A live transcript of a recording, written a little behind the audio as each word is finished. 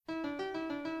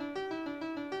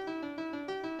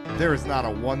There is not a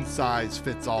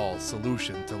one-size-fits-all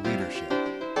solution to leadership.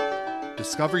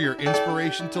 Discover your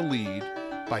inspiration to lead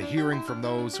by hearing from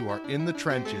those who are in the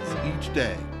trenches each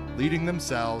day, leading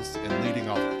themselves and leading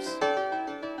others.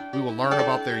 We will learn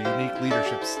about their unique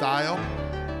leadership style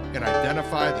and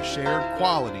identify the shared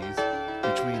qualities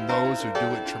between those who do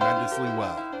it tremendously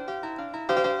well.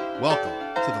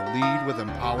 Welcome to the Lead with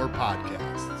Empower podcast.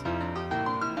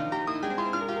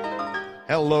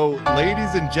 Hello,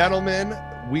 ladies and gentlemen.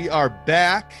 We are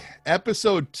back,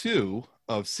 episode 2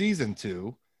 of season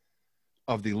 2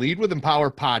 of the Lead with Empower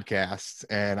podcast.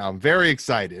 And I'm very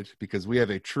excited because we have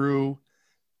a true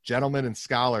gentleman and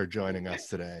scholar joining us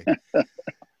today.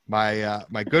 My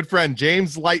good friend,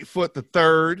 James Lightfoot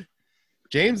III.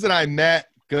 James and I met,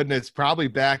 probably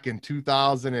back in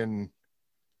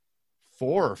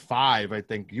 2004 or 5, I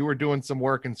think. You were doing some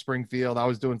work in Springfield. I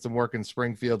was doing some work in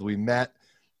Springfield. We met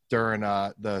during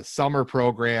the summer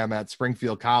program at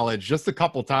Springfield College, just a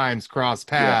couple times, crossed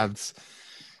paths.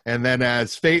 Yeah. And then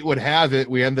as fate would have it,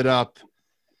 we ended up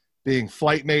being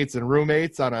flight mates and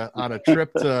roommates on a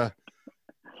trip to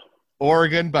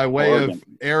Oregon by way of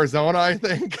Arizona, I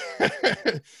think.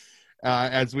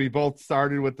 As we both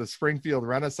started with the Springfield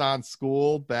Renaissance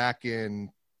School back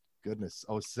in,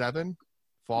 07,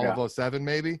 fall of 07,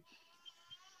 maybe.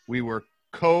 We were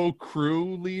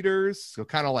co-crew leaders, so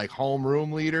kind of like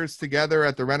homeroom leaders together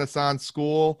at the Renaissance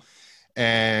School,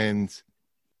 and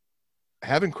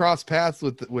having crossed paths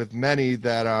with many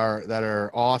that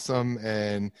are awesome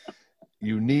and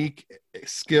unique,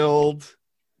 skilled,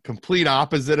 complete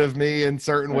opposite of me in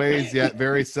certain ways, yet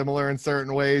very similar in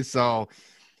certain ways. So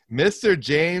Mr.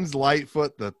 James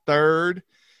Lightfoot III,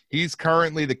 he's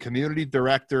currently the Community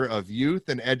Director of Youth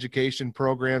and Education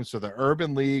Programs for the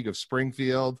Urban League of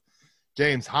Springfield.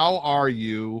 James, how are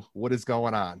you? What is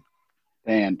going on?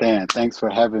 Dan, thanks for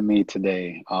having me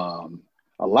today. A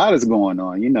lot is going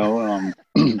on,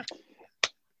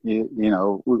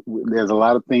 there's a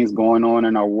lot of things going on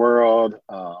in our world.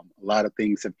 A lot of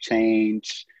things have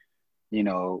changed,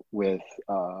 with,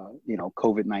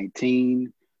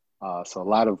 COVID-19. So a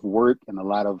lot of work and a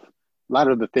lot of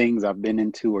the things I've been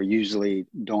into or usually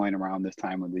doing around this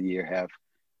time of the year have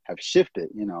shifted,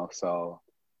 so,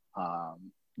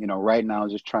 right now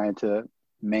just trying to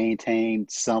maintain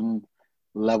some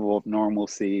level of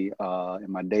normalcy in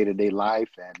my day-to-day life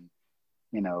and,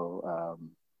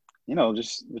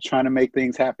 just trying to make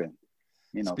things happen,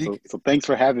 so thanks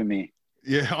for having me.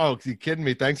 Yeah. Oh, you kidding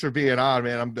me? Thanks for being on,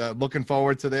 man. I'm looking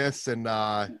forward to this, and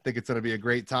I think it's going to be a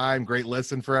great time, great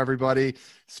listen for everybody.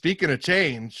 Speaking of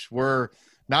change, we're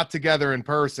not together in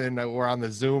person. We're on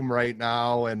the Zoom right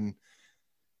now, and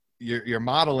you're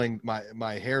modeling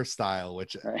my hairstyle,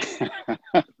 which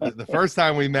the first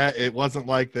time we met, it wasn't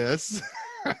like this.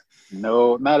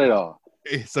 No, not at all.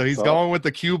 So he's going with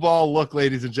the cue ball look,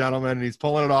 ladies and gentlemen, and he's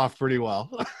pulling it off pretty well.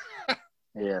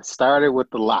 Yeah, started with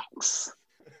the locks,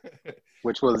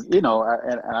 which was, and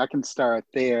I can start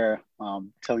there,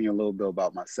 telling you a little bit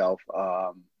about myself.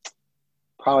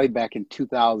 Probably back in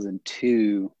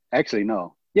 2002. Actually,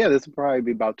 no. Yeah, this would probably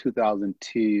be about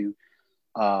 2002.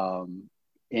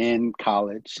 In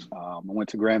college, I went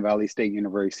to Grand Valley State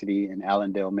University in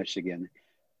Allendale, Michigan.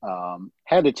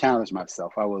 Had to challenge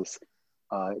myself. I was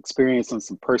experiencing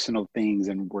some personal things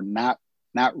and were not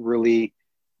really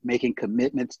making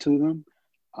commitments to them.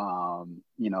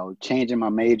 Changing my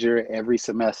major every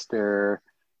semester,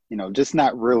 just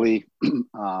not really,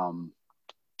 not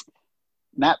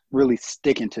really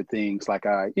sticking to things like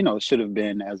I, should have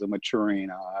been as a maturing,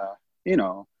 a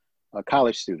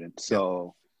college student.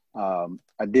 So I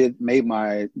made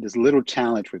this little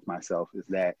challenge with myself is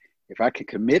that if I can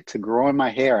commit to growing my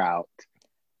hair out,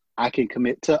 I can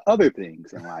commit to other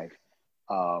things in life.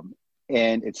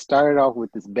 And it started off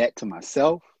with this bet to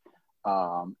myself.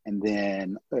 And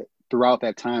then throughout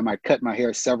that time, I cut my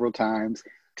hair several times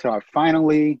till I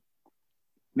finally,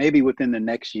 maybe within the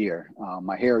next year,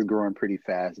 my hair was growing pretty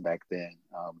fast back then.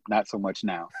 Not so much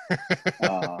now.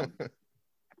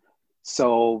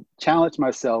 So challenged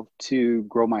myself to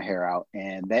grow my hair out,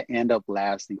 and that ended up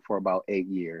lasting for about 8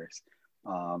 years.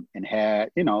 And had,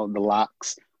 the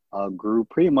locks grew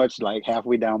pretty much like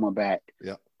halfway down my back.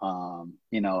 Yeah.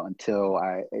 Until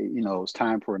it was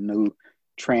time for a new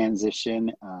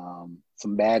transition,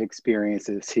 some bad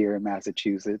experiences here in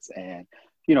Massachusetts, and,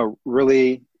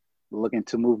 really looking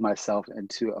to move myself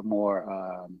into a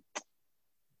more,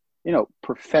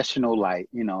 professional light,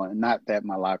 and not that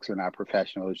my locks are not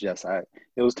professional. It's just,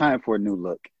 it was time for a new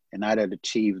look, and I had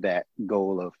achieved that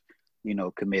goal of,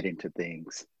 committing to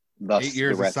things. Thus, 8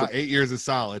 years, 8 years is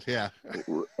solid. Yeah.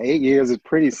 8 years is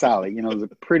pretty solid. It was a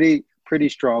pretty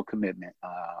strong commitment.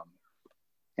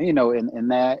 And,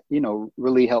 and that,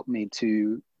 really helped me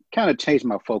to kind of change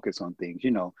my focus on things.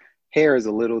 Hair is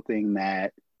a little thing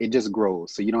that it just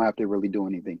grows. So you don't have to really do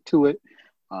anything to it.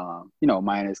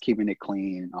 Mine is keeping it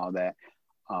clean and all that.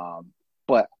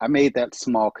 But I made that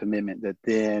small commitment that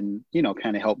then,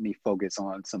 kind of helped me focus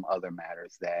on some other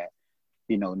matters that,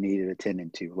 needed attending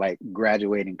to, like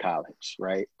graduating college,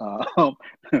 right?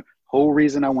 Whole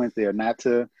reason I went there, not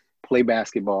to play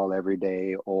basketball every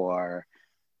day or,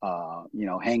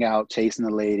 hang out chasing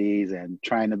the ladies and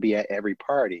trying to be at every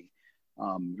party.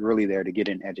 Really there to get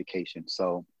an education.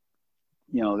 So,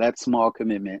 that small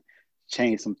commitment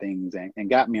changed some things and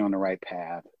got me on the right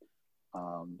path,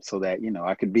 so that,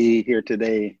 I could be here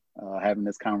today having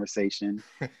this conversation,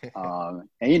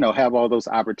 and, have all those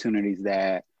opportunities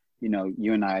that,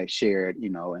 you and I shared,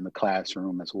 in the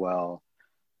classroom as well,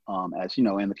 as, in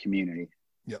the community.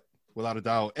 Yep, without a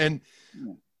doubt. And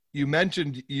you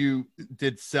mentioned you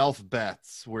did self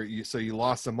bets where you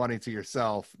lost some money to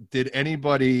yourself. Did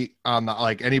anybody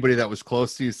anybody that was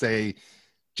close to you say,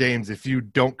 James, if you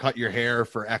don't cut your hair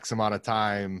for X amount of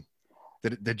time,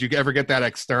 did you ever get that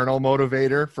external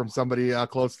motivator from somebody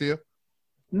close to you?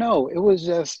 No, it was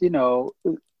just,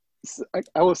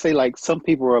 I would say like some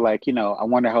people were like, I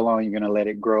wonder how long you're going to let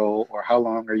it grow, or how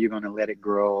long are you going to let it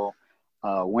grow?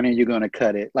 When are you going to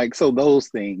cut it? Like, so those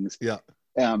things, yeah.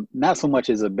 Not so much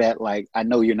as a bet, like I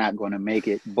know you're not going to make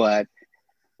it, but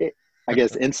I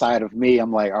guess inside of me,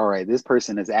 I'm like, all right, this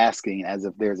person is asking as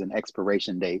if there's an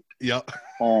expiration date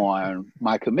on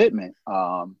my commitment.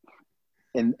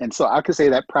 And so I could say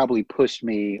that probably pushed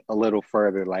me a little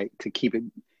further, like to keep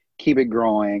it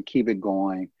growing, keep it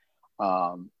going.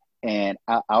 And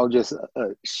I'll just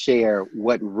share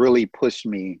what really pushed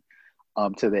me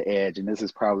to the edge. And this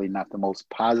is probably not the most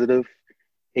positive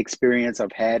experience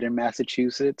I've had in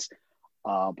Massachusetts,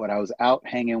 but I was out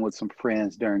hanging with some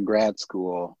friends during grad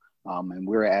school, and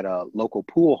we were at a local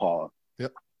pool hall.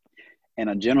 Yep. And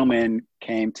a gentleman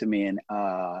came to me and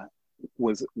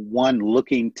was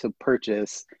looking to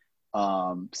purchase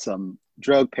some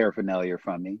drug paraphernalia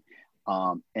from me,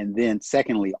 and then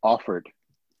secondly offered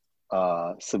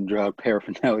some drug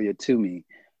paraphernalia to me,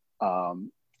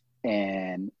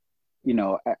 and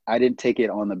I didn't take it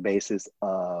on the basis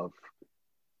of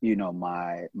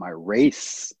my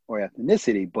race or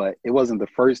ethnicity, but it wasn't the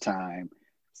first time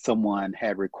someone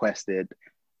had requested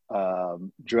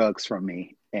drugs from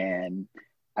me, and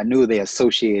I knew they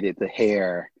associated the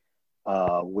hair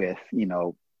with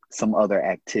some other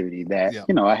activity that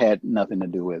I had nothing to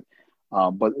do with,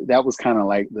 but that was kind of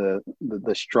like the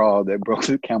straw that broke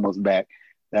the camel's back.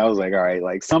 That was like, all right,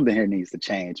 like something here needs to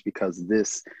change, because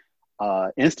this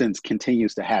instance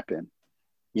continues to happen,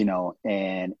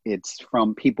 and it's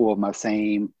from people of my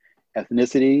same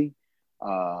ethnicity,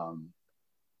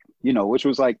 which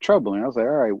was like troubling. I was like,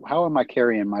 all right, how am I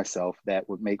carrying myself that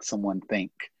would make someone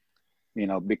think,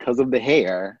 because of the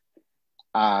hair,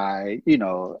 I,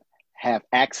 have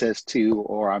access to,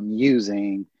 or I'm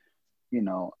using,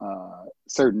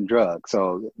 certain drugs.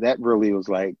 So that really was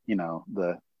like,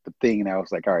 the thing that I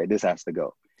was like, all right, this has to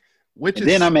go.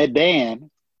 Then I met Dan.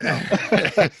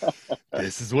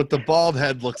 This is what the bald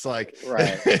head looks like.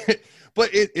 Right. But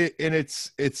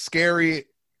it's scary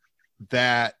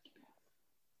that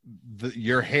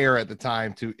your hair at the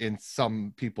time in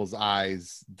some people's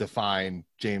eyes define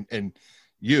James and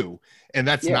you. And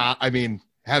that's not, I mean,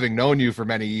 having known you for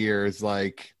many years,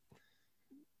 like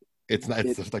it's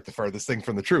just like the furthest thing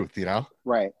from the truth,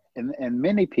 Right. And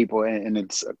many people, and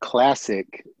it's a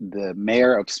classic, the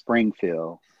mayor of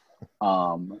Springfield,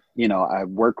 I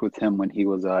worked with him when he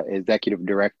was executive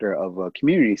director of a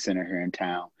community center here in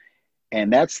town.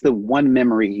 And that's the one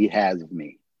memory he has of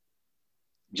me,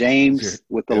 James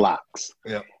with the locks.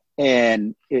 Yeah.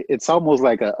 And it's almost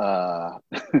like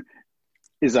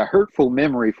is a hurtful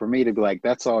memory for me to be like,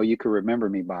 that's all you can remember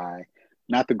me by.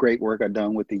 Not the great work I've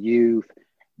done with the youth,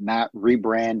 not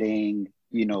rebranding,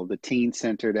 the teen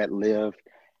center that lived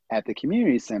at the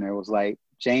community center. It was like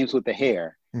James with the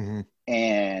hair. Mm-hmm.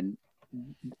 And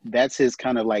that's his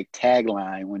kind of like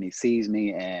tagline when he sees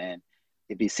me. And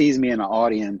if he sees me in an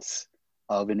audience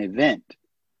of an event,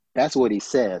 that's what he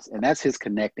says. And that's his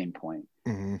connecting point,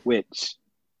 which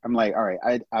I'm like, all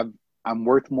right, I'm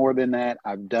worth more than that.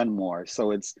 I've done more.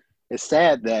 So it's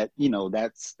sad that,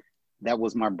 that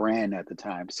was my brand at the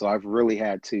time. So I've really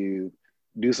had to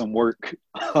do some work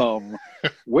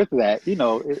with that,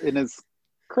 and it's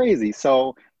crazy.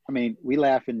 So, I mean, we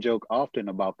laugh and joke often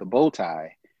about the bow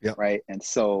tie, right? And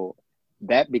so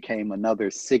that became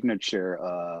another signature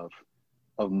of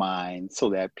mine, so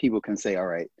that people can say, all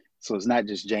right, so it's not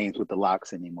just James with the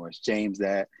locks anymore. It's James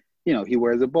that, he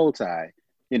wears a bow tie,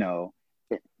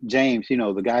 James,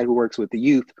 the guy who works with the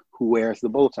youth who wears the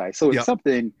bow tie. So it's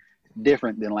something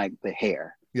different than like the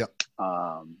hair. Yep.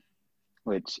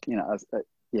 Which,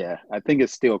 yeah, I think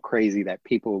it's still crazy that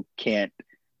people can't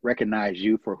recognize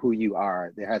you for who you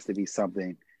are. There has to be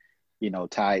something,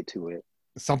 tied to it.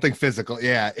 Something physical.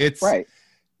 Yeah. It's right.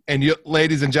 And you,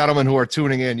 ladies and gentlemen who are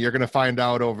tuning in, you're going to find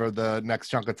out over the next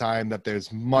chunk of time that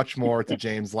there's much more to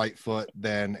James Lightfoot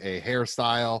than a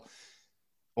hairstyle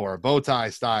or a bow tie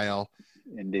style.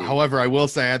 Indeed. However, I will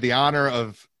say I had the honor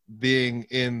of being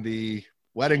in the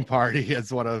wedding party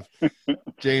as one of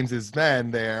James's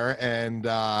men there. And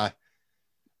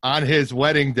on his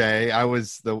wedding day, I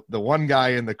was the one guy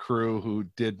in the crew who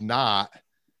did not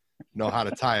know how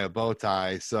to tie a bow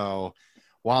tie. So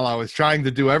while I was trying to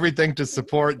do everything to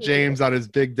support James on his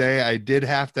big day, I did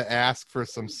have to ask for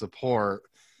some support,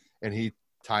 and he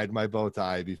tied my bow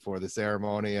tie before the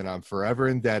ceremony, and I'm forever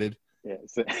indebted.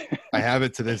 Yes. I have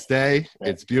it to this day.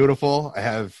 It's beautiful. I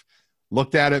have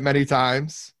looked at it many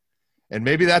times, and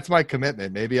maybe that's my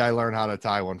commitment. Maybe I learn how to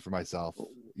tie one for myself.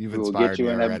 You've inspired me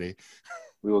already.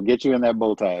 We will get you in that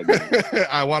bow tie again.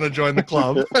 I want to join the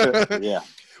club. Yeah.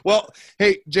 Well,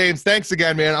 hey, James, thanks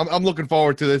again, man. I'm looking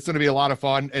forward to this. It's going to be a lot of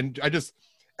fun. And I just,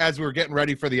 as we were getting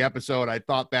ready for the episode, I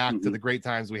thought back to the great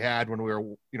times we had when we were,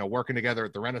 working together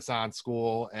at the Renaissance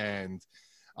School, and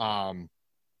how,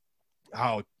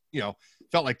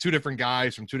 felt like two different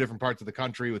guys from two different parts of the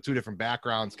country with two different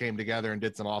backgrounds came together and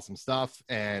did some awesome stuff.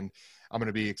 And I'm going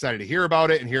to be excited to hear about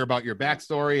it and hear about your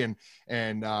backstory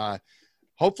and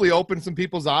hopefully open some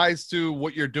people's eyes to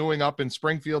what you're doing up in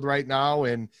Springfield right now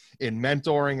and in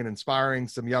mentoring and inspiring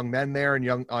some young men there and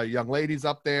young ladies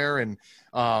up there. And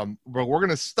but we're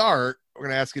going to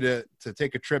ask you to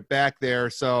take a trip back there.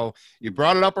 So you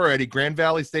brought it up already, Grand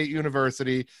Valley State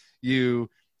University. You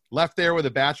left there with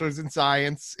a bachelor's in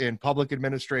science in public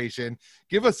administration.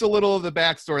 Give us a little of the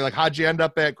backstory. Like, how'd you end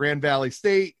up at Grand Valley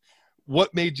State?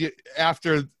 What made you,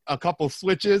 after a couple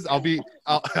switches, I'll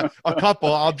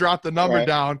drop the number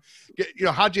down.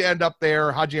 How'd you end up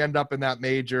there? How'd you end up in that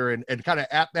major? And kind of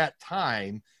at that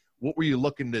time, what were you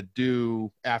looking to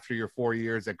do after your 4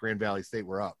 years at Grand Valley State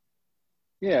were up?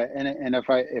 Yeah. And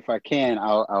if I can,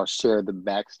 I'll share the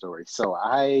backstory. So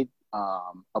I,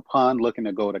 upon looking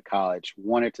to go to college,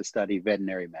 wanted to study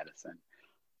veterinary medicine.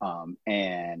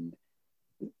 And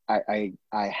I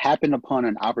happened upon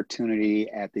an opportunity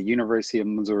at the University of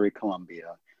Missouri,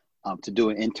 Columbia, to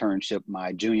do an internship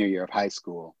my junior year of high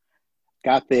school.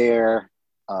 Got there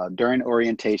during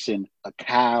orientation, a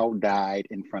cow died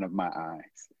in front of my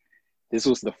eyes. This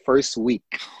was the first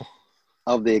week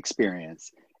of the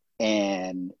experience.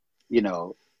 And,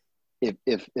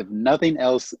 if nothing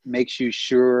else makes you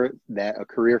sure that a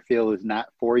career field is not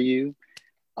for you,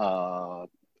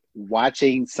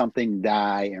 watching something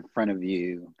die in front of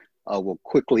you will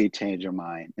quickly change your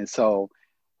mind. And so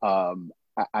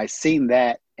I seen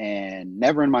that, and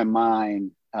never in my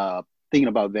mind, thinking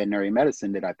about veterinary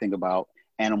medicine, did I think about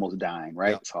animals dying,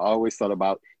 right? Yeah. So I always thought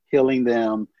about healing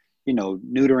them,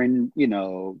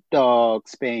 neutering,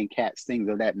 dogs, spaying cats, things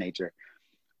of that nature.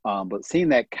 But seeing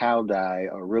that cow die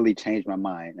really changed my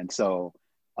mind. And so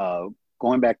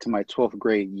going back to my 12th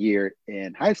grade year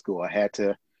in high school, I had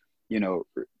to,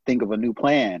 think of a new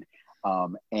plan.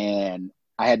 And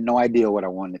I had no idea what I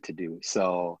wanted to do.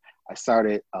 So I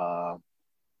started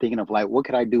thinking of what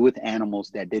could I do with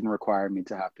animals that didn't require me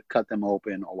to have to cut them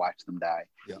open or watch them die.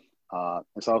 Yeah.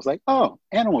 And so I was like,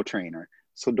 animal trainer.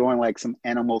 So doing some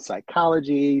animal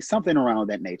psychology, something around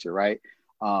that nature, right?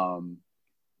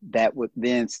 That would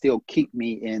then still keep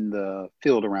me in the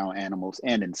field around animals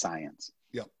and in science.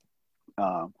 Yep.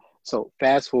 So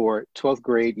fast forward, 12th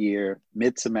grade year,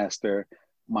 mid-semester,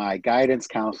 my guidance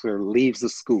counselor leaves the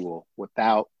school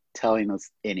without telling us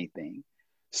anything.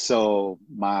 So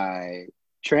my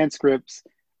transcripts,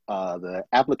 the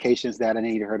applications that I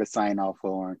needed her to sign off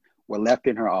on were left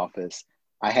in her office.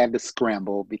 I had to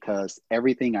scramble because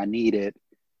everything I needed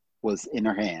was in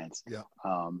her hands. Yeah.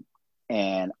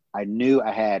 And I knew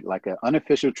I had an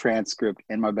unofficial transcript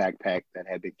in my backpack that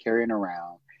I had been carrying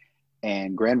around.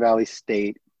 And Grand Valley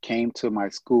State came to my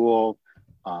school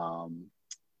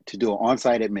to do an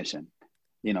on-site admission.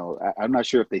 I'm not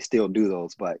sure if they still do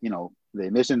those, but, the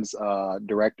admissions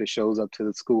director shows up to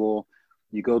the school.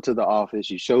 You go to the office,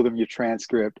 you show them your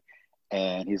transcript,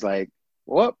 and he's like,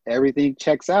 well, everything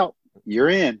checks out. You're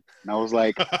in. And I was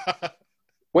like,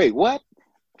 wait, what?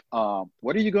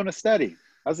 What are you going to study?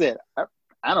 I said,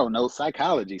 I don't know,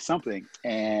 psychology, something.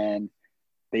 And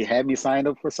they had me signed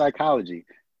up for psychology.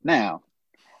 Now,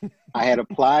 I had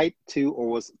applied to, or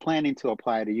was planning to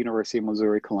apply to University of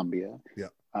Missouri, Columbia. Yeah.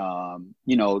 I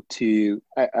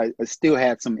still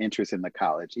had some interest in the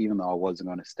college, even though I wasn't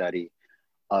going to study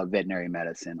veterinary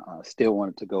medicine. Still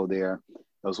wanted to go there.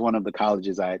 It was one of the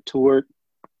colleges I had toured.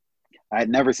 I had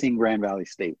never seen Grand Valley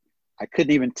State. I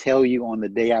couldn't even tell you on the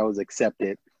day I was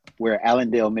accepted where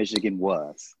Allendale, Michigan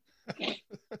was.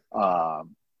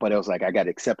 But it was like, I got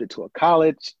accepted to a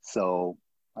college, so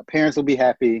my parents will be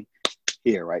happy.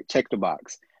 Here, right? Check the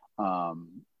box.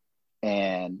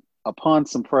 And upon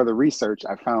some further research,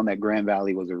 I found that Grand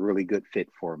Valley was a really good fit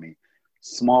for me.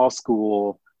 Small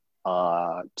school,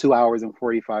 2 hours and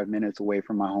 45 minutes away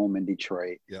from my home in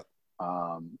Detroit. Yep.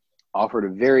 Offered a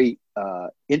very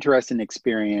interesting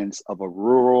experience of a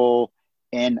rural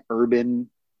and urban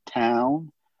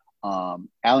town.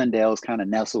 Allendale is kind of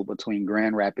nestled between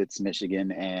Grand Rapids,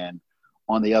 Michigan, and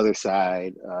on the other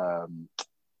side,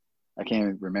 I can't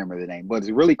even remember the name, but it's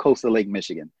really close to Lake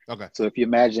Michigan. Okay. So if you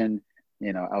imagine,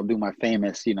 I'll do my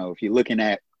famous, if you're looking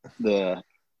at the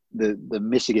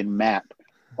Michigan map,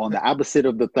 on the opposite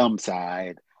of the thumb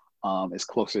side, is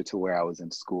closer to where I was in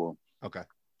school. Okay.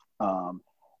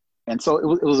 And so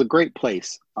it was a great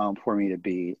place for me to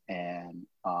be. And,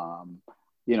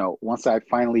 once I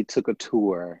finally took a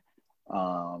tour,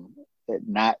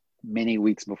 not many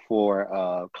weeks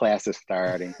before classes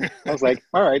starting, I was like,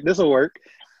 all right, this will work.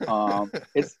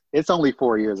 It's only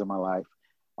 4 years of my life.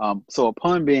 So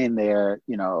upon being there,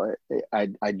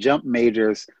 I jumped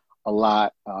majors a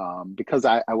lot because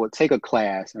I would take a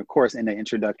class. And of course, in the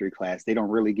introductory class, they don't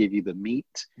really give you the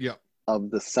meat of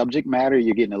the subject matter.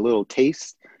 You're getting a little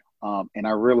taste. And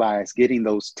I realized getting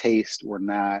those tastes were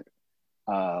not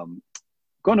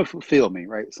going to fulfill me,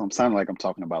 right? So I'm sounding like I'm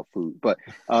talking about food, but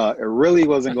it really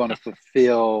wasn't going to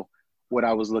fulfill what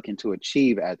I was looking to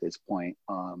achieve at this point.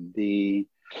 The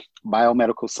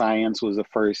biomedical science was the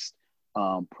first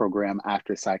program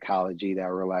after psychology that I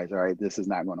realized, all right, this is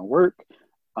not going to work.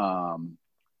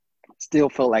 Still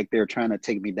felt like they were trying to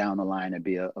take me down the line and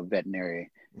be a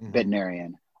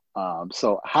veterinarian.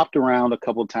 So hopped around a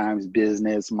couple of times,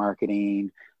 business,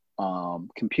 marketing,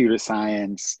 computer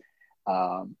science,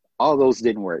 all those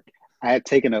didn't work. I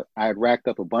had racked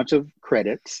up a bunch of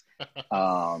credits.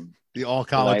 The all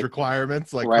college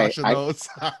requirements, like right, crushing those.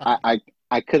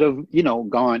 I could have,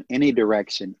 gone any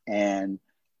direction. And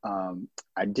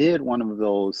I did one of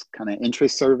those kind of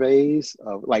interest surveys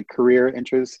of like career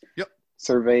interest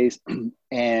surveys,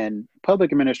 and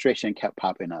public administration kept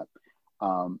popping up.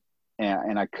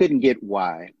 And I couldn't get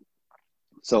why.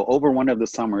 So over one of the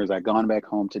summers, I'd gone back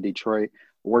home to Detroit,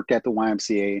 worked at the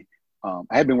YMCA. I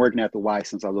had been working at the Y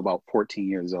since I was about 14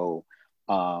 years old,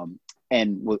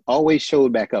 and was always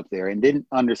showed back up there and didn't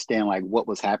understand like what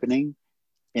was happening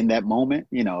in that moment.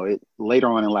 Later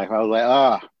on in life, I was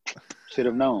like, should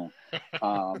have known.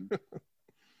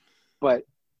 But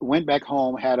went back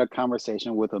home, had a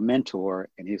conversation with a mentor,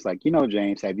 and he's like,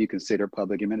 James, have you considered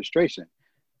public administration?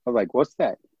 I was like, what's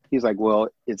that? He's like, well,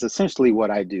 it's essentially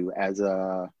what I do as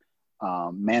a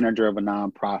manager of a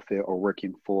nonprofit or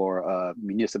working for a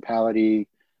municipality,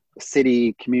 a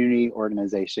city, community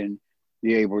organization.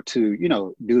 You're able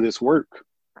to, do this work,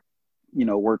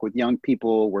 work with young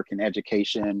people, work in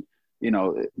education.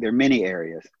 There are many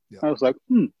areas. I was like,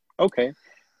 okay.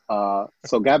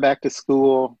 So got back to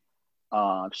school,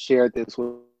 shared this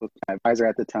with my advisor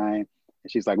at the time.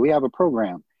 And she's like, we have a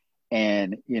program.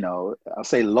 And, I'll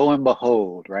say lo and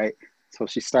behold, right? So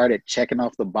she started checking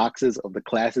off the boxes of the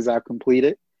classes I've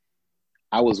completed.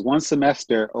 I was one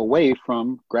semester away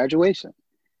from graduation.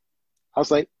 I was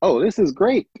like, oh, this is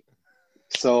great.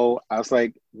 So I was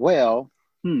like, well,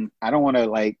 I don't want to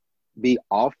like be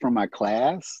off from my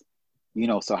class,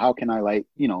 so how can I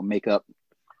make up,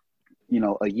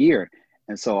 a year?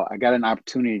 And so I got an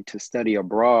opportunity to study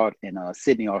abroad in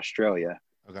Sydney, Australia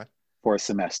for a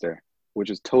semester, which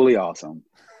is totally awesome.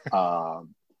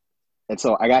 And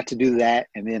so I got to do that.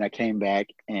 And then I came back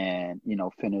and,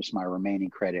 finished my remaining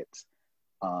credits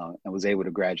and was able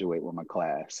to graduate with my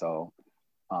class. So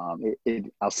I'll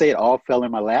say it all fell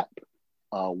in my lap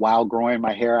while growing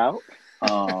my hair out.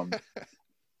 But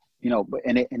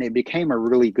it became a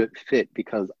really good fit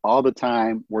because all the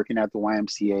time working at the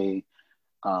YMCA,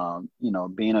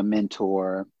 being a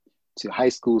mentor to high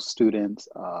school students,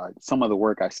 some of the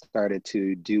work I started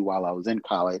to do while I was in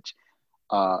college,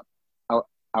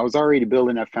 I was already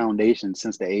building a foundation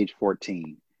since the age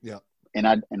 14. Yeah. And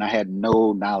I had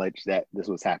no knowledge that this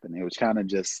was happening. It was kind of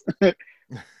just,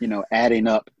 adding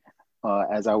up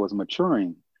as I was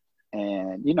maturing.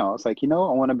 And, it's like, I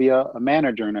want to be a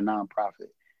manager in a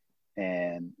nonprofit.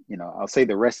 And, I'll say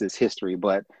the rest is history,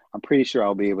 but I'm pretty sure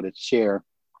I'll be able to share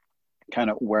kind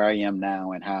of where I am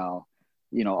now and how,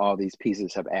 all these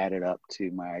pieces have added up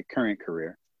to my current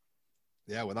career.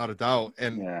 Yeah, without a doubt.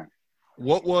 And Yeah.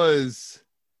 what was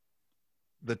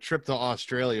the trip to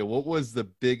Australia? What was the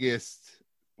biggest,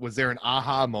 was there an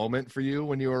aha moment for you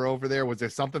when you were over there? Was there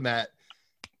something that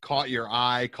caught your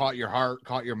eye, caught your heart,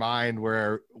 caught your mind,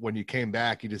 where when you came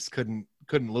back, you just couldn't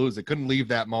lose it, couldn't leave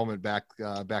that moment back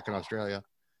in Australia?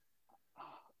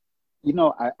 You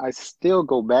know, I still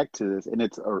go back to this, and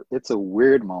it's a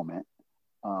weird moment.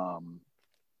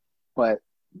 But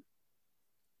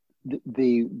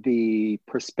the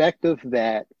perspective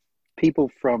that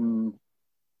people from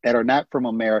that are not from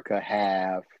America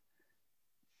have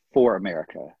for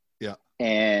America, Yeah.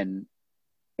 and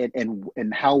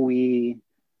how we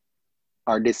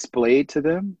are displayed to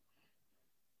them,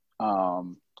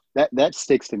 that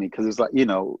sticks to me, because it's like,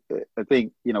 I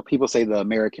think, people say the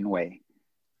American way,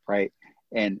 right?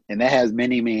 And that has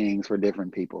many meanings for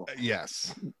different people.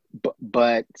 Yes.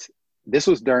 But this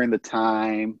was during the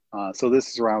time, so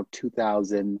this is around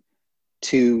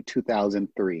 2002,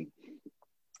 2003.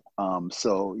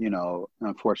 So,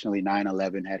 unfortunately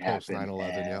 9/11 had Post happened,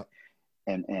 9/11. Yeah.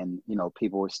 and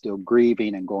people were still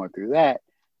grieving and going through that.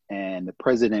 And the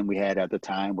president we had at the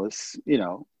time was,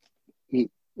 he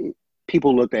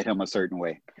people looked at him a certain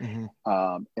way.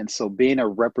 Mm-hmm. And so being a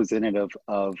representative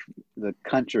of the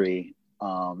country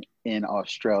in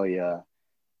Australia,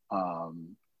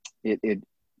 it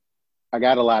I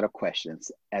got a lot of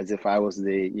questions, as if I was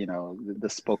the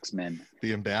spokesman, The for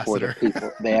the ambassador.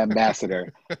 people, the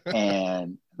ambassador.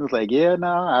 And it was like, yeah,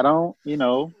 no, I don't,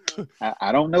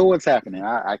 I don't know what's happening.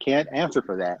 I can't answer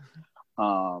for that.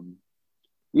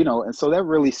 And so that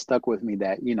really stuck with me,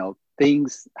 that,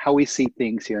 things, how we see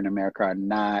things here in America are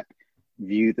not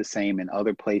viewed the same in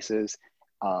other places.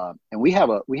 And we have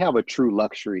a true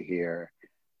luxury here,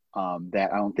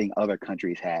 that I don't think other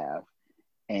countries have.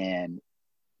 And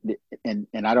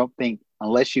I don't think,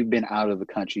 unless you've been out of the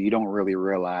country, you don't really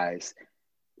realize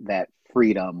that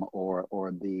freedom,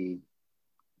 or the,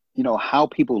 how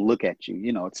people look at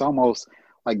you. It's almost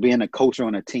like being a coach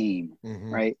on a team,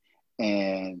 Mm-hmm. right?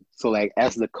 And so, like,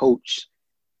 as the coach,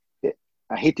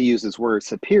 I hate to use this word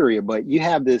superior, but you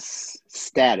have this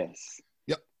status.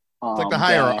 Yep. It's like the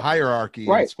hierarchy in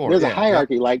Right. sport. There's a Yeah.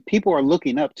 hierarchy. Yep. Like, people are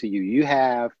looking up to you. You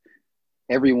have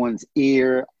everyone's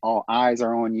ear, all eyes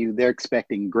are on you. They're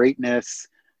expecting greatness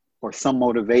or some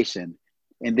motivation.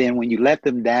 And then when you let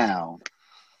them down,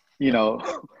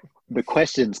 the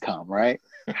questions come, right?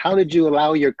 How did you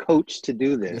allow your coach to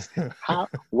do this?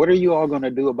 What are you all going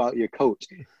to do about your coach?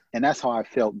 And that's how I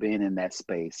felt being in that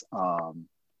space.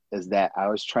 Is that I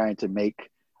was trying to make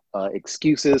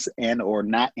excuses and or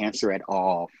not answer at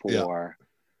all for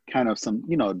kind of some,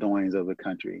 doings of the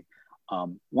country.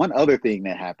 One other thing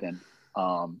that happened,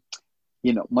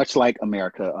 much like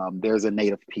America, there's a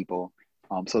native people,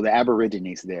 so the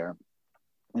Aborigines there.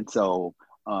 And so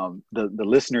the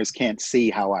listeners can't see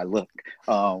how I look,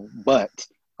 but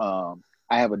I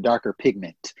have a darker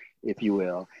pigment, if you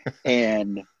will.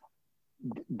 And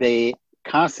they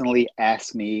constantly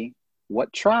ask me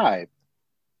what tribe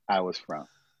I was from.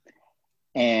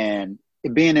 And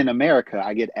being in America,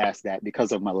 I get asked that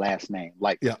because of my last name,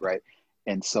 Lightfoot, right?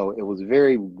 And so it was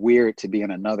very weird to be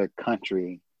in another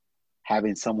country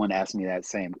having someone ask me that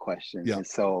same question. And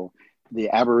so the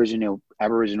Aboriginal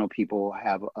people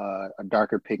have a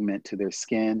darker pigment to their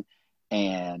skin,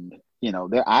 and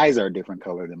their eyes are a different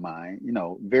color than mine.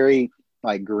 Very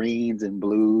like greens and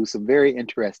blues, some very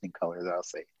interesting colors, I'll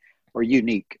say, or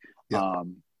unique.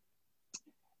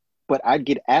 But I'd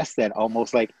get asked that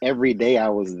almost like every day I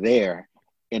was there,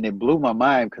 and it blew my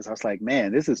mind, because I was like,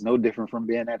 man, this is no different from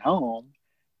being at home,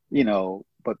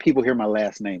 But people hear my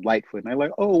last name, Lightfoot, and they're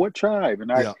like, oh, what tribe?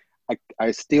 And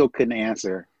I still couldn't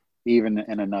answer, even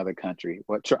in another country,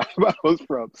 what tribe I was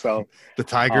from. So the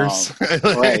Tigers,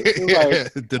 right?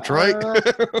 Like, Detroit,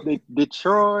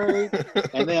 Detroit,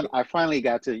 and then I finally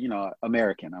got to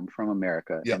American. I'm from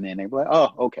America, and then they were like, oh,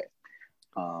 okay,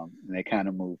 and they kind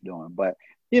of moved on. But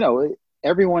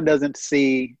everyone doesn't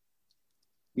see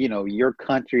your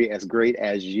country as great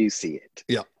as you see it.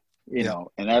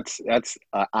 And that's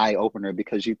an eye opener,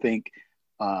 because you think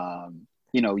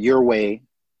your way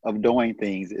of doing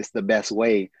things is the best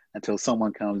way, until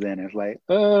someone comes in and is like,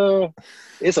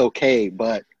 it's okay,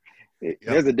 but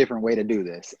there's a different way to do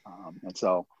this. And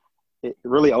so it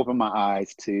really opened my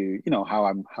eyes to how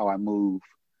I move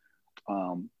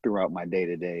throughout my day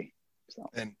to day. So.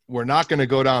 And we're not going to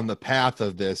go down the path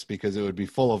of this, because it would be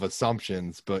full of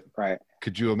assumptions, but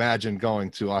could you imagine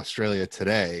going to Australia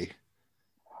today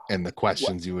and the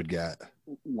questions you would get?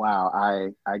 Wow,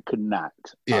 I could not.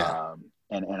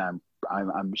 And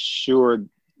I'm sure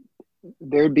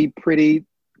there'd be pretty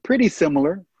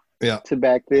similar. Yeah. to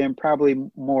back then, probably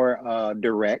more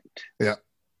direct. Yeah.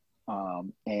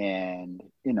 And,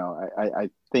 I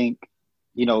think,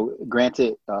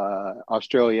 granted,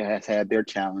 Australia has had their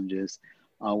challenges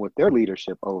with their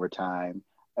leadership over time.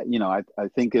 I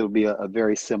think it'll be a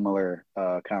very similar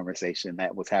conversation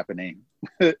that was happening,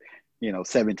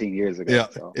 17 years ago. Yeah.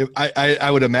 So.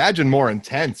 I would imagine more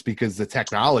intense because the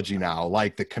technology now,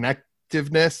 like the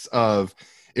connectiveness of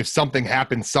if something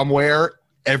happens somewhere,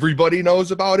 everybody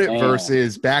knows about it,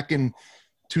 versus back in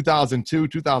 2002,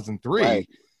 2003, right.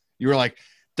 you were like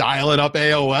dialing up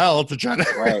AOL to try to.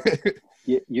 Right.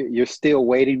 You're still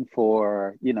waiting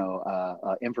for,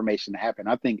 information to happen.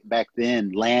 I think back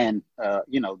then LAN,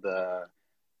 the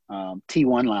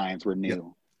T1 lines were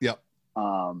new. Yep.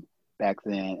 Back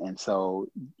then. And so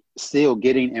still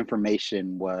getting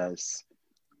information was,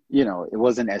 it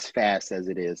wasn't as fast as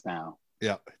it is now.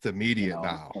 Yeah, it's immediate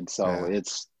now. And so I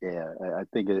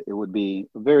think it would be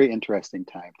a very interesting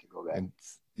time to go back. And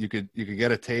you could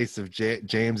get a taste of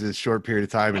James's short period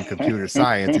of time in computer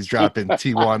science. He's dropping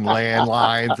T1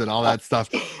 landlines and all that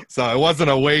stuff. So it wasn't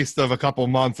a waste of a couple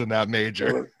months in that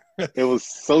major. It was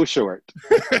so short.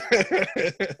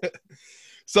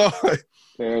 So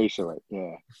very short.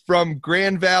 Yeah. From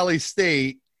Grand Valley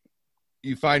State,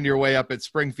 you find your way up at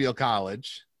Springfield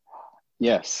College.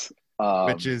 Yes.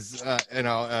 Which is,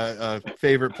 a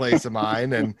favorite place of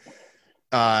mine, and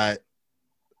a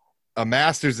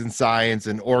master's in science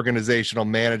and organizational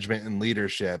management and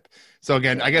leadership. So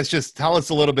again, I guess just tell us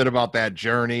a little bit about that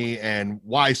journey and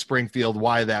why Springfield,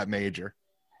 why that major.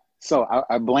 So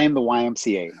I blame the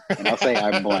YMCA, and I'll say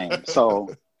I blame. So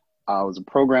I was a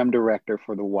program director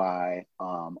for the Y,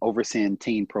 overseeing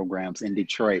teen programs in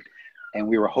Detroit, and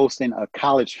we were hosting a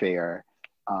college fair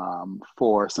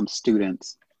for some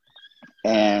students.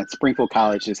 And Springfield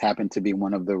College just happened to be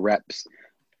one of the reps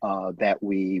that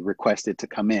we requested to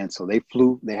come in. So they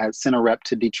had sent a rep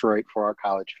to Detroit for our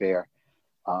college fair.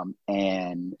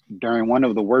 And during one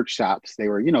of the workshops, they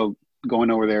were,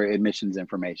 going over their admissions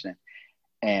information.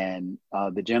 And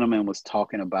the gentleman was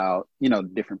talking about,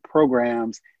 different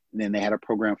programs. And then they had a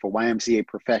program for YMCA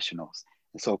professionals.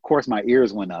 And so, of course, my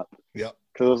ears went up. Yep.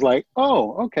 Because I was like,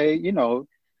 oh, okay,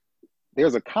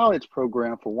 there's a college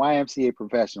program for YMCA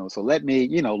professionals. So let me,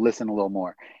 listen a little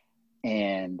more.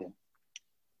 And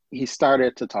he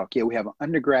started to talk. Yeah, we have an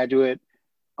undergraduate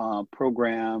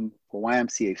program for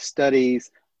YMCA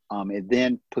studies. It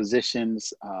then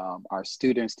positions our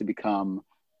students to become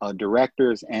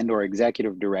directors and or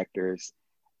executive directors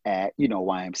at,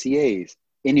 YMCAs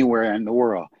anywhere in the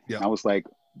world. Yep. And I was like,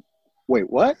 wait,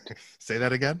 what? Say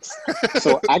that again.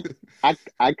 So I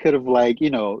could have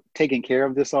taken care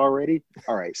of this already.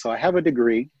 All right. So I have a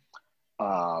degree.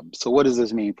 So what does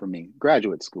this mean for me?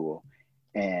 Graduate school.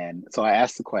 And so I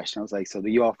asked the question, I was like, so do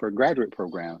you offer a graduate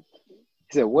program?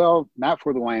 He said, well, not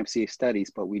for the YMCA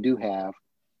studies, but we do have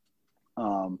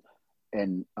a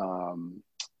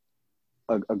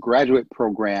graduate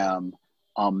program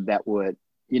that would,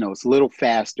 it's a little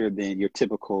faster than your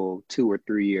typical 2 or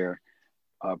 3 year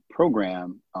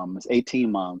program. It's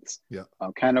 18 months. Yeah.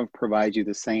 Kind of provides you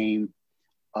the same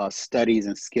studies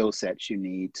and skill sets you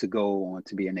need to go on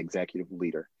to be an executive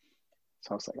leader.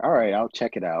 So I was like, all right, I'll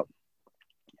check it out.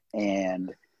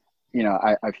 And,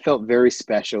 I felt very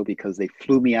special because they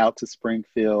flew me out to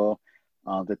Springfield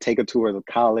to take a tour of the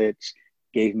college,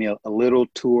 gave me a little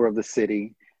tour of the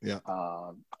city. Yeah.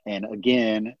 And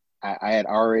again, I had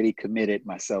already committed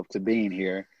myself to being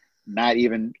here. Not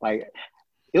even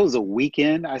it was a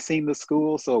weekend I seen the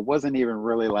school, so it wasn't even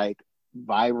really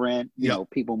vibrant,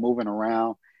 people moving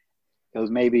around. It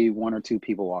was maybe 1 or 2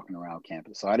 people walking around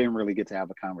campus. So I didn't really get to have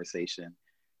a conversation,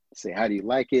 say, how do you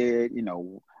like it?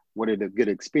 What are the good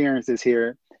experiences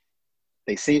here?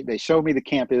 They showed me the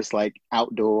campus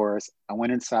outdoors. I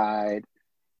went inside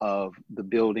of the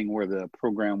building where the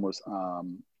program was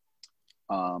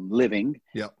living.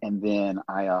 Yep. And then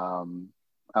I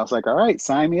was like, all right,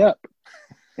 sign me up.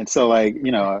 And so I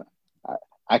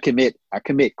commit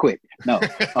quick. No,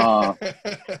 I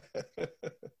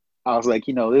was like,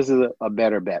 this is a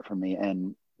better bet for me.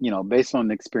 And, based on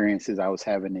the experiences I was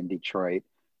having in Detroit,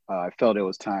 I felt it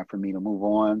was time for me to move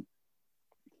on,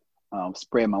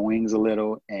 spread my wings a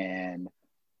little. And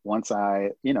once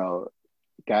I,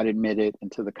 got admitted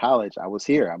into the college, I was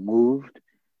here. I moved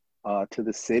to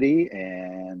the city,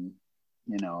 and,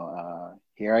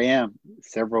 here I am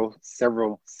several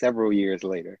years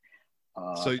later.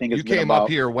 So you came up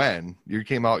here when? You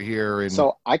came out here in...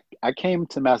 So I came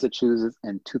to Massachusetts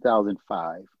in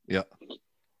 2005. Yeah.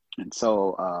 And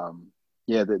so,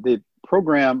 the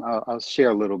program, I'll share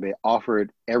a little bit,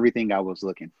 offered everything I was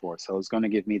looking for. So it's going to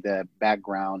give me the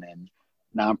background and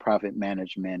nonprofit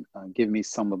management, give me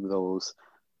some of those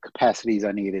capacities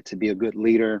I needed to be a good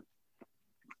leader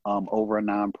over a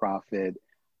nonprofit,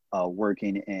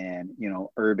 working in,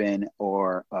 urban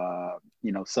or,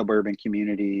 suburban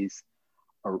communities,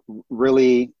 are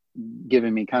really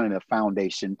giving me kind of the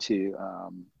foundation to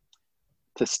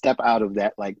step out of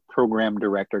that like program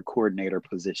director coordinator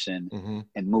position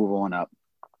and move on up.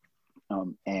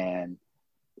 And,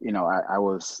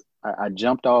 I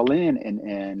jumped all in,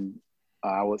 and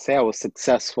I would say I was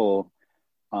successful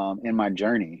in my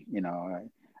journey.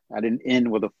 I didn't end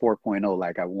with a 4.0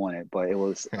 like I wanted, but it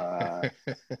was,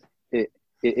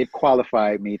 it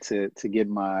qualified me to get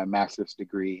my master's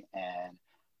degree, and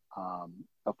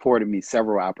afforded me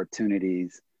several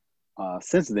opportunities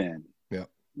since then. Yeah.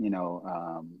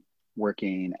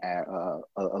 Working at a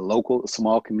local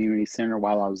small community center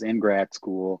while I was in grad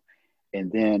school, and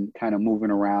then kind of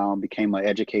moving around, became an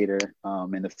educator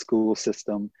in the school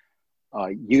system,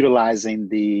 utilizing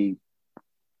the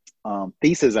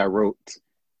thesis I wrote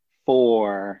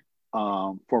for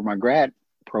my grad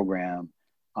program.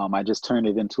 I just turned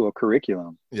it into a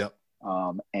curriculum. Yep.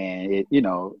 And it,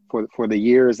 for the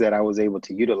years that I was able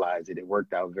to utilize it, it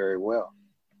worked out very well.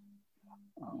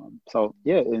 So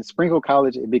yeah, in Spring Hill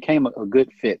College, it became a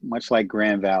good fit, much like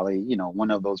Grand Valley,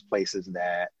 one of those places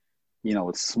that,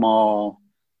 it's small.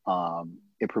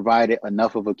 It provided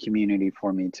enough of a community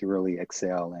for me to really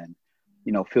excel and,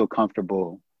 feel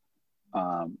comfortable,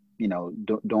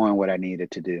 doing what I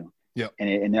needed to do. Yeah.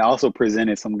 And it also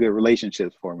presented some good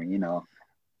relationships for me,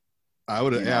 I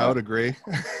would agree.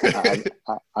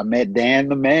 I met Dan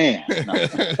the man.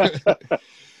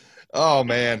 Oh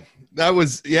man. That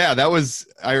was,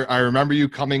 I remember you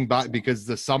coming by because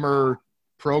the summer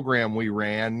program we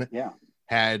ran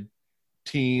had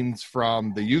teens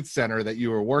from the youth center that you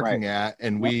were working at.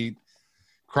 And we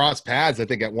crossed paths, I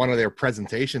think, at one of their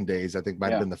presentation days. I think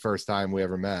might have been the first time we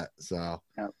ever met. So,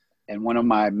 and one of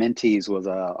my mentees was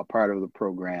a part of the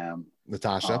program.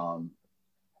 Natasha.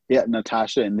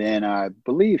 Natasha. And then I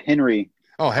believe Henry.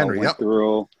 Oh, Henry. Went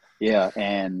through. Yeah.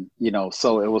 And,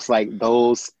 so it was like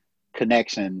those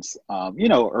connections,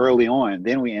 early on.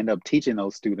 Then we end up teaching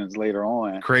those students later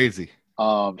on. Crazy.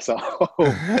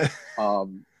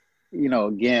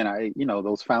 Again,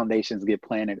 those foundations get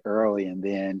planted early, and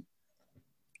then,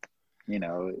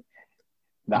 the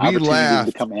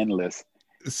opportunities become endless.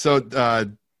 So,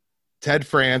 Ted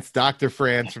France, Dr.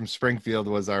 France from Springfield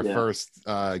was our first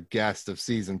guest of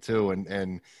season 2.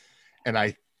 And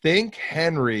I think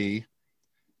Henry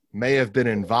may have been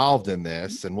involved in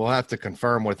this, and we'll have to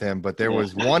confirm with him, but there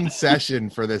was one session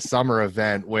for this summer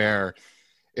event where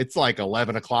it's like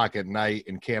 11 o'clock at night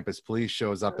and campus police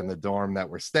shows up in the dorm that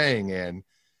we're staying in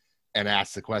and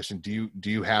asks the question, do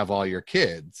you have all your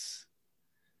kids?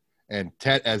 And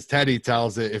as Teddy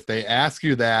tells it, if they ask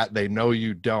you that, they know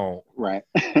you don't. Right.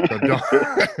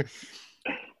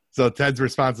 So Ted's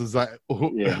response was like,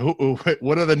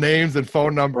 what are the names and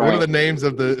phone number? Right. What are the names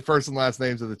of the first and last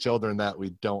names of the children that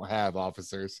we don't have,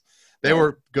 officers? They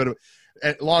were good.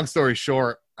 And long story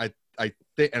short, I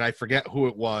think, and I forget who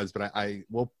it was, but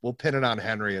we'll pin it on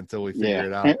Henry until we figure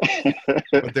it out.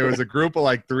 But there was a group of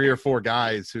like 3 or 4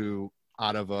 guys who,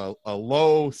 out of a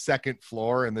low second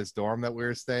floor in this dorm that we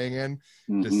were staying in,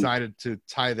 decided to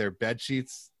tie their bed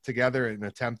sheets together in an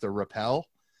attempt to rappel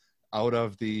out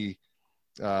of the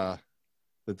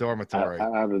dormitory.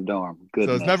 Out of the dorm. Goodness.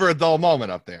 So it's never a dull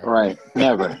moment up there. Right.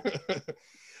 Never.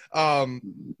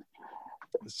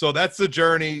 So that's the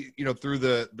journey, through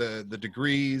the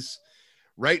degrees.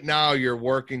 Right now you're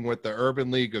working with the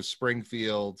Urban League of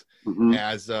Springfield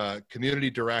as a community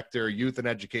director, youth and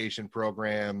education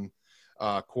program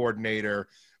coordinator.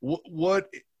 What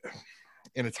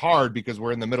and it's hard because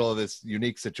we're in the middle of this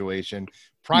unique situation.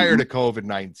 Prior to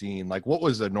COVID-19, like what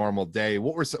was a normal day?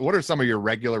 What are some of your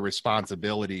regular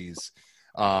responsibilities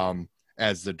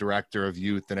as the director of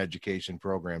youth and education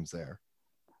programs there?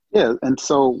 Yeah, and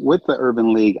so with the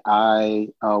Urban League, I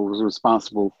was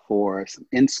responsible for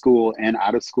in-school and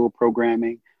out-of-school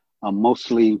programming,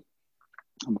 mostly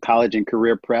college and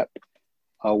career prep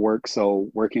work. So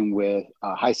working with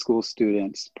high school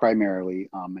students primarily,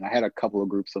 and I had a couple of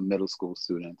groups of middle school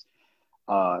students,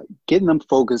 getting them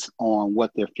focused on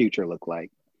what their future looked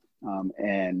like.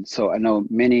 And so I know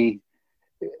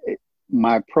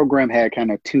my program had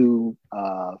kind of 2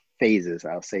 phases,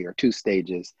 I'll say, or 2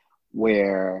 stages,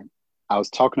 where I was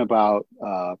talking about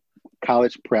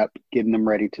college prep, getting them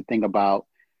ready to think about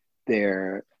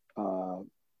their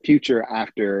future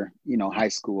after, high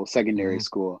school, secondary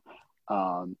school,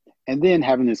 and then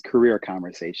having this career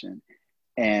conversation,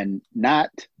 and not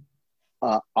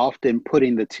often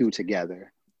putting the 2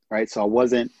 together, right? So I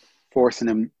wasn't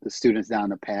forcing the students down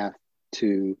the path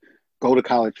to go to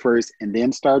college first and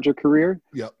then start your career.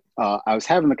 Yep. I was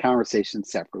having the conversation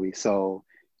separately. So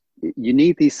you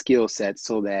need these skill sets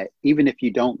so that even if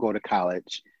you don't go to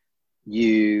college,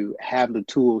 you have the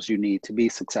tools you need to be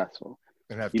successful.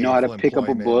 And have you know how to pick up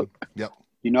a book. Yep.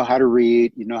 You know how to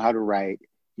read. You know how to write.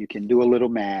 You can do a little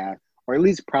math, or at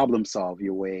least problem solve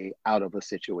your way out of a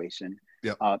situation.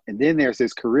 Yep. And then there's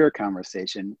this career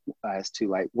conversation as to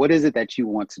like, what is it that you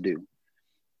want to do?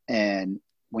 And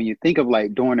when you think of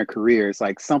like doing a career, it's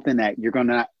like something that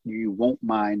you won't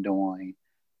mind doing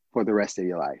for the rest of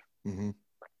your life, mm-hmm.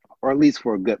 or at least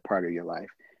for a good part of your life.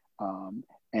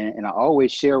 And I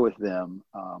always share with them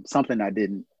something I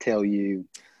didn't tell you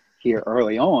here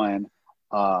early on,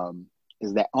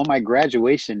 is that on my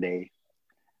graduation day,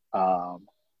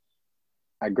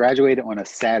 I graduated on a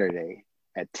Saturday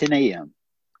at 10 a.m.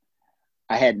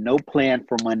 I had no plan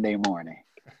for Monday morning.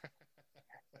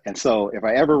 And so if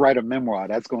I ever write a memoir,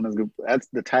 that's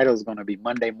the title is going to be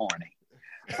Monday Morning.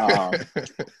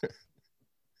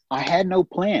 I had no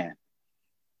plan.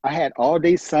 I had all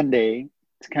day Sunday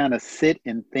to kind of sit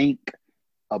and think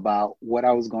about what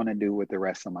I was going to do with the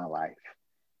rest of my life.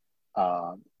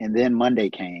 And then Monday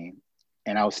came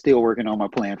and I was still working on my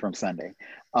plan from Sunday.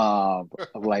 I'm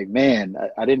like, man,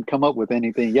 I didn't come up with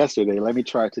anything yesterday. Let me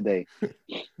try today.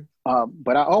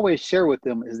 But I always share with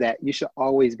them is that you should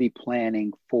always be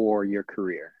planning for your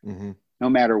career, mm-hmm. no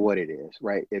matter what it is,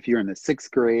 right? If you're in the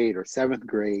 6th grade or 7th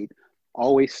grade,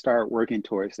 always start working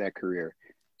towards that career.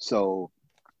 So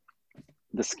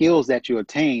the skills that you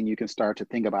attain, you can start to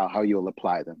think about how you'll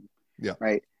apply them. Yeah.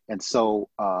 Right. And so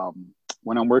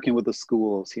when I'm working with the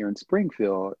schools here in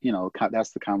Springfield,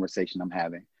 that's the conversation I'm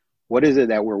having. What is it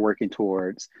that we're working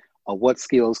towards? What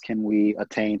skills can we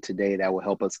attain today that will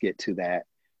help us get to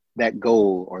that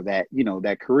goal or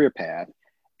that career path?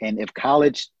 And if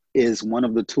college is one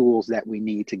of the tools that we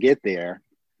need to get there,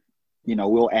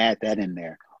 we'll add that in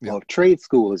there. Yeah. Or if trade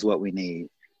school is what we need,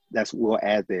 we'll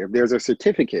add there. If there's a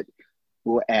certificate,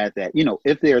 we'll add that.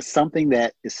 If there's something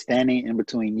that is standing in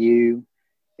between you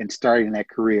and starting that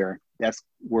career, that's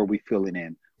where we fill it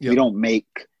in. Yep. We don't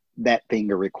make that thing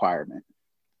a requirement,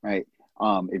 right?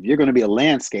 If you're going to be a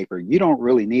landscaper, you don't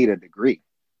really need a degree.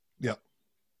 Yep.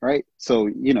 Right. So,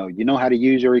 you know how to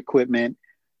use your equipment.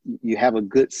 You have a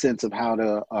good sense of how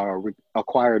to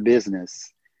acquire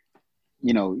business.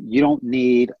 You don't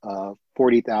need a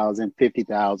 $40,000,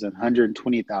 $50,000,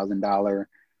 $120,000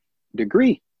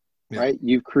 degree. Yeah. Right.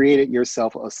 You've created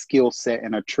yourself a skill set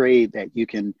and a trade that you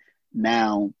can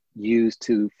now use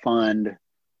to fund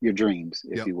your dreams,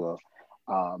 if Yep. you will.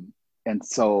 And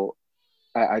so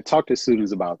I talk to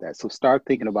students about that. So start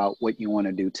thinking about what you want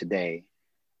to do today.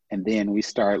 And then we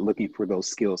start looking for those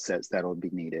skill sets that will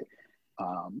be needed.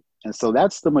 And so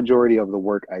that's the majority of the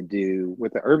work I do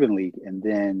with the Urban League. And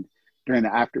then during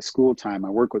the after school time, I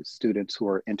work with students who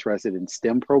are interested in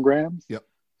STEM programs. Yep.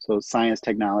 So science,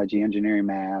 technology, engineering,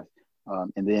 math.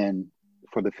 And then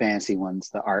for the fancy ones,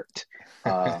 the art.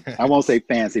 I won't say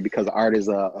fancy because art is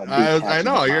a big I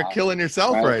know you're mine, killing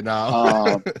yourself right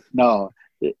now. No,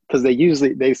 because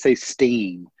they say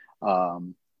STEAM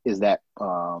is that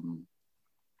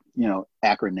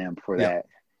acronym for that.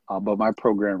 But my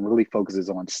program really focuses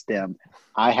on STEM.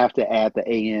 I have to add the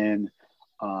AN,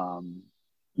 for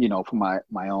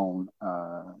my own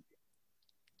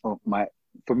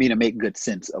for me to make good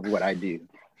sense of what I do.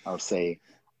 I'll say.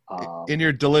 In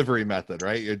your delivery method,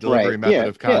 right? Your delivery method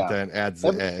of content adds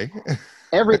the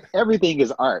A. Everything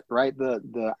is art, right?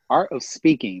 The art of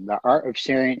speaking, the art of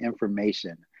sharing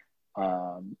information.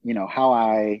 How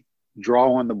I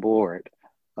draw on the board.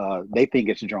 They think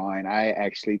it's drawing. I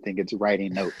actually think it's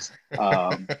writing notes.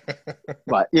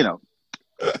 But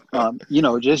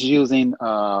just using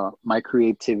my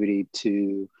creativity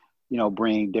to,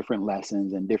 bring different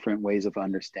lessons and different ways of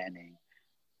understanding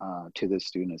to the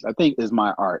students, I think is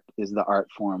the art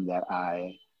form that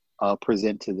I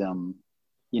present to them,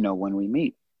 when we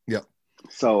meet. Yep.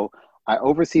 So I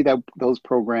oversee those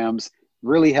programs,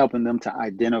 really helping them to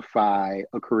identify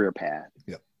a career path.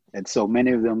 Yep. And so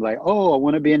many of them like, oh, I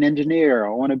want to be an engineer,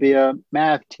 or I want to be a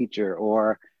math teacher,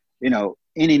 or,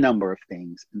 any number of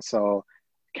things. And so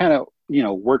kind of,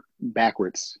 work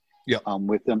backwards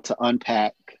with them to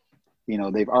unpack,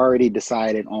 they've already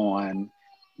decided on,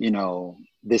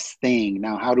 this thing.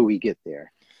 Now, how do we get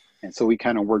there? And so we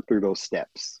kind of work through those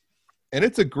steps. And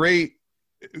it's a great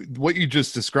what you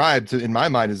just described in my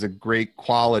mind is a great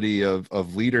quality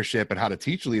of leadership and how to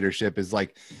teach leadership is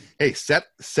like, hey, set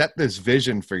this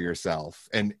vision for yourself,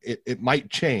 and it might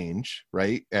change,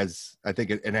 right? As I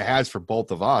think and it has for both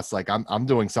of us. Like I'm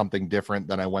doing something different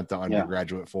than I went to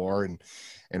undergraduate for,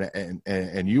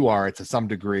 and you are to some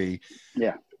degree.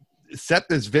 Yeah. Set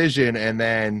this vision, and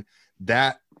then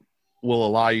that will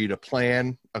allow you to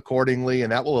plan accordingly,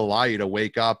 and that will allow you to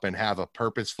wake up and have a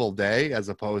purposeful day as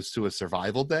opposed to a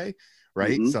survival day,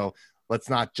 right? Mm-hmm. So let's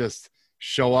not just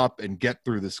show up and get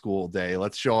through the school day.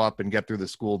 Let's show up and get through the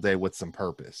school day with some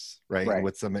purpose, right? And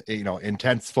with some,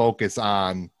 intense focus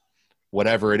on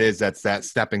whatever it is that's that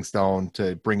stepping stone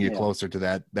to bring you closer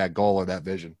to that goal or that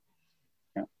vision.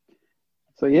 Yeah.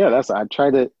 So I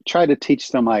try to teach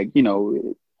them, like,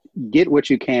 get what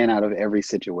you can out of every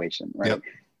situation, right? Yep.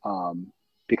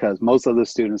 Because most of the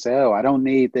students say, "Oh, I don't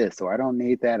need this," or "I don't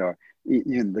need that," or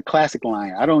the classic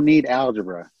line, "I don't need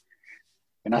algebra."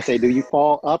 And I say, "Do you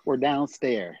fall up or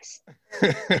downstairs?"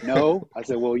 No. I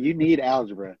said, "Well, you need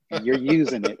algebra, and you're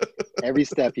using it every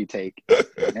step you take."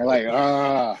 And they're like,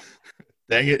 "Ah,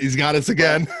 dang it, he's got us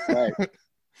again." Right.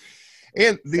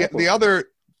 And the other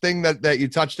thing that you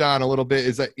touched on a little bit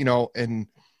is that,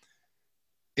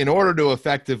 in order to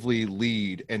effectively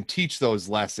lead and teach those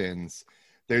lessons,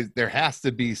 there has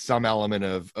to be some element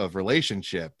of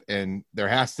relationship, and there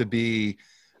has to be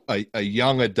a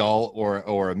young adult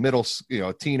or a middle,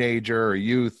 teenager or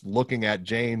youth looking at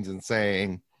James and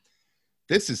saying,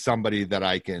 this is somebody that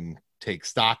I can take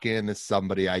stock in. This is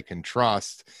somebody I can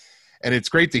trust. And it's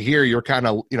great to hear you're kind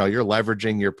of, you're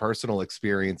leveraging your personal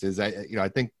experiences. I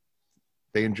think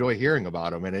they enjoy hearing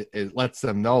about them, and it lets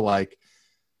them know, like,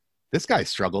 this guy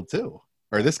struggled too,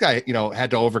 or this guy,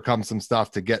 had to overcome some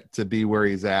stuff to get to be where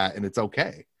he's at, and it's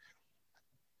okay.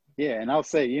 Yeah. And I'll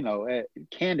say,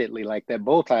 candidly, like, that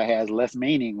bow tie has less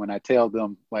meaning when I tell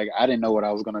them, like, I didn't know what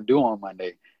I was going to do on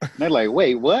Monday. And they're like,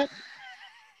 wait, what?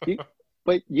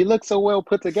 But you look so well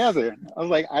put together. I was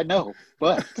like, I know,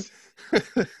 but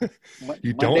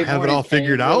you don't have it all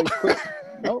figured out.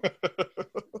 Nope.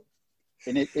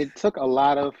 And it took a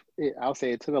lot of, I'll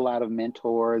say it took a lot of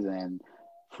mentors and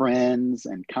friends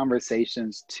and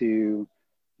conversations to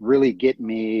really get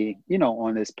me,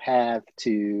 on this path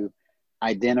to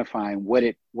identifying what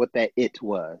that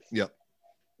was. Yep.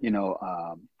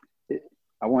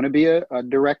 I want to be a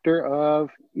director of,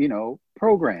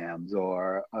 programs,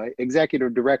 or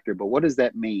executive director, but what does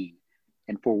that mean?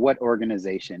 And for what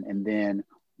organization? And then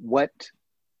what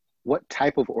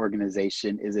type of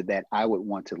organization is it that I would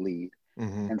want to lead?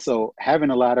 Mm-hmm. And so having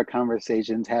a lot of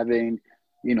conversations, having,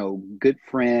 good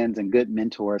friends and good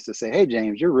mentors to say, hey,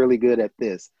 James, you're really good at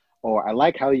this, or I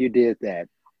like how you did that,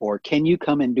 or can you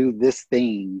come and do this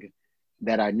thing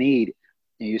that I need?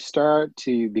 And you start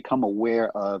to become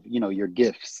aware of, your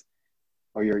gifts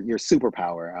or your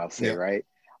superpower, I'll say, right?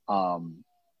 Of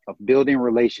building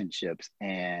relationships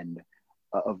and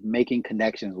of making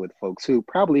connections with folks who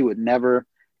probably would never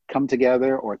come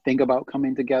together or think about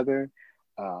coming together.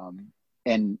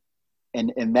 And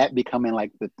that becoming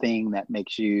like the thing that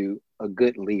makes you a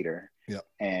good leader,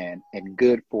 and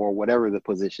good for whatever the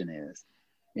position is,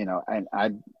 and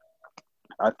I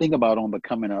think about on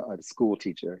becoming a school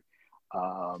teacher,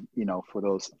 for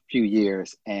those few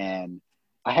years, and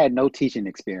I had no teaching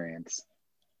experience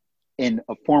in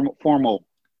a formal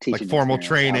teaching, like formal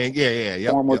training.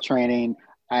 Formal training.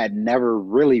 I had never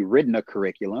really written a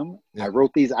curriculum. I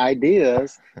wrote these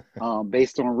ideas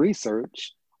based on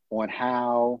research on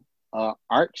how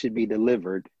art should be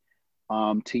delivered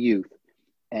to youth,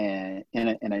 and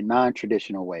in a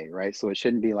non-traditional way, right? So it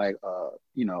shouldn't be like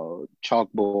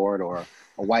chalkboard or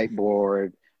a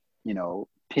whiteboard,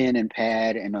 pen and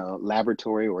pad in a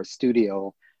laboratory or a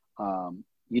studio.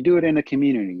 You do it in a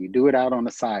community. You do it out on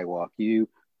the sidewalk. You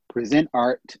present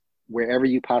art wherever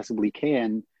you possibly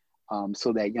can,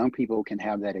 so that young people can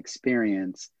have that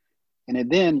experience. And it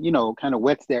then, kind of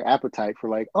whets their appetite for,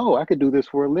 like, oh, I could do this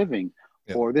for a living,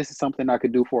 or this is something I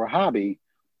could do for a hobby,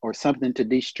 or something to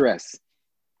de-stress.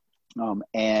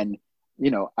 And,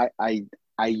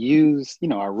 I use,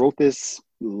 I wrote this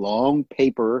long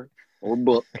paper or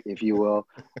book, if you will,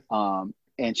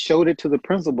 and showed it to the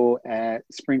principal at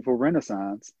Springfield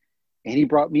Renaissance. And he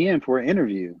brought me in for an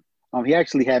interview. He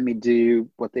actually had me do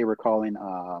what they were calling,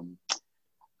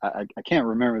 I can't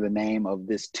remember the name of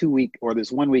this 2-week or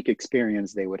this 1-week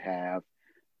experience they would have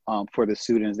for the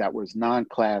students that was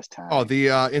non-class time. Oh, the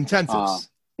intensives.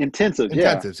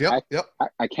 Intensives, yep.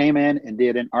 I came in and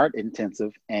did an art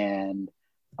intensive, and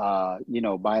by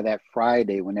that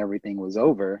Friday when everything was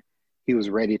over, he was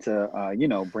ready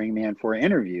to bring me in for an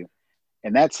interview.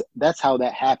 And that's how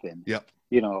that happened. Yep.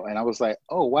 And I was like,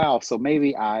 oh wow, so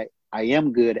maybe I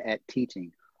am good at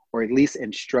teaching, or at least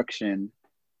instruction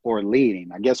or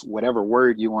leading. I guess whatever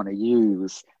word you want to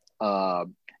use. Uh,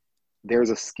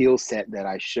 there's a skill set that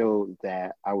I showed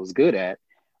that I was good at,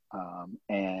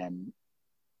 and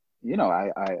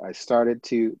I started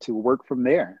to work from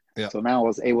there. Yeah. So now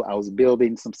I was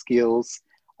building some skills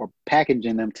or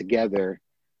packaging them together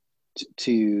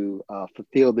to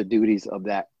fulfill the duties of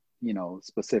that,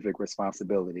 specific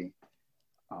responsibility.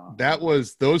 That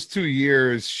was those 2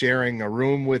 years sharing a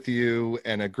room with you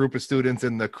and a group of students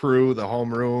in the crew, the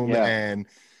homeroom, Yeah. and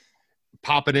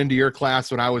popping into your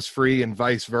class when I was free and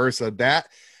vice versa.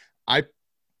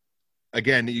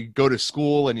 Again, you go to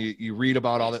school and you read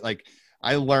about all that. Like,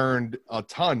 I learned a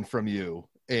ton from you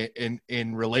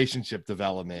in relationship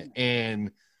development,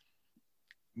 and,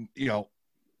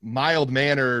 mild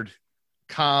mannered,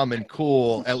 calm and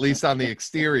cool, at least on the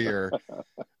exterior,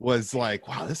 was like,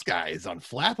 wow, this guy is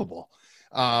unflappable.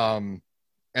 And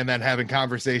then having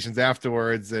conversations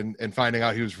afterwards and finding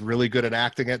out he was really good at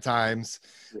acting at times.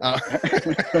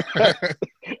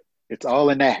 It's all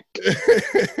an act.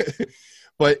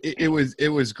 But it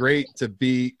was great to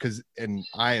be, and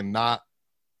I am not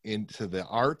into the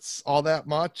arts all that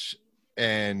much,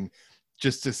 and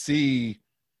just to see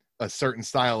a certain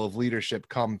style of leadership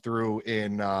come through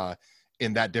in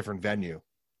that different venue.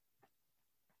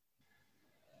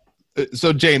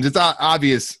 So James, it's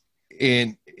obvious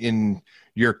in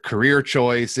your career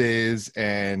choices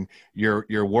and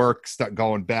your work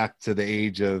going back to the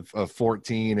age of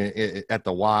 14 at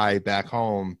the Y back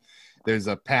home. There's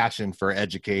a passion for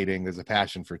educating. There's a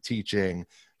passion for teaching,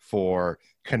 for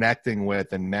connecting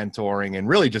with and mentoring, and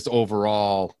really just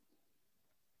overall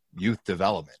youth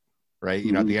development, right?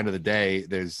 Mm-hmm. At the end of the day,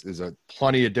 there's a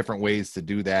plenty of different ways to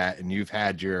do that. And you've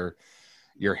had your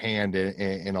hand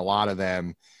in a lot of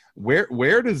them.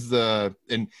 Where does the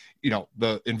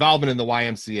involvement in the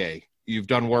YMCA, you've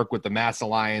done work with the Mass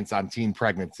Alliance on teen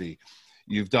pregnancy.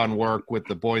 You've done work with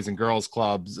the Boys and Girls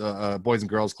Club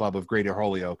of Greater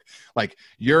Holyoke. Like,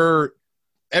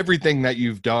 everything that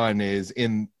you've done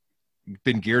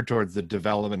been geared towards the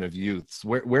development of youths.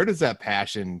 Where does that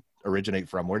passion originate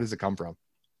from? Where does it come from?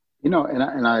 And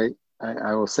I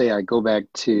will say, I go back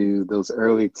to those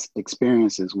early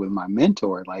experiences with my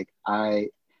mentor. Like, I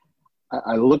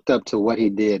looked up to what he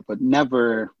did, but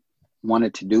never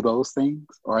wanted to do those things,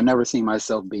 or I never seen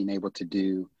myself being able to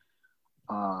do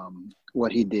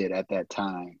what he did at that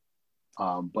time.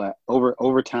 But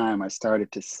over time, I started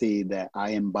to see that I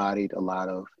embodied a lot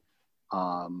of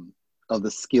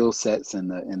the skill sets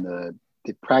and the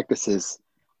practices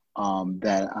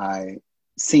that I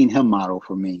seen him model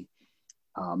for me,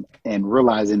 and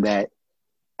realizing that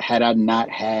had I not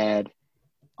had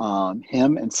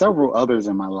him and several others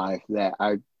in my life, that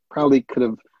I probably could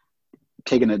have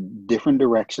taken a different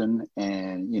direction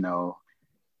and,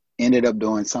 ended up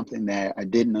doing something that I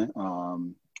didn't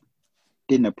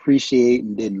appreciate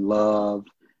and didn't love,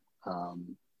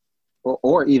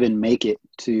 or even make it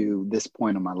to this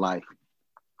point in my life.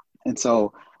 And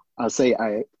so I'll say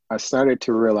I started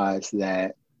to realize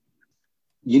that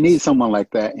you need someone like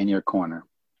that in your corner.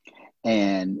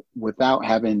 And without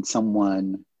having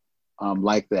someone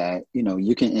like that,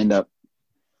 you can end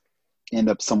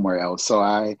up somewhere else. So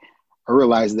I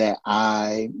realized that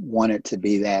I wanted to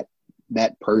be that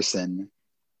person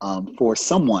for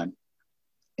someone.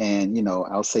 And,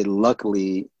 I'll say,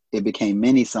 luckily, it became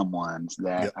many someones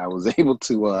that Yep. I was able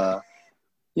to,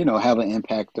 have an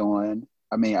impact on.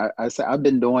 I mean, I say I've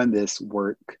been doing this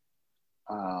work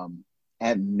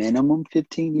at minimum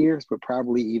 15 years, but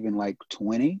probably even like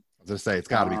 20. I was gonna say, it's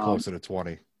got to be closer to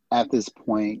 20 at this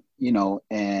point,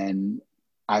 and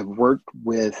I've worked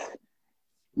with,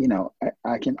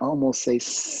 I can almost say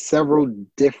several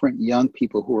different young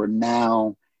people who are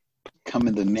now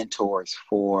becoming the mentors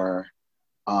for,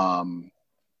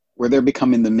 where they're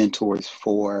becoming the mentors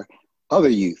for other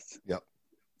youth. Yep.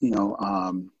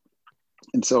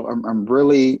 And so I'm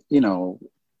really,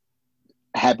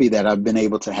 happy that I've been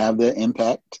able to have the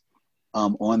impact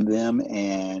on them,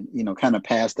 and, kind of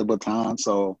pass the baton,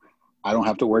 so I don't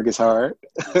have to work as hard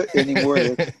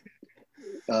anymore.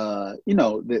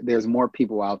 There's more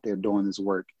people out there doing this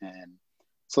work. And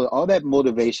so all that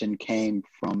motivation came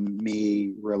from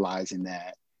me realizing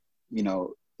that,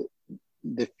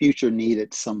 the future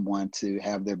needed someone to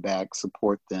have their back,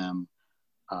 support them,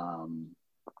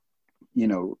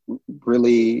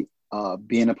 really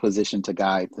be in a position to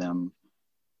guide them,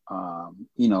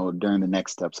 during the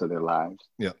next steps of their lives.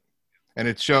 Yeah. And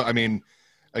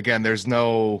again, there's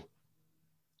no,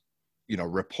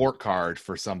 report card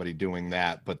for somebody doing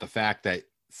that, but the fact that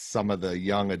some of the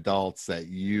young adults that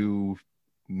you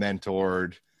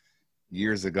mentored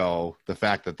years ago, the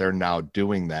fact that they're now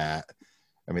doing that,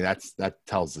 I mean, that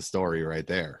tells the story right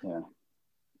there. Yeah.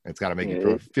 It's got to make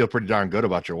you feel pretty darn good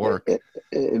about your work.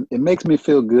 It makes me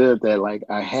feel good that like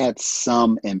I had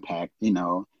some impact, you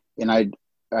know, and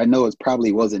I know it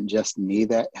probably wasn't just me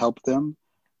that helped them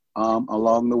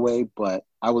along the way, but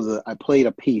I played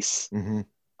a piece. Mm-hmm.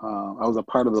 I was a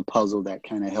part of the puzzle that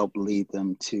kind of helped lead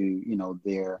them to, you know,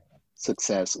 their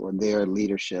success or their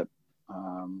leadership,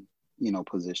 you know,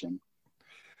 position.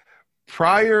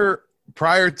 Prior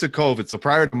to COVID, so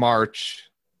prior to March,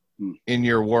 in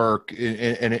your work,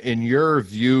 in your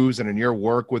views and in your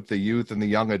work with the youth and the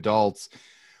young adults,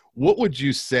 what would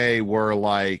you say were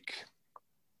like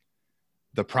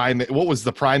what was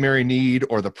the primary need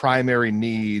or the primary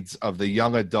needs of the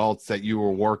young adults that you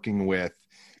were working with?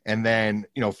 And then,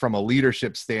 you know, from a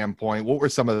leadership standpoint, what were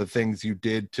some of the things you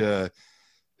did to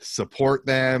support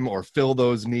them or fill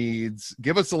those needs?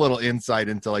 Give us a little insight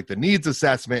into like the needs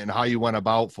assessment and how you went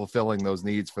about fulfilling those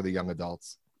needs for the young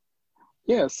adults.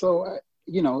 Yeah, so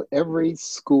you know, every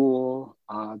school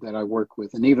that I work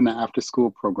with, and even the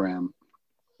after-school program,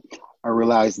 I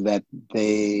realized that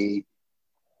they,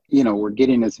 you know, were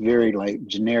getting this very like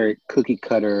generic cookie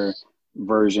cutter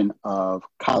version of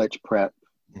college prep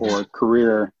or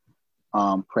career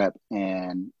prep,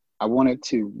 and I wanted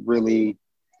to really.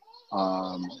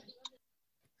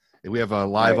 We have a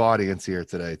live audience here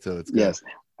today, so it's good. Yes,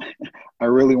 I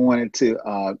really wanted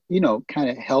to, you know, kind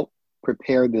of help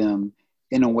prepare them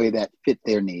in a way that fit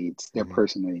their needs, their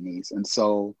personal needs. And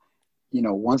so, you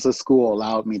know, once a school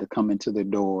allowed me to come into their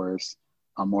doors,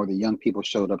 or the young people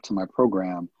showed up to my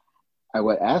program, I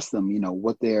would ask them, you know,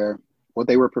 what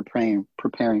they were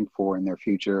preparing for in their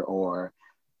future, or,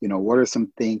 you know, what are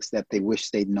some things that they wish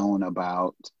they'd known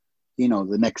about, you know,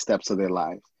 the next steps of their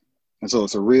life. And so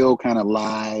it's a real kind of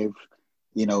live,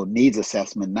 you know, needs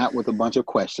assessment, not with a bunch of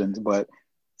questions, but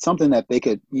something that they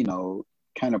could, you know,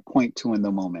 kind of point to in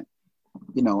the moment.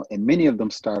 You know, and many of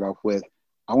them start off with,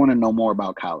 I want to know more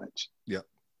about college. Yep.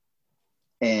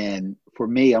 And for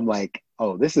me, I'm like,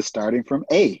 oh, this is starting from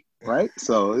A, right?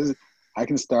 So I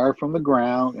can start from the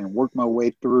ground and work my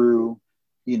way through,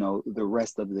 you know, the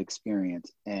rest of the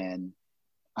experience. And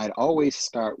I'd always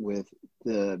start with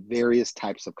the various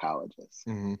types of colleges.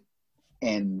 Mm-hmm.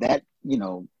 And that, you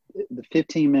know, the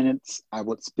 15 minutes I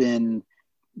would spend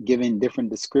giving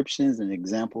different descriptions and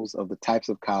examples of the types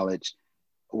of college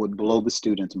would blow the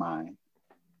students' mind,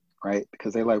 right?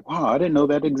 Because they're like, wow, I didn't know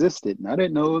that existed. And I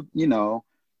didn't know, you know,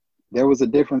 there was a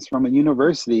difference from a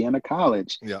university and a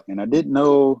college. Yeah. And I didn't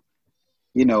know,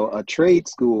 you know, a trade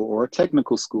school or a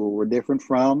technical school were different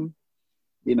from,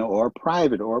 you know, or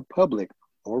private or public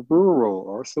or rural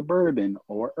or suburban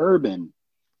or urban.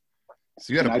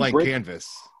 So you had a blank canvas.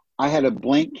 I had a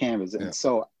blank canvas. And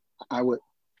so I would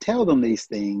tell them these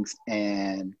things,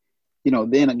 and you know,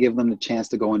 then I give them the chance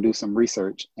to go and do some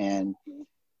research, and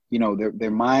you know,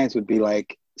 their minds would be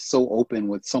like so open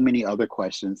with so many other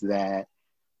questions that,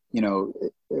 you know,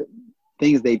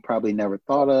 things they probably never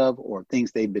thought of or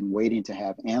things they've been waiting to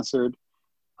have answered,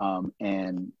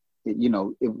 and you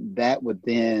know, that would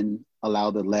then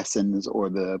allow the lessons or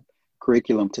the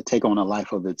curriculum to take on a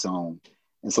life of its own.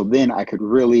 And so then I could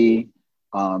really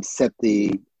set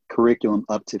the curriculum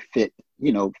up to fit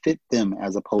them,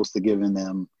 as opposed to giving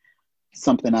them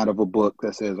something out of a book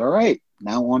that says, all right,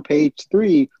 now on page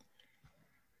 3.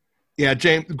 Yeah,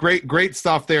 James, great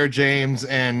stuff there, James.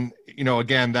 And, you know,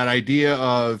 again, that idea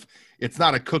of it's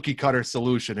not a cookie cutter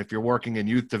solution if you're working in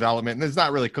youth development. And there's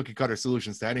not really cookie cutter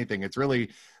solutions to anything. It's really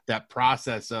that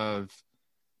process of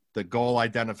the goal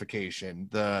identification,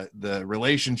 the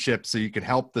relationship, so you can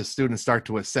help the students start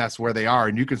to assess where they are,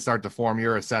 and you can start to form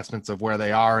your assessments of where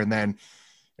they are, and then, you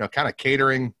know, kind of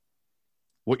catering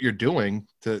what you're doing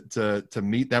to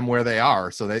meet them where they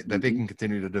are, so that they can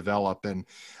continue to develop. And,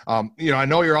 you know, I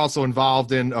know you're also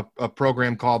involved in a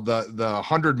program called the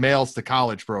 100 Males to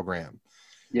College program.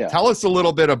 Yeah. Tell us a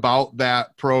little bit about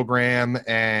that program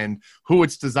and who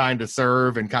it's designed to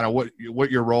serve, and kind of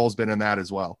what your role's been in that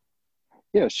as well.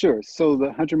 Yeah, sure. So the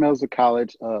 100 Males to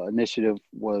College initiative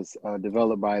was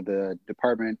developed by the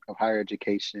Department of Higher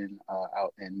Education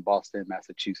out in Boston,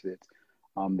 Massachusetts.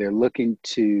 They're looking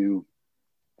to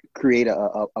create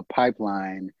a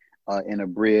pipeline and a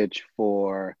bridge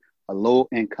for a low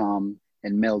income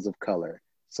and males of color.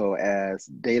 So as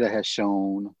data has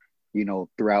shown, you know,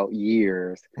 throughout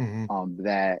years,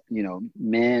 that, you know,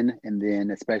 men, and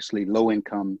then especially low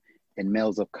income and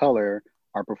males of color,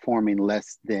 are performing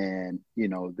less than, you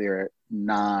know, their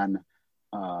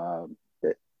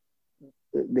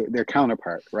their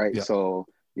counterpart, right? Yeah. So,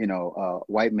 you know,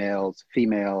 white males,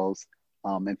 females,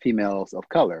 and females of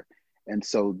color. And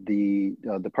so the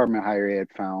Department of Higher Ed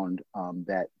found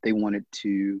that they wanted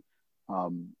to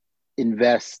um,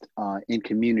 invest in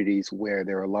communities where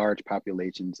there are large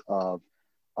populations of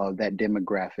that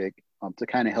demographic to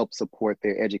kind of help support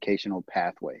their educational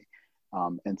pathway.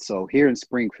 And so here in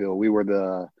Springfield, we were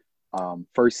the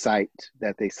first site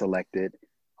that they selected.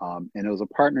 And it was a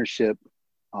partnership,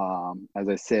 as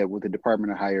I said, with the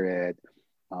Department of Higher Ed,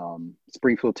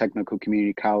 Springfield Technical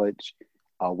Community College,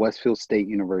 Westfield State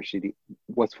University,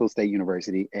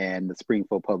 and the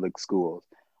Springfield Public Schools.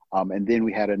 And then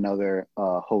we had another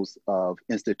host of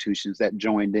institutions that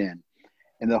joined in.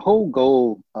 And the whole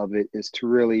goal of it is to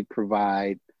really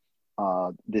provide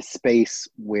this space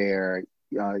where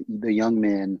the young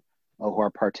men who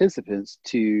are participants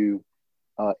to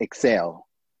excel,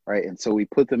 right? And so we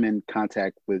put them in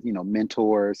contact with,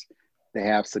 mentors. They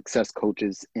have success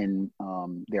coaches in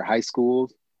their high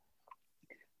schools.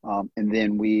 And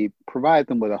then we provide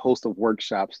them with a host of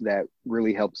workshops that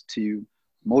really helps to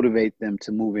motivate them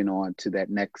to moving on to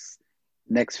that next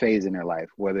phase in their life,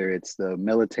 whether it's the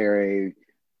military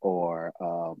or,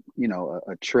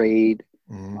 a trade,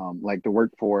 like the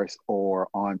workforce, or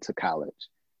on to college.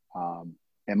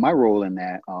 And my role in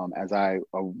that, as I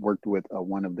worked with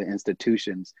one of the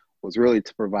institutions, was really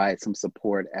to provide some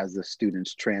support as the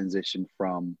students transition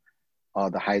from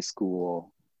the high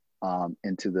school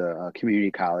into the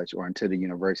community college or into the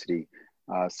university.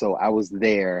 So I was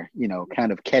there,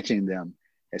 kind of catching them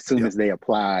as soon as they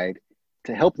applied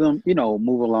to help them,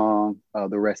 move along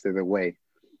the rest of their way.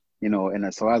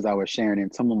 And so as I was sharing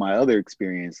in some of my other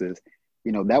experiences,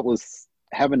 that was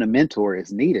having a mentor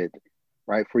is needed,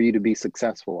 right? For you to be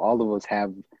successful. All of us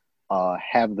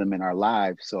have them in our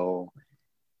lives. So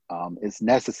it's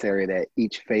necessary that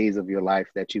each phase of your life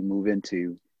that you move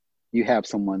into, you have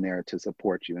someone there to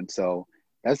support you. And so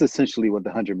that's essentially what the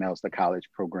 100 Miles to College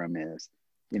program is,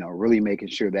 really making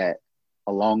sure that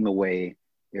along the way,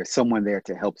 there's someone there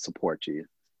to help support you.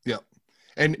 Yeah.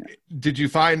 And did you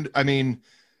find,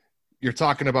 you're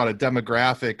talking about a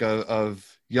demographic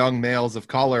of young males of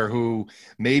color who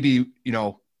maybe,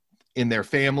 in their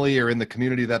family or in the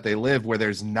community that they live, where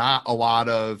there's not a lot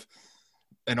of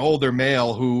an older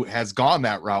male who has gone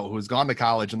that route, who has gone to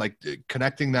college, and like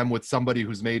connecting them with somebody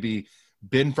who's maybe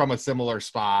been from a similar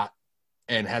spot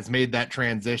and has made that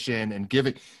transition and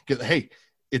hey,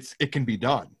 it can be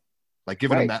done. Like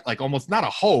giving them that, like almost not a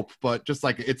hope, but just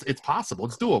like it's possible,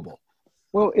 it's doable.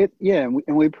 Well, and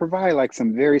we provide like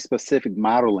some very specific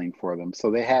modeling for them.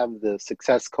 So they have the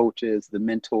success coaches, the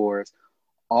mentors,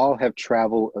 all have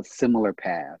traveled a similar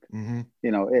path.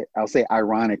 Mm-hmm. I'll say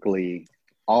ironically,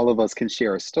 all of us can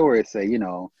share a story, say,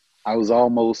 I was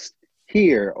almost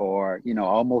here, or,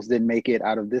 almost didn't make it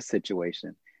out of this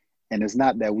situation. And it's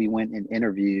not that we went and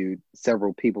interviewed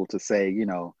several people to say,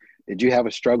 did you have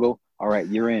a struggle? All right,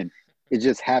 you're in. It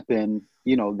just happened,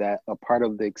 that a part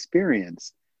of the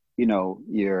experience,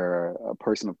 you're a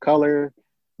person of color,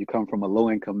 you come from a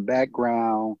low-income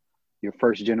background, you're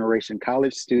first generation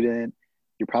college student,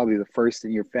 you're probably the first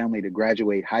in your family to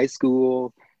graduate high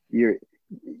school,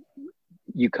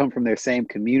 you come from their same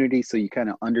community, so you kind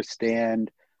of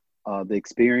understand the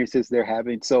experiences they're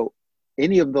having. So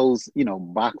any of those,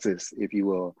 boxes, if you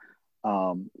will,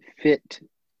 fit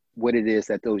what it is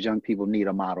that those young people need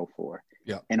a model for.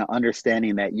 Yeah. And an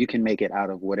understanding that you can make it out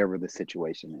of whatever the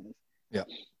situation is. Yeah.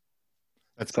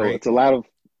 That's so great. It's a lot of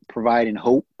providing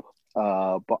hope,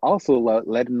 but also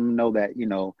letting them know that,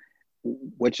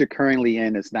 what you're currently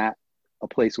in is not a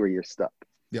place where you're stuck.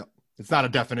 Yeah. It's not a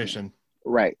definition.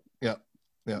 Right. Yeah.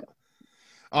 Yeah.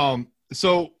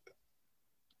 So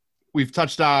we've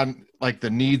touched on like the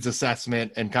needs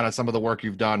assessment and kind of some of the work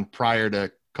you've done prior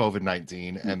to COVID-19.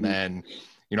 Mm-hmm. And then,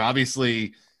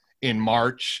 obviously in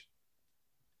March,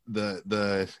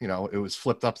 the it was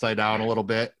flipped upside down a little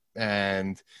bit.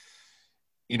 And,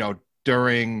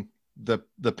 during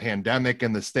the pandemic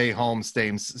and the stay home,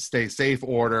 stay safe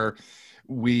order,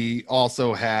 we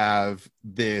also have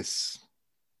this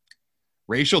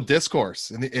racial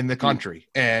discourse in the country.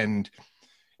 And,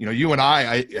 you and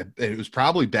I, it was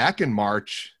probably back in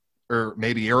March or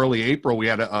maybe early April, we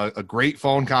had a great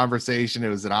phone conversation. It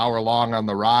was an hour long on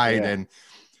the ride. Yeah. And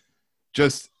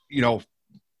just,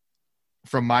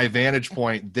 from my vantage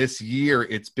point this year,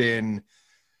 it's been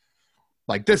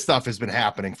like, this stuff has been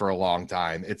happening for a long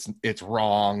time. It's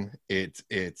wrong. It's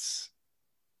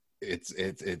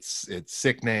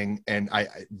sickening. And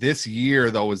this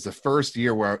year though was the first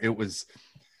year where it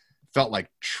felt like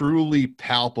truly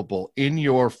palpable in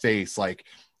your face. Like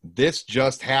this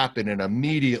just happened. And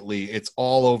immediately it's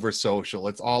all over social,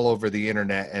 it's all over the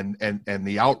internet, and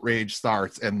the outrage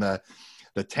starts, and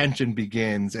the tension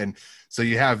begins. And so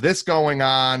you have this going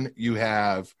on. You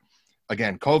have,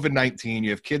 again, COVID-19, you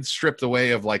have kids stripped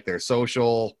away of like their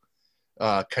social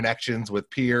connections with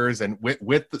peers and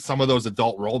with some of those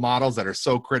adult role models that are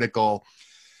so critical.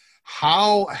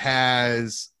 How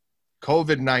has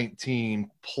COVID-19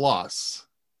 plus,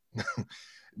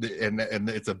 and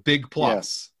it's a big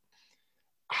plus,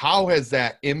 how has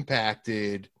that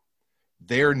impacted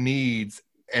their needs?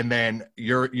 And then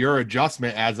your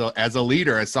adjustment as a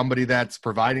leader, as somebody that's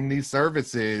providing these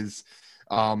services,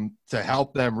 to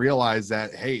help them realize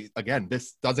that, hey, again,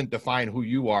 this doesn't define who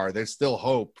you are. There's still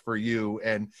hope for you.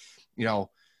 And, you know,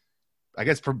 I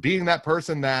guess for being that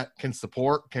person that can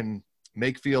support, can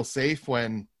make feel safe,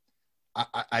 when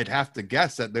I'd have to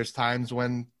guess that there's times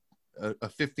when a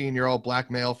 15-year-old black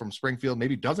male from Springfield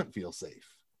maybe doesn't feel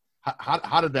safe.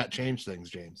 How did that change things,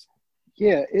 James?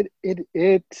 Yeah,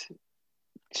 it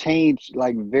changed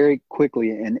like very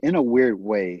quickly and in a weird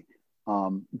way,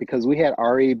 because we had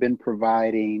already been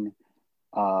providing,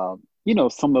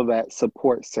 some of that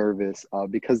support service,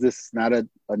 because this is not a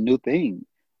new thing.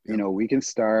 You know, we can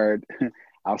start,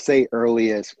 I'll say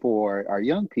early as for our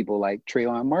young people, like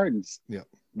Trayvon Martin's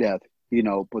death,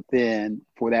 but then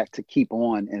for that to keep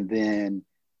on, and then,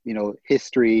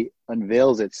 history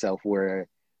unveils itself where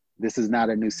this is not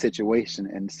a new situation.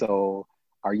 And so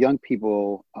our young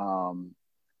people,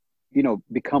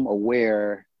 become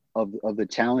aware of the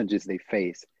challenges they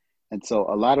face. And so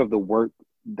a lot of the work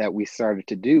that we started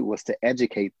to do was to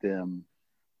educate them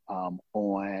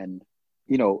on,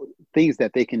 things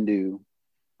that they can do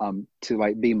to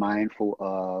like be mindful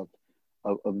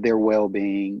of their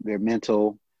well-being, their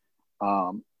mental,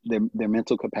 their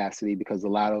mental capacity, because a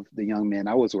lot of the young men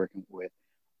I was working with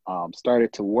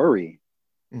started to worry.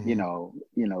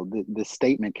 The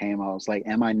statement came, I was like,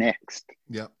 am I next?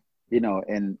 Yeah.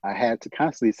 And I had to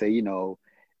constantly say,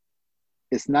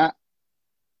 it's not,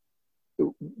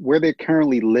 where they're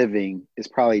currently living is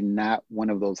probably not one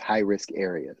of those high risk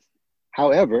areas.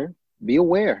 However, be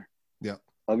aware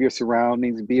of your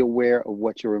surroundings, be aware of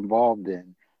what you're involved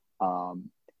in,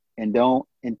 and don't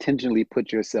intentionally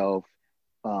put yourself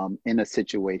in a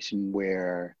situation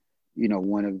where,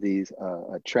 one of these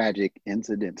tragic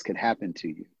incidents could happen to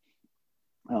you.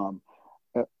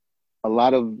 A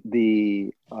lot of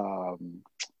the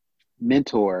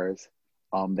mentors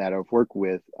that I've worked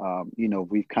with,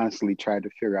 we've constantly tried to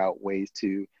figure out ways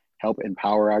to help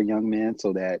empower our young men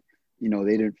so that, they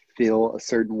didn't feel a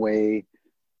certain way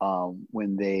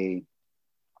when they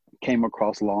came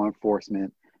across law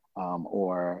enforcement,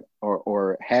 or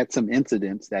had some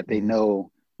incidents that they know,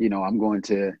 I'm going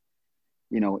to,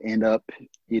 end up,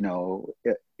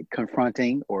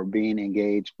 confronting or being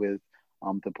engaged with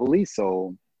the police.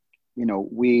 So,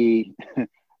 we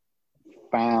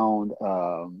found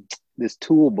this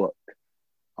tool book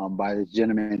by this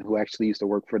gentleman who actually used to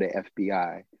work for the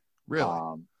FBI.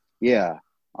 Really?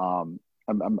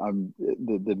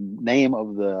 The name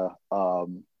of the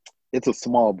it's a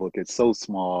small book. It's so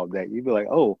small that you'd be like,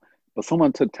 oh, but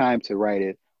someone took time to write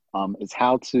it. It's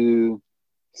how to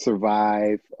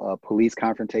survive a police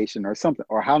confrontation or something,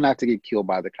 or how not to get killed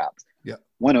by the cops. Yeah.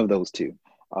 One of those two.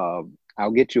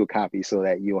 I'll get you a copy so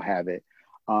that you'll have it.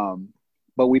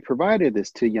 But we provided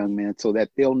this to young men so that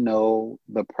they'll know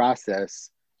the process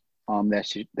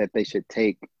that they should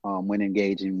take when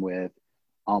engaging with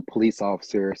police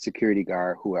officer, security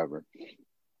guard, whoever.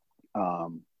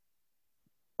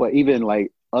 But even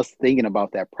like us thinking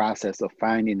about that process of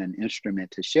finding an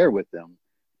instrument to share with them,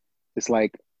 it's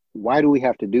like, why do we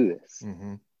have to do this?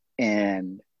 Mm-hmm.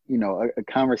 And, a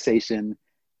conversation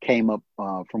came up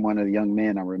from one of the young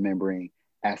men I'm remembering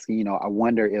asking, I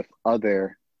wonder if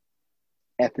other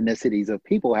ethnicities of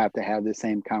people have to have the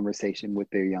same conversation with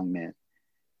their young men.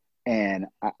 And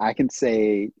I can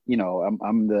say,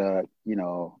 I'm the,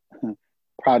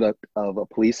 product of a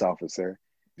police officer,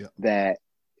 that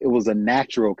it was a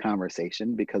natural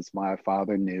conversation because my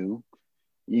father knew,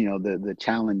 the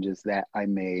challenges that I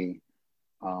may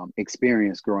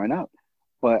experience growing up.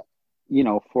 But,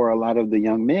 for a lot of the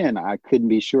young men, I couldn't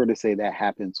be sure to say that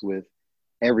happens with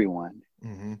everyone.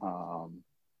 Mm-hmm.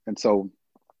 And so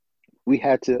we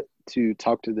had to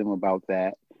talk to them about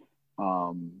that.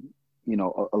 A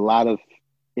lot of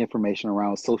information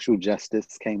around social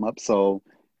justice came up. So,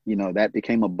 that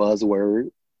became a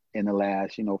buzzword in the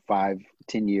last, 5-10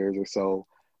 years or so,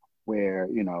 where,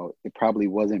 it probably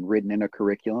wasn't written in a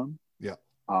curriculum. Yeah.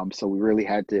 So we really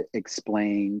had to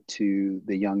explain to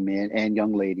the young men and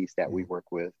young ladies that we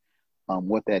work with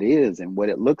what that is and what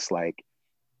it looks like,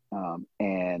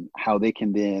 and how they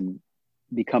can then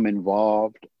become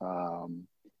involved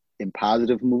in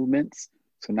positive movements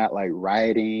So not like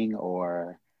rioting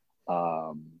or,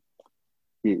 um,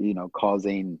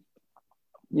 causing,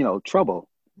 trouble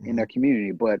in Hmm. their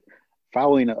community, but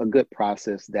following a good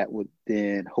process that would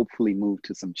then hopefully move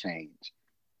to some change.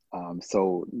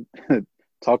 So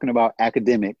talking about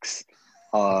academics,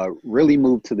 really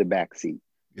moved to the backseat.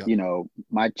 Yep.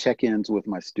 My check-ins with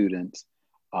my students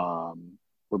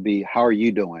would be, how are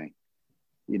you doing?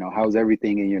 How's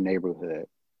everything in your neighborhood?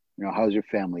 How's your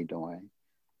family doing?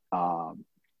 Um,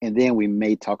 and then we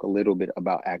may talk a little bit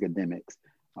about academics.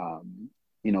 Um,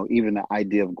 Even the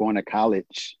idea of going to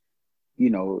college, you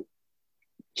know,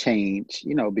 change,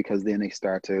 because then they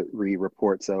start to read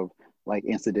reports of like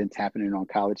incidents happening on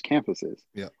college campuses.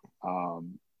 Yep.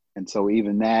 Um, and so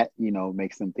even that,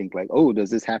 makes them think like, oh, does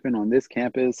this happen on this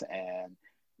campus? And,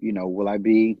 will I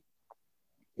be,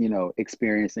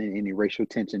 experiencing any racial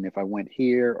tension if I went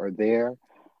here or there?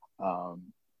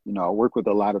 Um, I work with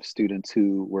a lot of students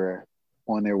who were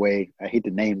on their way. I hate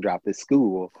to name drop this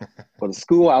school, but a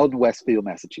school out in Westfield,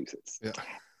 Massachusetts. Yeah.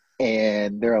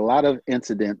 And there are a lot of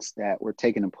incidents that were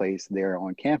taking place there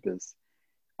on campus,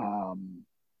 um,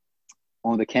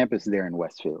 on the campus there in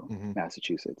Westfield, Hmm.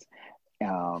 Massachusetts.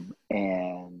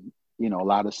 And, a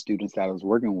lot of students that I was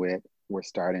working with were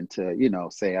starting to,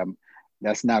 say,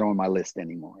 that's not on my list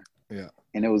anymore. Yeah.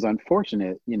 And it was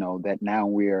unfortunate, that now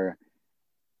we're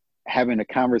having a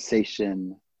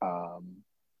conversation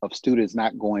of students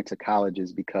not going to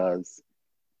colleges because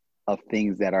of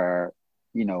things that are,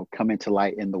 coming to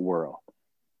light in the world.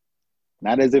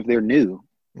 Not as if they're new,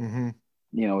 Hmm.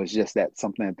 it's just that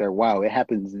something that they're, wow, it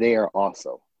happens there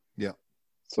also. Yeah.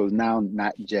 So it's now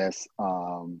not just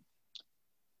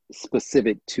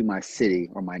specific to my city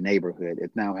or my neighborhood.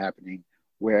 It's now happening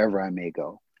wherever I may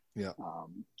go. Yeah.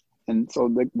 And so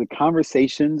the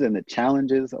conversations and the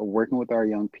challenges of working with our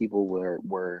young people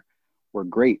were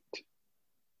great.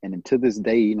 And to this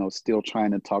day, still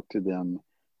trying to talk to them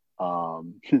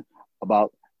um,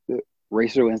 about the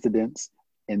racial incidents,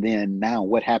 and then now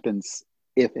what happens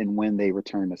if and when they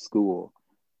return to school.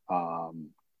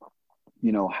 Um,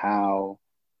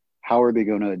 how are they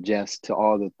going to adjust to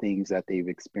all the things that they've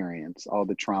experienced, all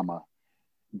the trauma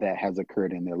that has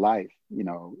occurred in their life?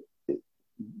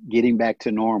 Getting back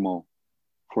to normal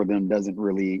for them doesn't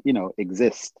really,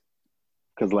 exist,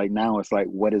 because like now it's like,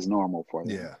 what is normal for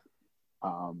them? Yeah.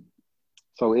 Um,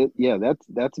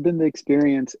 that's been the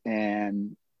experience,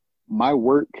 and my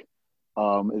work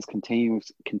is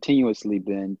continuously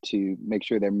been to make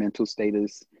sure their mental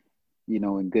status,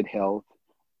 in good health,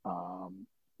 um,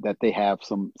 that they have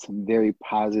some very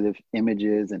positive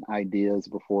images and ideas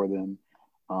before them,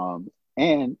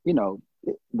 and the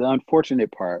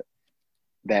unfortunate part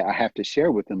that I have to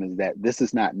share with them is that this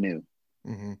is not new,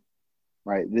 Hmm.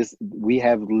 right? This we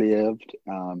have lived,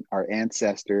 our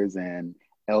ancestors and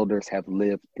elders have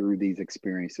lived through these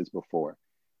experiences before.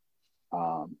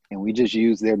 And we just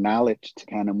use their knowledge to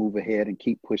kind of move ahead and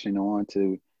keep pushing on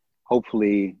to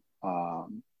hopefully,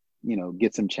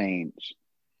 get some change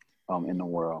in the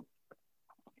world.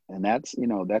 And that's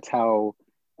how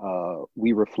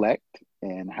we reflect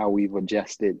and how we've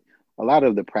adjusted a lot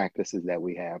of the practices that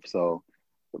we have. So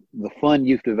the fun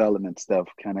youth development stuff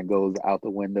kind of goes out the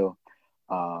window,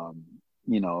 um,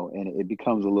 and it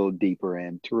becomes a little deeper,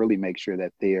 and to really make sure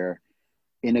that they're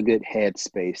in a good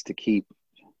headspace to keep,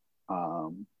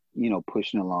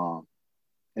 pushing along.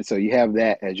 And so you have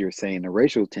that, as you're saying, the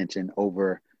racial tension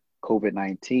over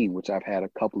COVID-19, which I've had a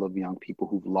couple of young people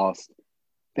who've lost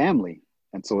family.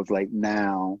 And so it's like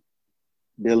now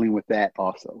dealing with that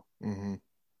also, Hmm.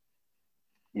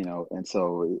 and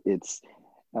so it's,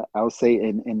 I would say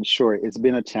in short, it's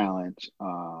been a challenge.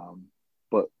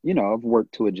 But, I've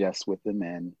worked to adjust with them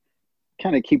and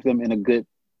kind of keep them in a good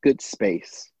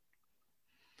space.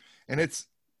 And it's,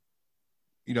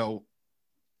 you know,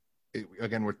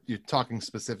 again, you're talking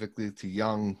specifically to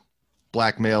young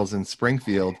black males in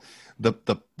Springfield. The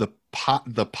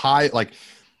pie, like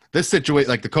this situation,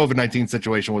 like the COVID-19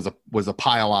 situation was a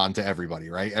pile on to everybody,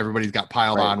 right? Everybody's got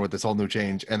piled Right. on with this whole new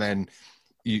change. And then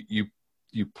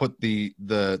you put the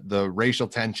racial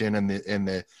tension and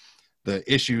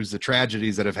the issues, the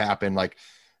tragedies that have happened, like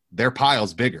their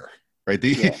pile's bigger, right?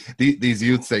 Yeah. These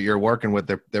youths that you're working with,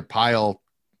 their pile,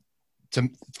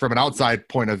 from an outside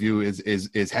point of view,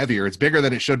 is heavier. It's bigger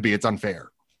than it should be. It's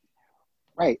unfair.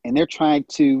 Right. And they're trying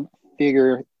to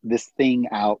figure this thing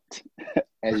out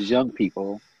as young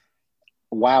people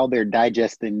while they're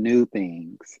digesting new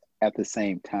things at the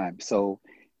same time. So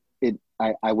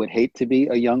I would hate to be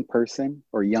a young person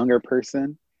or younger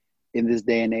person in this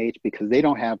day and age, because they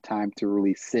don't have time to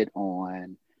really sit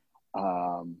on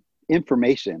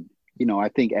information. I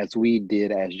think as we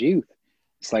did as youth,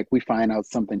 it's like we find out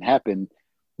something happened,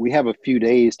 we have a few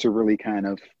days to really kind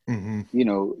of,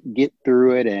 Mm-hmm. get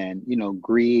through it and,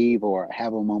 grieve or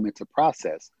have a moment to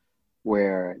process.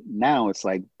 Where now it's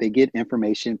like they get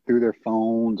information through their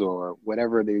phones or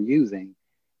whatever they're using.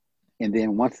 And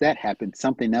then once that happens,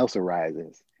 something else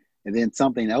arises. And then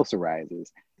something else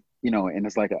arises, and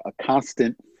it's like a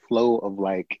constant flow of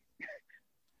like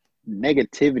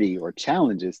negativity or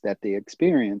challenges that they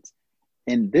experience.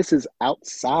 And this is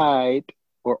outside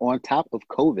or on top of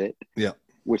COVID, Yeah.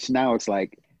 which now it's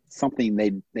like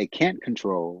something they can't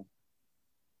control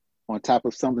on top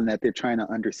of something that they're trying to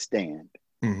understand.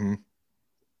 Mm-hmm.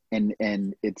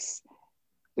 And it's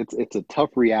a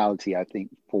tough reality, I think,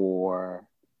 for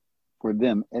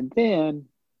them. And then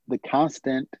the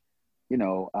constant,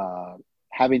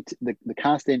 having the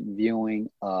constant viewing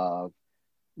of,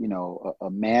 a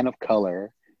man of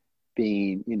color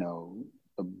being,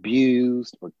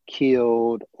 abused or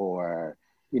killed or,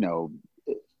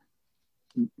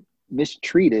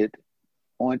 mistreated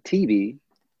on TV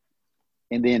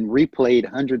and then replayed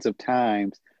hundreds of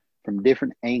times from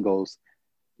different angles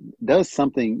does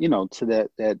something, to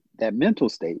that mental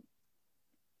state.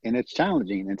 And it's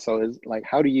challenging. And so it's like,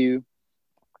 how do you,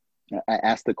 I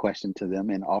ask the question to them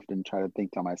and often try to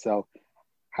think to myself,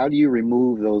 how do you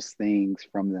remove those things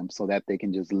from them so that they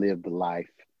can just live the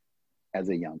life as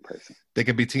a young person? They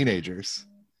can be teenagers,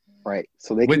 right?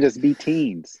 So they can just be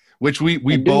teens. Which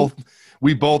we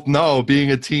both know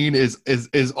being a teen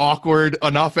is awkward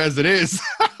enough as it is.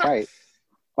 Right.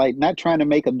 Like not trying to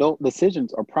make adult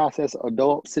decisions or process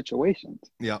adult situations.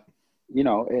 Yeah.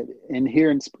 And here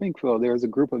in Springfield, there's a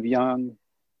group of young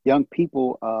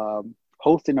people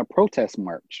hosting a protest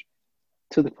march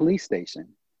to the police station.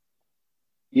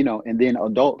 And then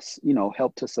adults,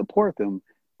 help to support them.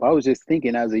 But I was just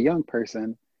thinking as a young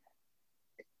person,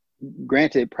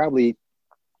 granted, probably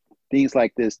things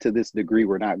like this to this degree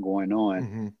were not going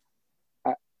on.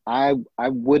 Mm-hmm. I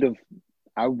wouldn't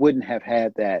have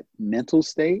had that mental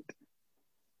state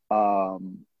to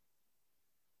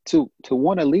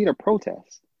want to lead a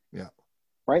protest. Yeah.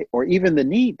 Right. Or even the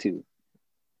need to.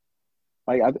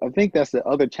 Like, I think that's the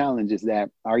other challenge is that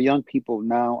our young people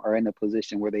now are in a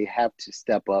position where they have to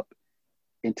step up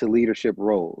into leadership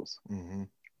roles mm-hmm.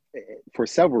 for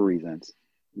several reasons.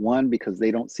 One, because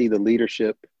they don't see the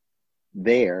leadership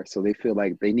there, so they feel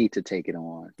like they need to take it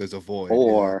on. There's a void.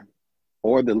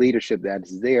 Or the leadership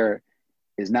that's there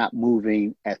is not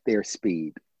moving at their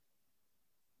speed.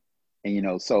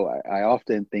 And, so I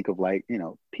often think of like,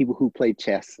 people who play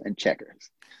chess and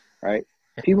checkers, right?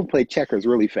 People play checkers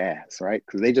really fast, right?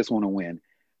 Because they just want to win.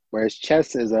 Whereas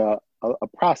chess is a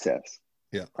process,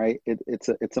 yeah, right?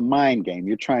 It's a mind game.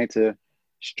 You're trying to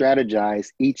strategize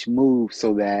each move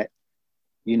so that,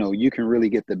 you can really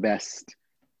get the best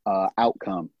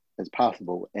outcome as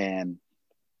possible. And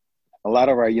a lot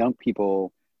of our young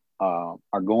people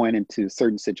are going into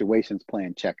certain situations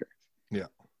playing checkers. Yeah.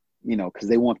 Because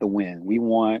they want the win. We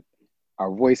want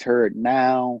our voice heard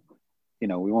now. We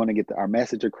want to get our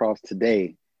message across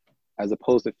today, as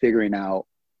opposed to figuring out,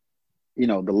 the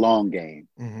long game.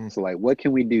 Mm-hmm. So like, what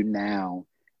can we do now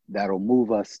that'll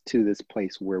move us to this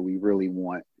place where we really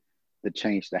want the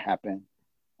change to happen?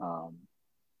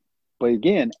 But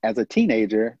again, as a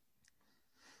teenager,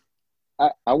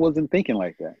 I wasn't thinking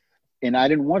like that. And I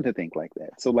didn't want to think like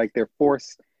that. So like they're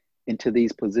forced into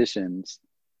these positions,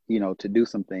 to do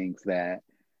some things that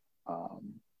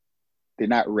they're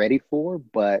not ready for,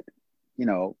 but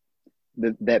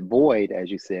that void, as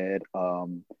you said,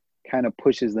 kind of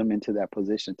pushes them into that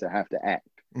position to have to act.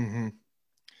 Mm-hmm.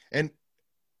 And,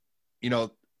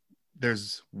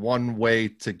 there's one way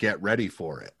to get ready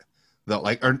for it.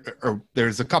 Or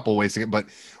there's a couple ways to get, but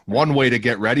one way to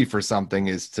get ready for something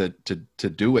is to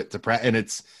do it, and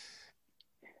it's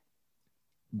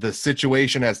the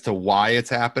situation as to why it's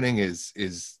happening is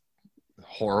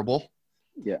horrible.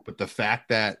 Yeah. But the fact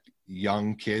that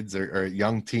young kids or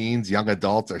young teens, young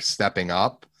adults are stepping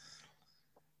up,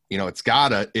 it's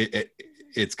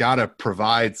gotta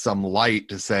provide some light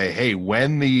to say, hey,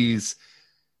 when these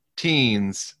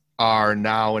teens are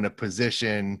now in a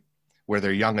position where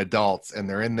they're young adults and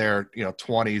they're in their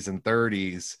 20s and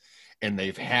 30s and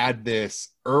they've had this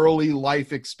early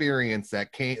life experience that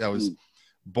was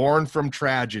born from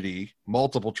tragedy,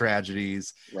 multiple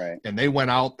tragedies, right? And they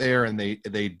went out there and they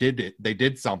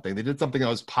did something that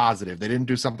was positive. They didn't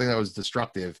do something that was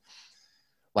destructive.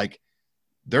 Like,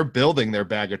 they're building their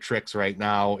bag of tricks right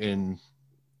now in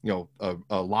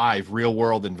a live real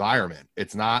world environment.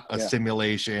 It's not a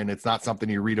simulation. It's not something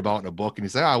you read about in a book and you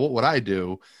say, what would I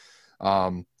do?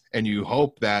 And you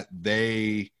hope that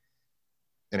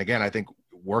and again, I think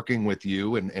working with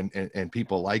you and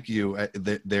people like you,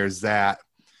 there's that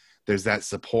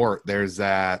support, there's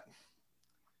that,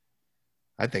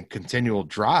 I think, continual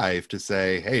drive to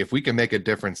say, hey, if we can make a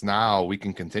difference now, we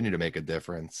can continue to make a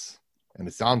difference. And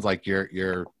it sounds like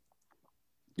you're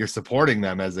supporting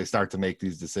them as they start to make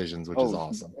these decisions, which is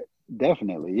awesome.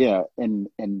 Definitely. Yeah. And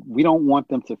we don't want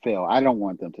them to fail. I don't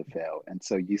want them to fail. And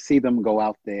so you see them go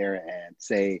out there and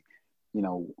say, you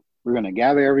know, we're going to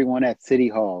gather everyone at City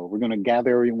Hall. We're going to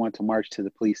gather everyone to march to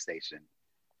the police station.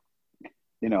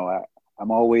 You know,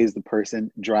 I'm always the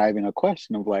person driving a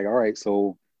question of like, all right,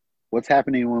 so what's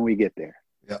happening when we get there?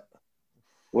 Yeah.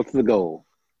 What's the goal?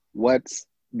 What's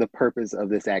the purpose of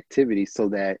this activity, so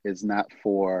that it's not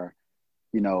for,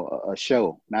 you know, a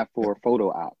show, not for a photo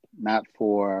op, not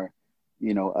for,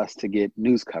 you know, us to get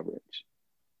news coverage,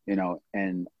 you know.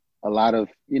 And a lot of,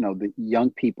 you know, the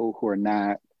young people who are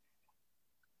not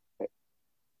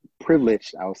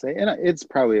privileged, I would say, and it's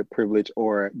probably a privilege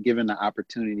or given the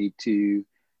opportunity to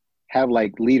have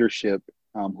like leadership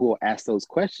who will ask those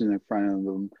questions in front of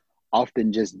them,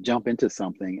 often just jump into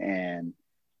something and,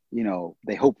 you know,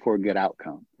 they hope for a good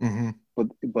outcome. Mm-hmm.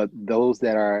 But those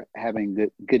that are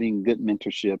getting good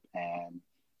mentorship and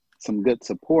some good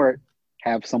support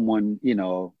have someone, you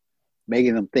know,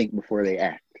 making them think before they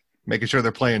act. Making sure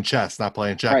they're playing chess, not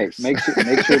playing checkers. Right.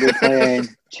 Make sure they're playing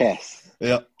chess.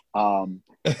 Yep.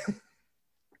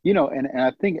 You know, and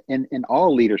I think in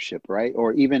all leadership, right,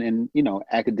 or even in, you know,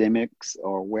 academics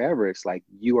or wherever, it's like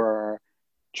you are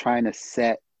trying to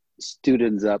set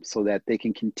students up so that they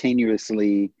can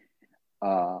continuously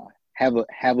have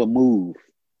a move,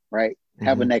 right? Mm-hmm.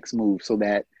 Have a next move, so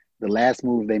that the last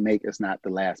move they make is not the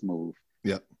last move.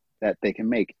 Yep. That they can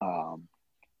make.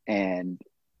 And,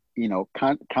 you know,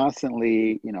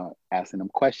 constantly, you know, asking them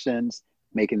questions,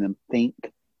 making them think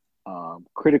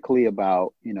critically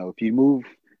about, you know, if you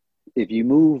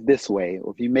move this way,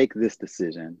 or if you make this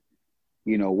decision,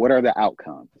 you know, what are the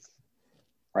outcomes,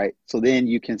 right? So then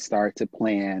you can start to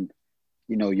plan,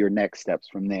 you know, your next steps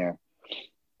from there.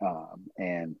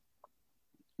 And,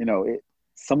 you know,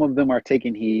 some of them are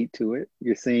taking heed to it.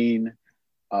 You're seeing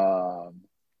a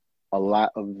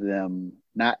lot of them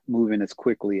not moving as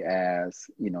quickly as,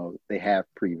 you know, they have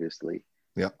previously.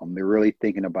 Yeah. They're really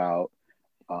thinking about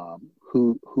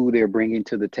who they're bringing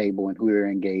to the table and who they're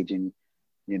engaging.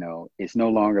 You know, it's no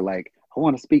longer like, I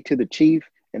want to speak to the chief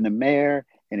and the mayor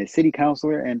and the city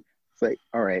councilor. And it's like,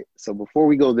 all right, so before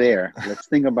we go there, let's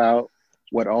think about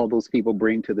what all those people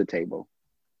bring to the table.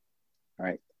 All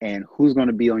right. And who's going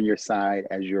to be on your side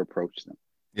as you approach them.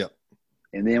 Yep.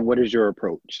 And then what is your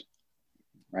approach?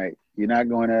 Right. You're not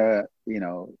going to, you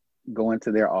know, go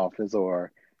into their office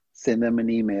or send them an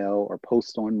email or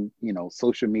post on, you know,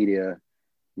 social media,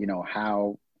 you know,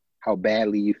 how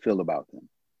badly you feel about them.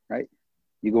 Right.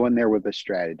 You go in there with a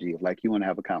strategy of like, you want to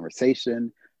have a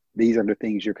conversation. These are the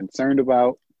things you're concerned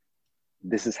about.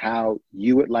 This is how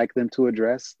you would like them to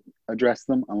address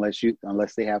them,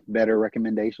 unless they have better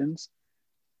recommendations,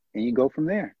 and you go from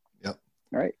there. Yep.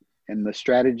 Right. And the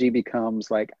strategy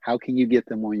becomes like, how can you get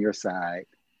them on your side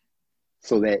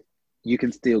so that you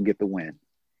can still get the win?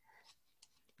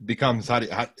 Becomes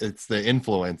it's the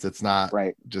influence. It's not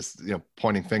right. Just, you know,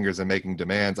 pointing fingers and making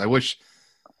demands. I wish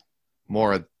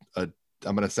more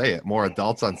I'm going to say it, more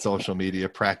adults on social media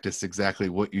practice exactly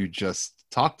what you just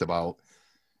talked about.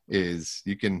 Is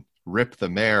you can rip the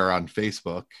mayor on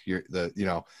Facebook,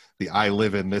 the I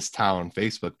live in this town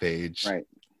Facebook page. Right.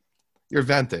 You're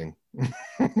venting.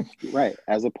 Right.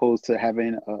 As opposed to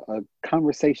having a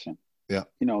conversation. Yeah.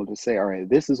 You know, to say, all right,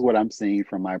 this is what I'm seeing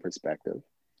from my perspective.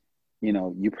 You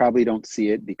know, you probably don't see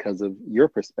it because of your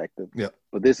perspective. Yeah.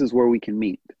 But this is where we can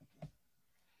meet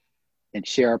and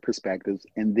share our perspectives,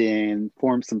 and then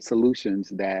form some solutions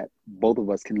that both of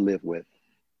us can live with,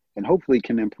 and hopefully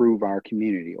can improve our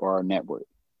community or our network.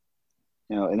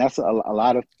 You know, and that's a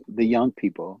lot of the young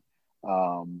people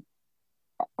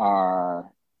are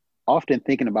often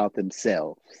thinking about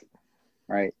themselves,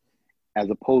 right? As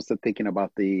opposed to thinking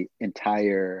about the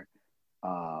entire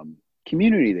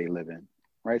community they live in,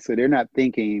 right? So they're not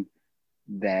thinking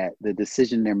that the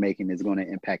decision they're making is going to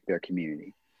impact their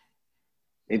community.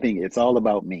 They think it's all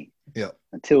about me. Yeah.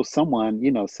 Until someone,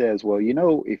 you know, says, well, you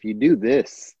know, if you do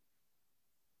this,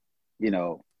 you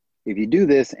know, if you do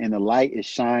this and the light is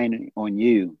shining on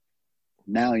you,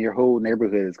 now your whole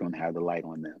neighborhood is going to have the light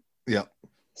on them. Yeah.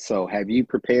 So have you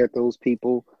prepared those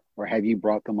people, or have you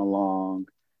brought them along,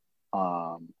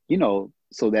 you know,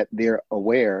 so that they're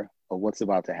aware of what's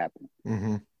about to happen?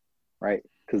 Mm-hmm. Right.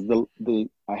 Because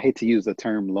I hate to use the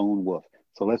term lone wolf.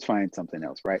 So let's find something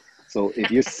else, right? So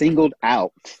if you're singled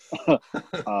out,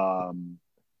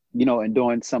 and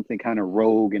doing something kind of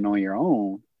rogue and on your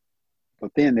own,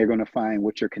 but then they're going to find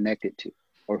what you're connected to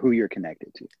or who you're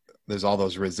connected to. There's all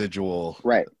those residual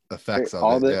Right. effects of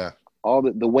All it. the, Yeah. all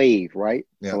the wave, right?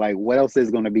 Yeah. So like what else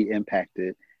is going to be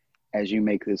impacted as you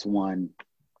make this one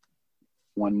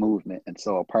movement? And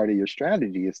so a part of your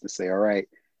strategy is to say, all right,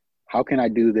 how can I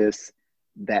do this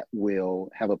that will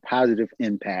have a positive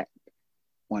impact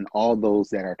on all those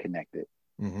that are connected,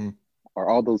 or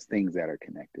all those things that are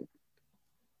connected?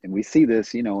 And we see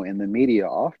this, in the media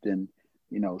often,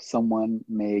 someone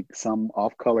makes some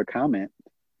off-color comment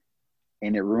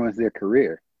and it ruins their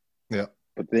career. Yeah.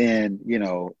 But then,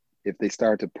 if they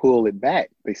start to pull it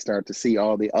back, they start to see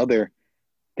all the other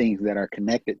things that are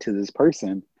connected to this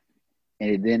person, and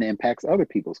it then impacts other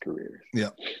people's careers. Yeah.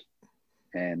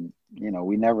 And,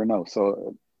 we never know.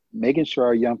 So making sure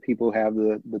our young people have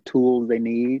the tools they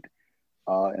need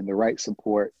and the right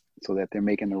support so that they're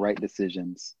making the right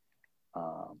decisions,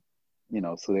 so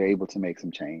they're able to make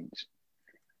some change.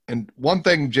 And one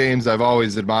thing, James, I've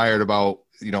always admired about,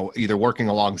 either working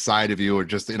alongside of you or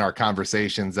just in our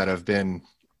conversations that have been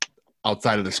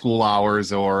outside of the school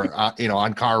hours or,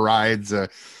 on car rides,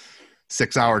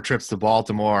 6-hour trips to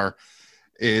Baltimore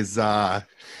is that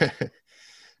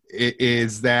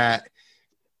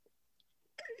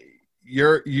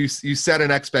you set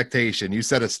an expectation, you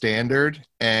set a standard,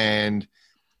 and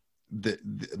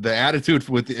the attitude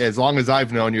with, as long as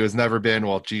I've known you, has never been,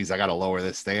 well, geez, I got to lower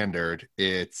this standard.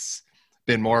 It's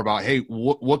been more about, hey,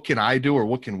 what can I do, or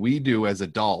what can we do as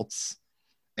adults,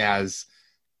 as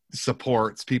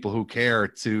supports, people who care,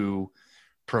 to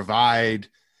provide,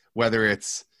 whether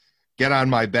it's get on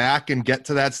my back and get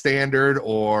to that standard,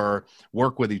 or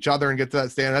work with each other and get to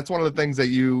that standard. That's one of the things that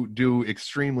you do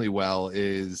extremely well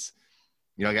is,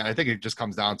 I think it just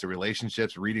comes down to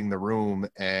relationships, reading the room,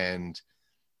 and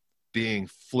being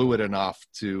fluid enough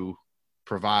to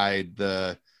provide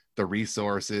the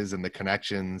resources and the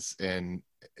connections, and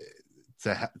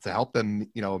to help them,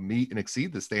 meet and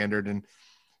exceed the standard. And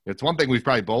it's one thing we've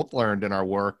probably both learned in our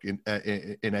work in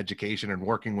education and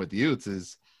working with youths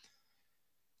is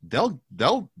they'll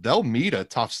meet a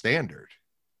tough standard.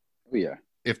 Oh, yeah.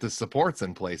 If the support's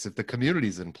in place, if the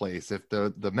community's in place, if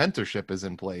the mentorship is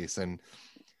in place. And,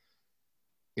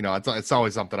 it's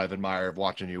always something I've admired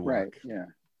watching you work. Right. Yeah.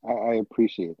 I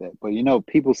appreciate that. But,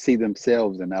 people see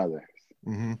themselves in others.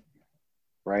 Mm-hmm.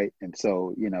 Right. And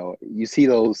so, you see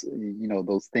those,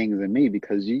 those things in me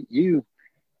because you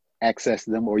access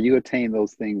them, or you attain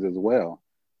those things as well.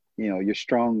 Your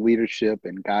strong leadership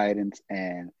and guidance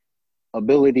and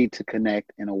ability to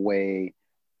connect in a way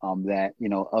that,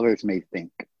 others may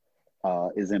think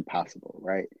is impossible.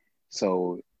 Right.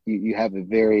 So you have a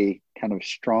very kind of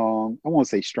strong, I won't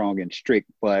say strong and strict,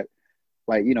 but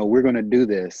like, we're going to do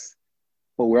this,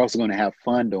 but we're also going to have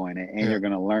fun doing it. And You're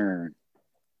going to learn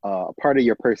a part of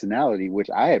your personality, which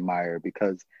I admire,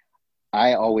 because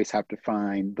I always have to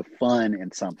find the fun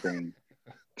in something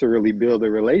to really build a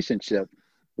relationship.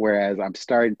 Whereas I'm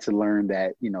starting to learn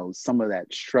that, some of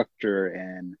that structure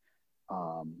and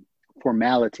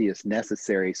formality is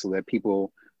necessary so that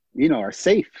people, are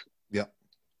safe. Yeah.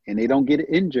 And they don't get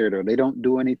injured, or they don't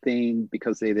do anything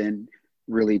because they then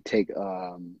really take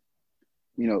a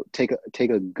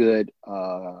good,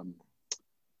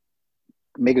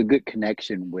 make a good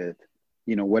connection with,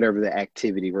 whatever the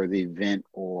activity or the event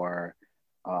or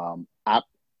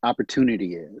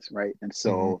opportunity is. Right. And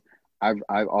so I've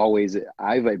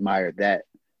admired that,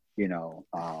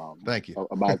 Thank you.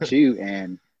 about you.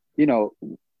 And,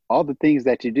 all the things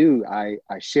that you do, I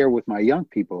share with my young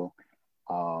people.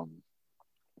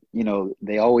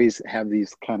 They always have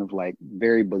these kind of like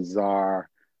very bizarre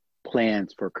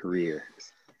plans for careers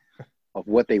of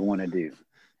what they want to do.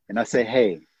 And I say,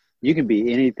 hey, you can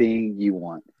be anything you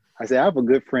want. I say, I have a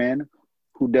good friend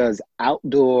who does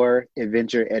outdoor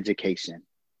adventure education.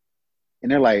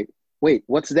 And they're like, wait,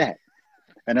 what's that?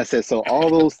 And I said, so all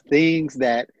those things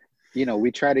that,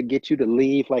 we try to get you to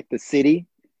leave like the city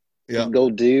and go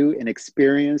do and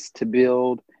experience to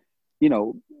build,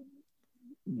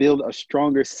 build a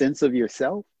stronger sense of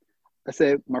yourself. I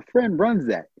said, my friend runs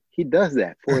that. He does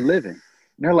that for a living. And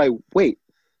they're like, wait,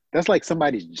 that's like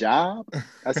somebody's job?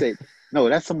 I said, no,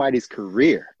 that's somebody's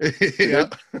career. So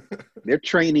they're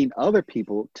training other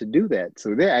people to do that.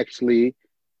 So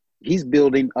he's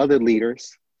building other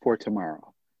leaders for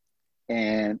tomorrow.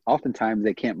 And oftentimes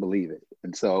they can't believe it.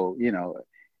 And so,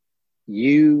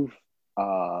 you've,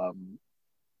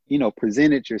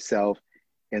 presented yourself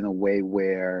in a way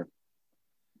where,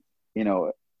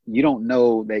 you don't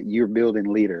know that you're building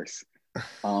leaders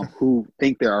who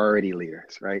think they're already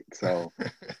leaders, right? So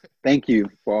thank you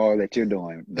for all that you're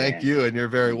doing, Thank Dan. you, and you're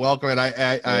very welcome. And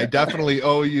I Yeah, definitely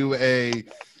owe you a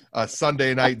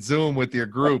Sunday night Zoom with your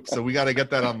group, so we got to get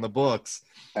that on the books.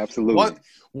 absolutely.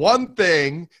 One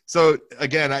thing. So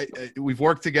again, we've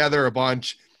worked together a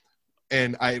bunch,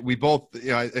 and we both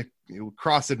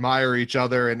cross admire each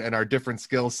other and our different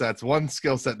skill sets. One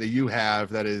skill set that you have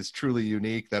that is truly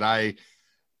unique that I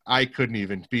couldn't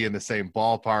even be in the same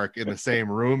ballpark, in the same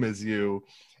room as you,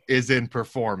 is in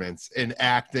performance, in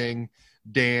acting,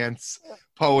 dance,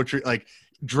 poetry, like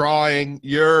drawing.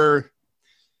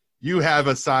 You have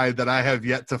a side that I have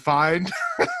yet to find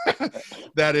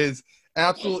that is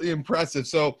absolutely impressive.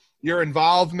 So your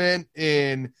involvement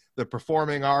in the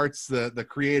performing arts, the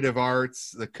creative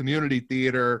arts, the community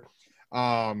theater,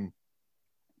 how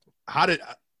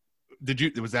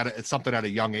was that something at a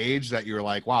young age that you were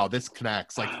like, wow, this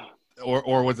connects, like,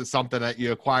 or was it something that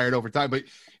you acquired over time? But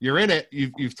you're in it,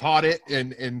 you've taught it,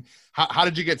 and how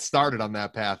did you get started on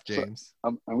that path, James?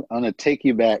 So I'm going to take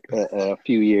you back a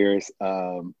few years.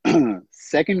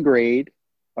 Second grade,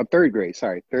 or third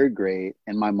grade,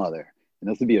 and my mother. And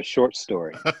this will be a short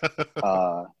story.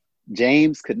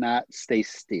 James could not stay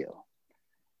still.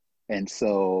 And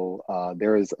so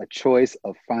there was a choice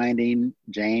of finding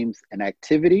James an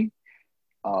activity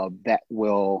that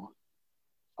will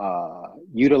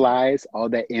utilize all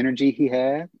that energy he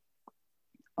had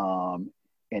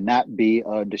and not be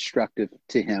destructive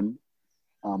to him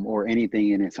or anything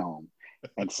in his home.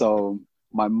 And so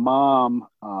my mom,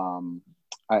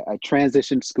 I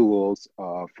transitioned schools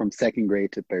from second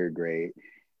grade to third grade.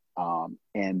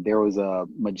 And there was a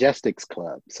Majestics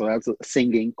Club. So that was a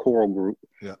singing choral group.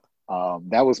 Yeah.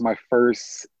 That was my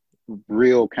first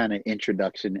real kind of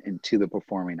introduction into the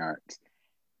performing arts.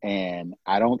 And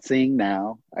I don't sing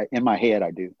now. In my head,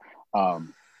 I do.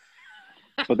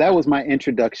 But that was my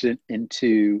introduction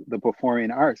into the performing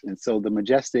arts. And so the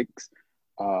Majestics,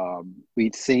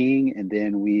 we'd sing, and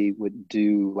then we would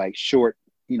do like short,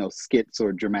 skits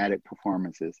or dramatic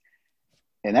performances.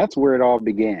 And that's where it all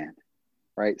began,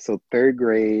 right? So third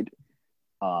grade,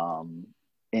 and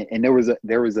there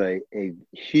was a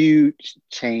huge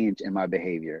change in my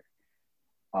behavior.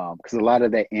 Because a lot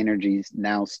of that energy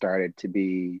now started to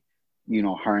be,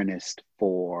 harnessed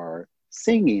for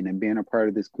singing and being a part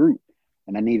of this group.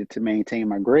 And I needed to maintain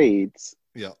my grades,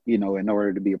 in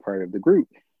order to be a part of the group.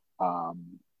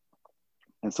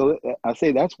 And so I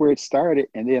say that's where it started.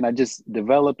 And then I just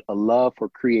developed a love for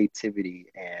creativity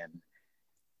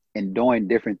and doing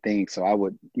different things. So I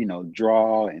would,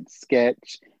 draw and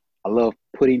sketch. I love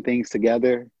putting things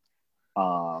together.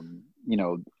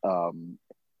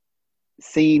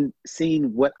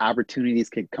 Seeing what opportunities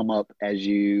can come up as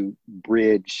you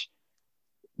bridge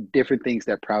different things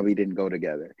that probably didn't go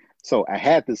together. So I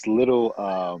had this little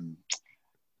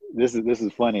this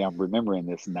is funny, I'm remembering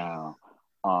this now.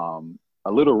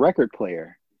 A little record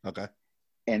player. Okay.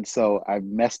 And so I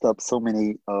messed up so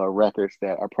many records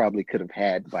that I probably could have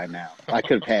had by now. I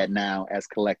could have had now as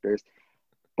collectors.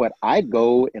 But I'd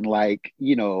go and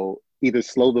either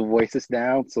slow the voices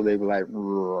down so they were like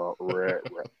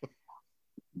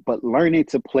but learning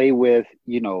to play with,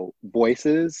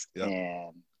 voices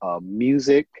and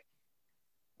music,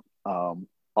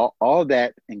 all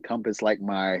that encompassed like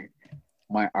my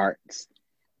arts.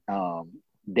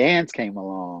 Dance came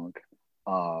along.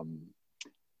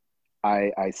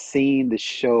 I seen the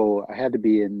show. I had to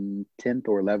be in 10th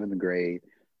or 11th grade.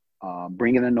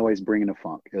 Bringing the Noise, Bringing the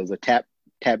Funk. It was a tap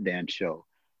dance show.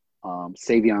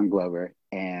 Savion Glover,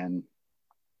 and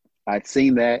I'd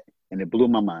seen that, and it blew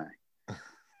my mind.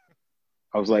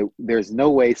 I was like, there's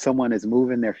no way someone is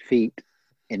moving their feet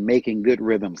and making good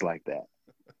rhythms like that.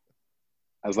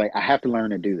 I was like, I have to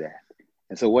learn to do that.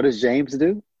 And so what does James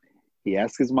do? He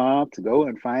asks his mom to go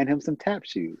and find him some tap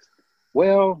shoes.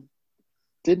 Well,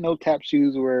 didn't know tap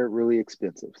shoes were really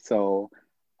expensive. So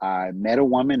I met a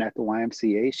woman at the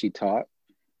YMCA. She taught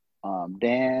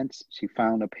dance. She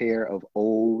found a pair of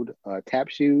old tap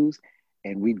shoes,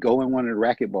 and we'd go in one of the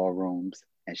racquetball rooms,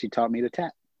 and she taught me to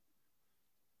tap.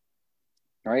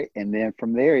 Right. And then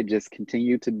from there, it just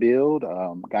continued to build.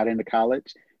 Got into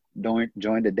college,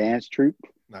 joined a dance troupe.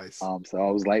 Nice. So I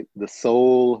was like the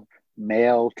sole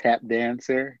male tap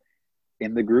dancer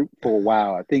in the group for a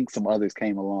while. I think some others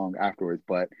came along afterwards,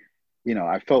 but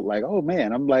I felt like, oh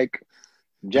man, I'm like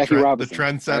Jackie Robinson, the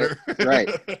trendsetter. Right.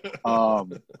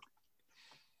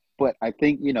 But I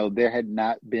think, there had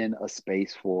not been a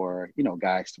space for,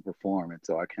 guys to perform. And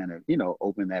so I kind of,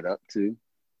 opened that up to,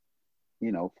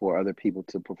 for other people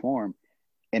to perform.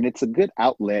 And it's a good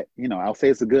outlet. I'll say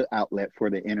it's a good outlet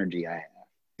for the energy I have.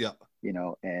 Yeah.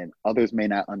 and others may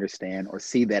not understand or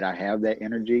see that I have that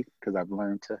energy because I've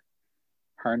learned to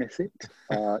harness it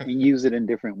and use it in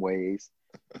different ways.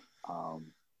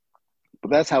 But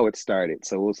that's how it started.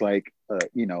 So it was like,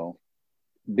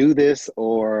 do this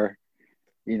or,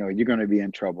 you're going to be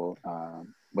in trouble.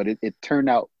 But it turned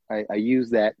out I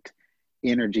used that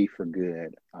energy for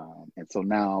good. And so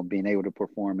now being able to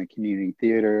perform in community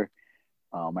theater,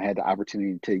 I had the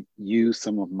opportunity to use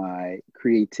some of my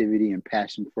creativity and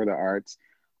passion for the arts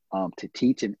to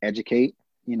teach and educate,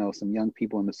 some young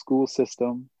people in the school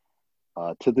system.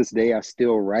 To this day, I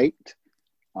still write.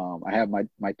 I have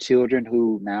my children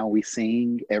who now we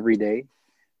sing every day.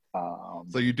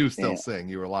 So you do still sing.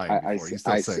 You were lying before. You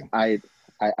still sing.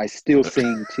 I still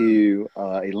sing to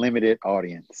a limited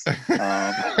audience.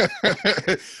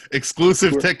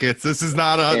 Exclusive tickets. This is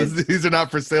not these are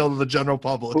not for sale to the general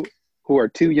public. Who are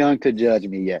too young to judge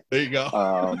me yet. There you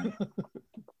go.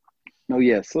 No,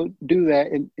 yeah. So do that,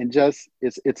 and just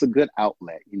it's a good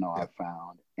outlet, I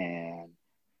found, and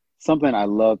something I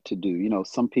love to do.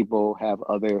 Some people have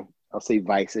other, I'll say,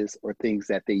 vices or things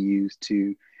that they use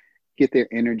to get their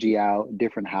energy out,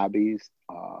 different hobbies,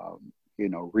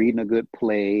 reading a good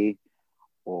play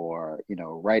or,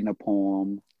 writing a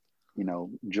poem,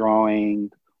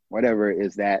 drawing, whatever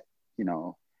is that,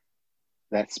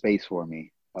 that space for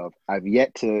me. I've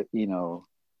yet to,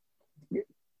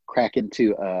 crack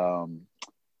into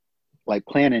like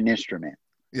playing an instrument.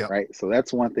 Yeah. Right. So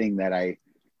that's one thing that I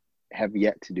have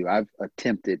yet to do. I've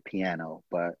attempted piano,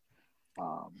 but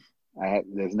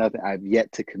there's nothing I've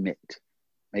yet to commit.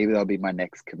 Maybe that'll be my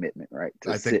next commitment, right?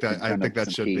 I think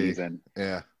that should be.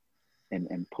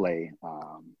 And play.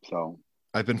 So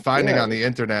I've been finding on the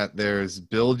internet, there's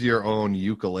build your own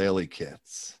ukulele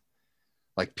kits.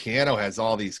 Like piano has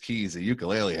all these keys. A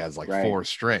ukulele has like 4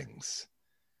 strings.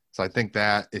 So I think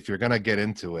that if you're going to get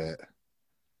into it,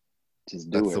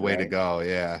 that's the way to go.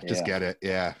 Yeah. Just get it.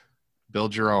 Yeah.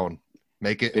 Build your own,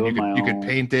 make it. And you could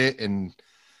paint it. And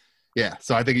yeah.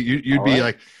 So I think you'd be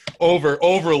like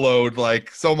overload,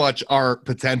 like so much art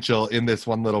potential in this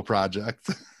one little project.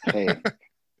 Hey,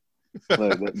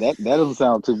 look, that doesn't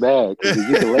sound too bad because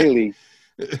the ukulele,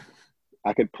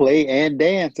 I could play and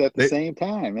dance at the same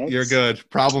time. You're good.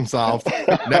 Problem solved.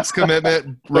 Next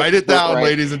commitment. Write it down,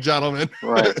 ladies and gentlemen.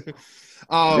 Right.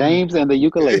 James and the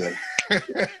ukulele.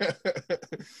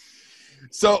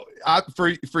 So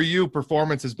for you,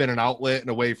 performance has been an outlet and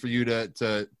a way for you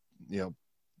to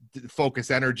focus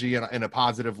energy in a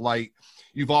positive light.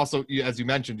 You've also, as you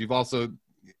mentioned, you've also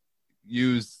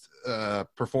used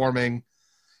performing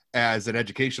as an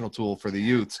educational tool for the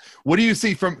youths. What do you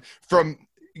see from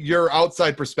your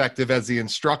outside perspective as the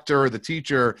instructor or the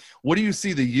teacher? What do you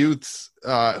see the youths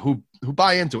who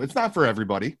buy into it? It's not for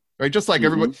everybody, right? Just like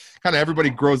everybody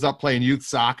grows up playing youth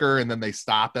soccer and then they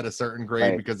stop at a certain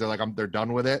grade because they're like, they're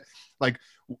done with it. Like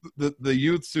the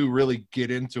youths who really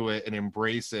get into it and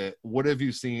embrace it, what have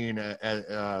you seen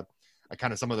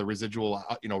kind of some of the residual,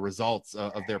 results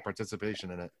of their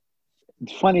participation in it?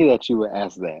 It's funny that you would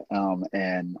ask that.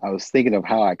 And I was thinking of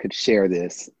how I could share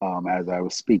this as I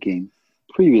was speaking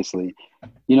previously.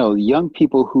 Young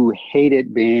people who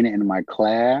hated being in my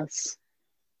class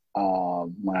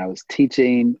when I was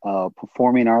teaching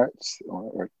performing arts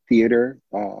or theater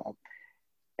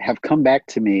have come back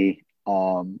to me,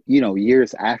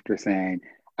 years after saying,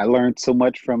 I learned so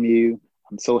much from you.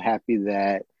 I'm so happy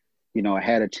that, I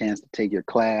had a chance to take your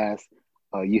class.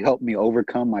 You helped me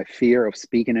overcome my fear of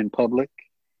speaking in public.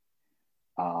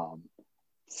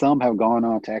 Some have gone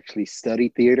on to actually study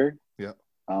theater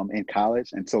in college.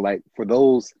 And so like for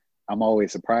those, I'm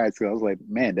always surprised because I was like,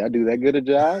 man, did I do that good a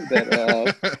job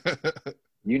that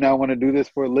you now want to do this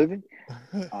for a living?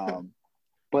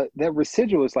 But that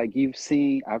residual is like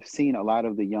I've seen a lot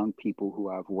of the young people who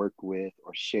I've worked with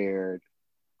or shared,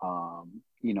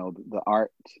 the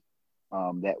art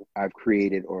that I've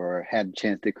created or had a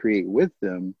chance to create with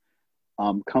them,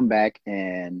 come back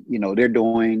and, they're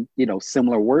doing,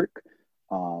 similar work.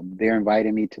 They're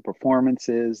inviting me to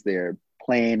performances. They're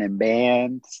playing in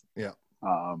bands. Yeah.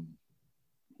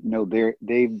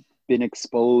 They've been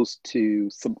exposed to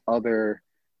some other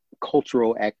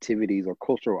cultural activities or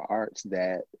cultural arts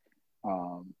that,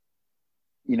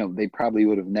 they probably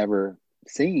would have never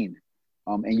seen.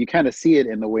 And you kind of see it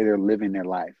in the way they're living their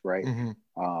life, right?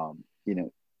 Mm-hmm.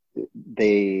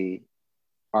 They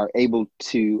are able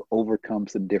to overcome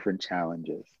some different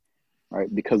challenges,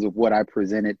 right? Because of what I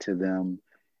presented to them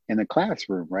in the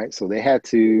classroom, right? So they had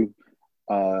to,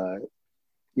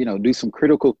 do some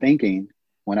critical thinking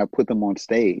when I put them on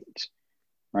stage,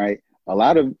 right? A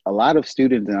lot of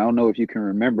students, and I don't know if you can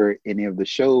remember any of the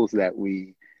shows that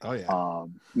we Oh yeah.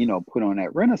 Put on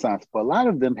that Renaissance, but a lot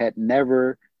of them had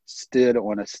never stood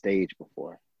on a stage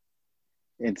before.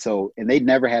 And they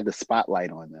never had the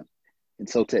spotlight on them. And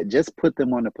so to just put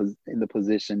them in the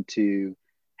position to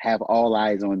have all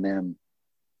eyes on them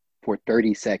for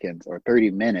 30 seconds or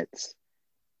 30 minutes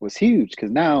was huge,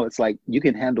 because now it's like you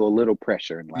can handle a little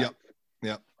pressure in life.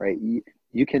 Yep. Right.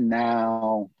 You can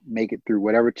now make it through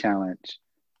whatever challenge,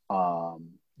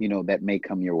 that may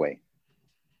come your way.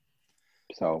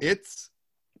 So it's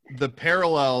the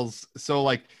parallels. So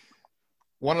like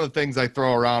one of the things I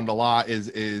throw around a lot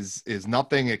is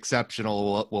nothing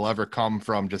exceptional will ever come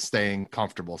from just staying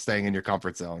comfortable, staying in your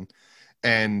comfort zone.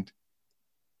 And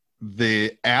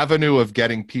the avenue of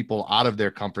getting people out of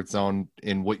their comfort zone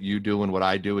in what you do and what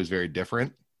I do is very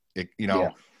different.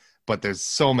 But there's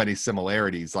so many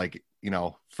similarities. Like,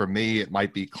 for me, it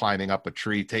might be climbing up a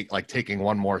tree, taking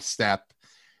one more step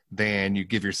than you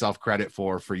give yourself credit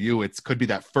for. For you, it could be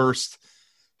that first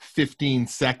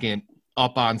 15-second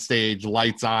up on stage,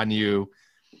 lights on you.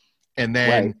 And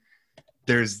then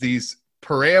there's these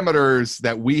parameters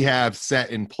that we have set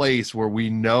in place where we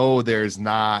know there's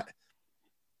not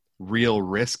real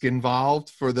risk involved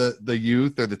for the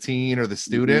youth or the teen or the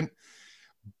student,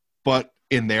 but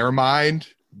in their mind,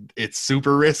 it's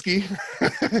super risky.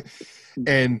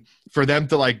 And for them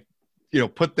to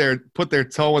put their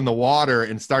toe in the water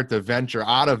and start to venture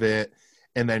out of it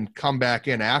and then come back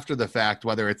in after the fact,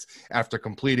 whether it's after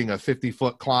completing a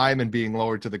 50-foot climb and being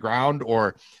lowered to the ground,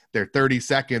 or their 30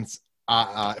 seconds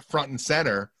front and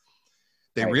center,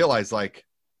 they realize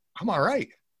I'm all right.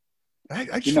 I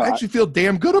actually feel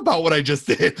damn good about what I just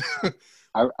did.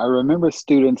 I remember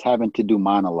students having to do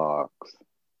monologues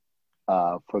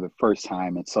for the first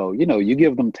time. And so, you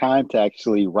give them time to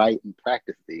actually write and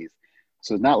practice these.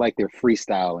 So it's not like they're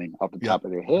freestyling off the top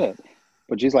of their head,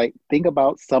 but just think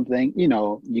about something,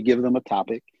 you give them a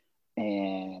topic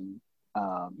and,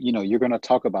 you're going to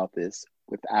talk about this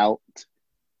without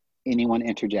anyone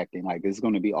interjecting. This is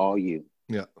going to be all you.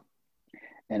 Yeah.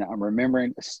 And I'm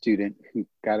remembering a student who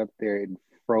got up there and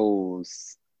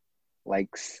froze,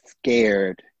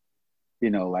 scared,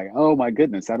 oh my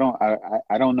goodness, I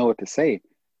don't know what to say.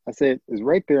 I said, it's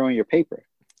right there on your paper,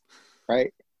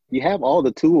 right? You have all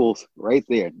the tools right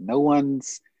there. No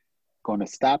one's going to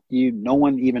stop you. No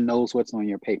one even knows what's on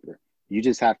your paper. You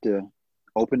just have to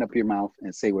open up your mouth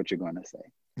and say what you're going to say.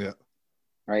 Yeah.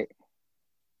 Right.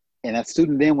 And that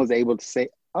student then was able to say,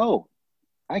 oh,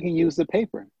 I can use the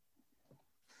paper.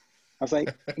 I was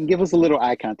like, and give us a little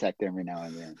eye contact every now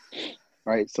and then.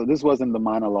 Right. So this wasn't the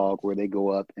monologue where they go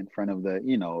up in front of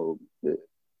the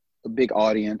big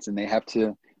audience and they have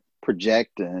to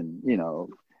project and,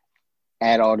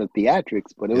 add all the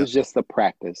theatrics, but it was just the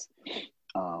practice.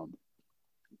 And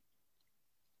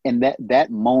that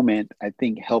moment, I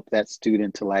think, helped that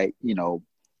student to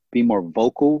be more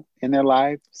vocal in their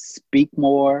life, speak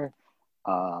more.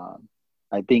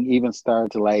 I think even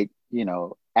start to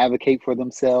advocate for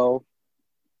themselves.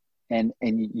 And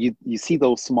you see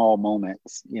those small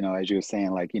moments, as you're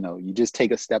saying, you just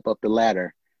take a step up the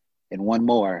ladder and one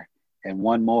more and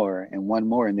one more and one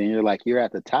more. And then you're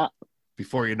at the top.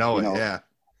 Before you know it, yeah.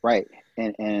 Right.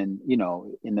 And in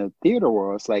the theater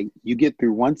world, it's you get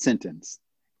through one sentence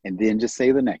and then just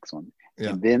say the next one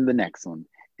and then the next one.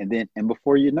 And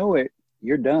before you know it,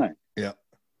 you're done. Yeah.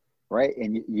 Right.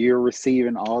 And you're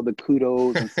receiving all the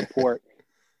kudos and support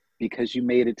because you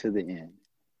made it to the end.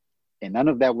 And none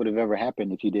of that would have ever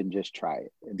happened if you didn't just try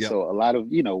it. And so a lot of,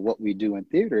 what we do in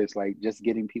theater is just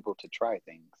getting people to try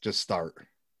things. Just start.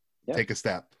 Take a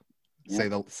step. Say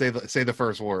the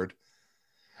first word.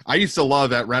 I used to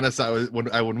love at Renaissance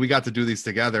when we got to do these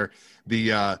together,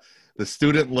 the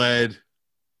student-led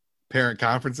parent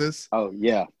conferences. Oh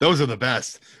yeah. Those are the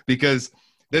best because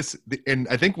and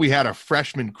I think we had a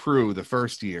freshman crew the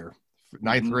first year,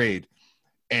 ninth grade,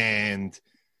 and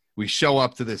we show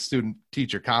up to this student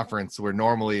teacher conference where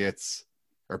normally it's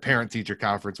or parent teacher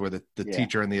conference where the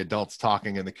teacher and the adults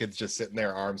talking and the kids just sitting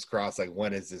there arms crossed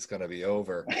when is this going to be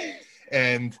over?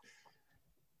 And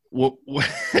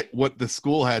what the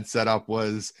school had set up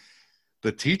was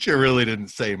the teacher really didn't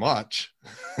say much.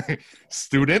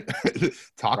 Student,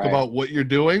 talk about what you're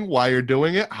doing, why you're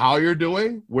doing it, how you're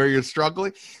doing, where you're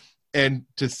struggling. And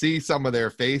to see some of their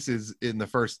faces in the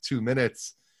first 2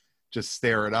 minutes just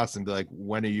stare at us and be like,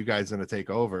 when are you guys going to take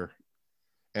over?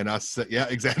 And us,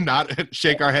 exactly, not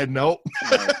shake our head, no.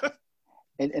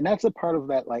 And that's a part of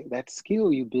that, that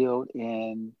skill you build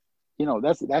in,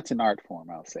 that's an art form,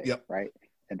 I'll say, right?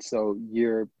 And so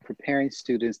you're preparing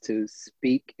students to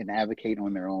speak and advocate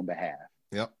on their own behalf.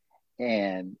 Yep.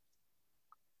 And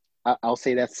I'll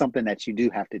say that's something that you do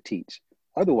have to teach.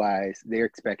 Otherwise, they're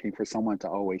expecting for someone to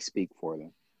always speak for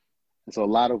them. And so a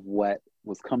lot of what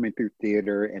was coming through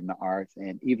theater and the arts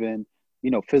and even,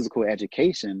 physical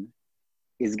education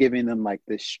is giving them like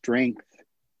this strength,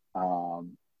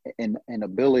 um, and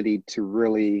ability to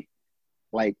really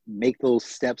like make those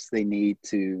steps they need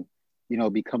to,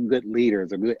 become good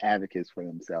leaders or good advocates for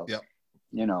themselves. Yep.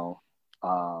 You know,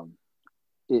 um,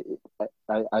 it,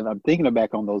 I'm thinking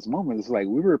back on those moments. It's like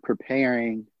we were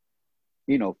preparing,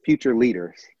 future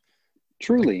leaders,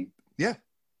 truly. Yeah.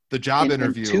 The job in,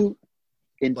 interview.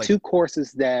 In two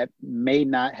courses that may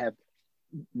not have,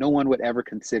 no one would ever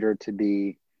consider to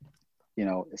be,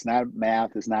 it's not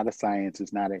math, it's not a science,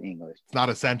 it's not an English. It's not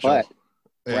essential. But,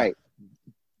 right.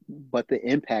 But the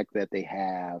impact that they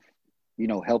have,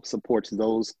 help supports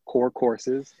those core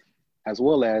courses as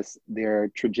well as their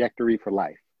trajectory for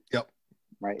life. Yep.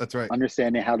 Right. That's right.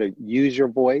 Understanding how to use your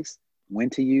voice, when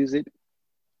to use it,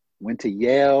 when to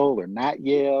yell or not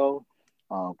yell,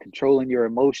 controlling your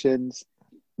emotions,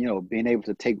 being able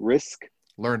to take risk.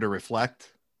 Learning to reflect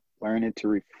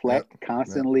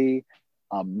constantly,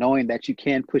 knowing that you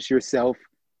can push yourself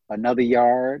another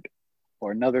yard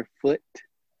or another foot,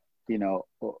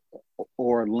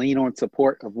 or lean on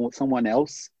support of someone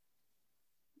else,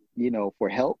 for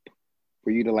help, for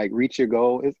you to like reach your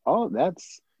goal.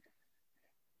 That's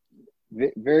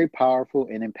very powerful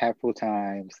and impactful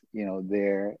times,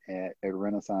 there at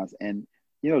Renaissance. And,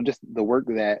 just the work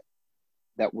that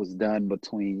was done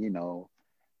between,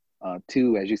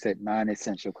 two, as you said,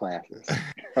 non-essential classes,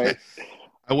 right?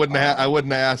 I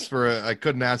couldn't ask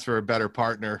for a better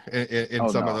partner in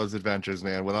some of those adventures,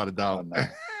 man, without a doubt. Oh,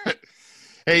 no.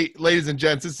 Hey, ladies and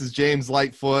gents, this is James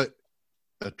Lightfoot,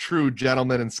 a true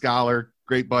gentleman and scholar,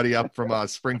 great buddy up from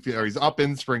Springfield, or he's up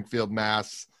in Springfield,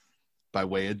 Mass, by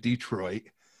way of Detroit.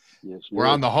 Yes, we're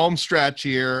on the home stretch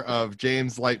here of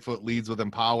James Lightfoot Leads with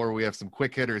Empower. We have some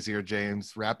quick hitters here,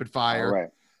 James. Rapid fire. All right.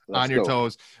 On your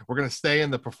toes. We're going to stay in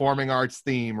the performing arts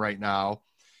theme right now.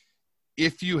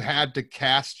 If you had to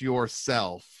cast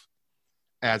yourself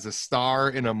as a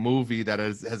star in a movie that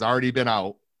has already been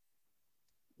out,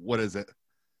 what is it?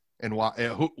 And why?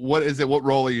 What is it? What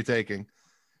role are you taking?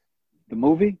 The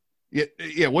movie?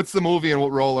 Yeah. What's the movie and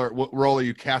what role are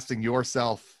you casting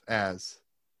yourself as?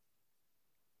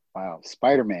 Wow.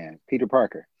 Spider-Man, Peter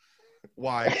Parker.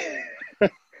 Why?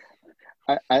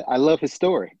 I love his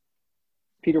story.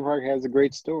 Peter Parker has a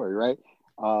great story, right?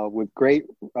 With great,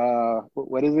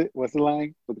 what is it? What's the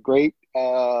line? With great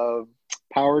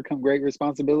power come great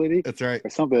responsibility. That's right. Or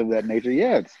something of that nature.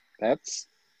 Yeah,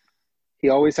 he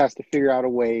always has to figure out a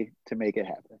way to make it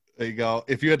happen. There you go.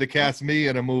 If you had to cast me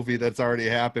in a movie that's already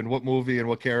happened, what movie and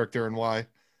what character and why?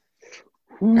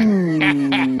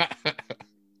 Man,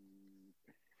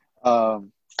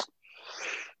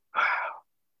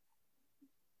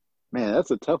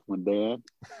 that's a tough one, Dan.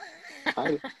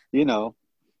 I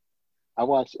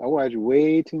watch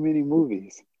way too many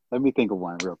movies. Let me think of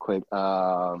one real quick.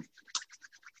 I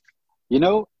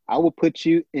will put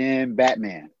you in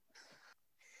Batman.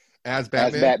 As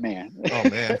Batman? As Batman. Oh,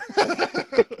 man.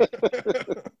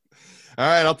 All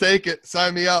right, I'll take it.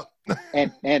 Sign me up.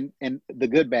 and the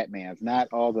good Batmans, not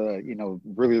all the,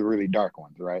 really, really dark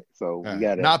ones, right? So we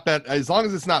gotta not Ben, as long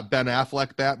as it's not Ben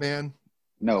Affleck Batman.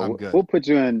 No, I'm good. We'll put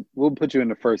you in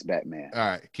the first Batman. All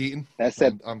right, Keaton.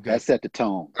 I'm good. That set the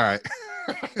tone. All right.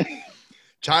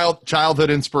 Childhood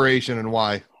inspiration and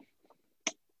why?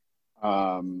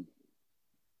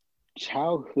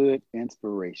 Childhood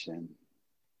inspiration.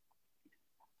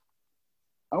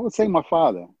 I would say my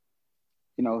father.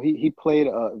 He played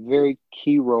a very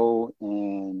key role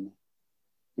in,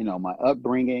 my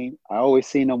upbringing. I always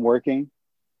seen him working.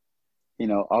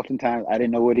 Oftentimes I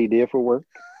didn't know what he did for work.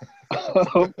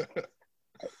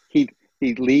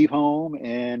 He'd leave home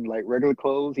in like regular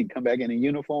clothes. He'd come back in a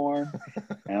uniform,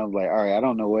 and I was like, all right, I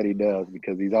don't know what he does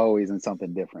because he's always in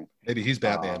something different. Maybe he's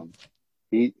Batman.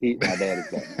 My dad is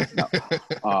Batman.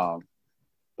 No.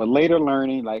 But later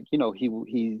learning, like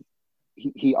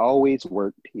he always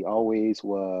worked. He always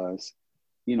was,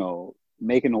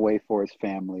 making a way for his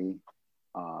family.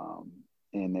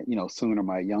 And sooner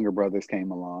my younger brothers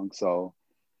came along, so.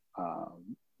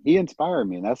 He inspired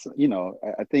me. And that's,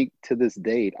 I think to this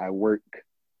date, I work,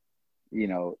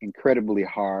 incredibly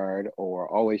hard or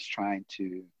always trying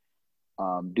to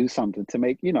do something to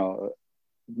make the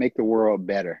world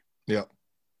better. Yeah.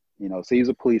 So he's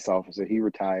a police officer. He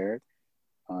retired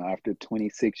after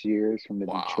 26 years from the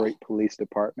Detroit Police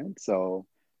Department. So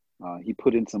he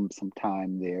put in some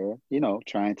time there,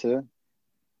 trying to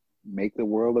make the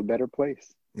world a better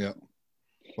place. Yeah.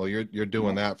 Well, you're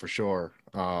doing that for sure.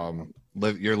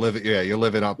 You're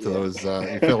living up to those.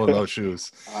 You're filling those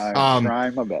shoes. I'm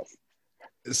trying my best.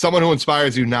 Someone who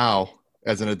inspires you now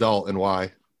as an adult, and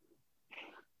why?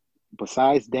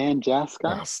 Besides Dan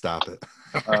Jaska, Oh, stop it.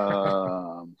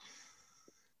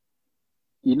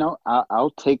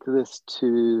 I'll take this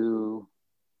to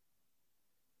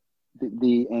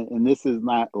and this is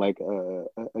not like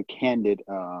a candid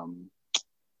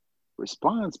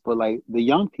response, but like the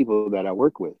young people that I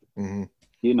work with, Mm-hmm.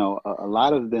 A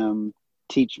lot of them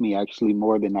teach me actually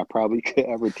more than I probably could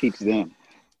ever teach them.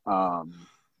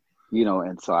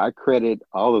 And so I credit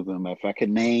all of them. If I could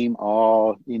name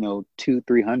all,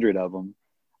 200-300 of them,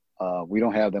 we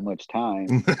don't have that much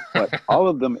time, but all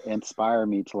of them inspire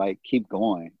me to like keep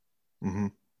going. Mm-hmm.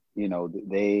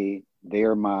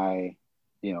 They're my,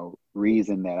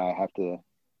 reason that I have to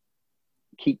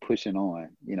keep pushing on.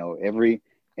 Every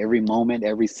moment,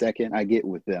 every second I get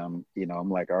with them, I'm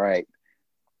like, all right,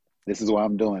 this is why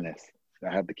I'm doing this.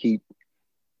 I have to keep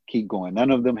going.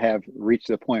 None of them have reached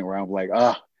the point where I'm like,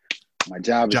 my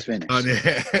job is finished.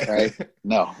 Right?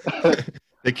 No.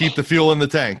 They keep the fuel in the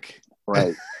tank.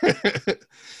 Right.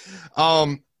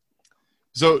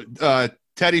 So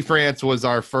Teddy France was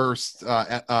our first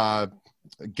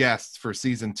guest for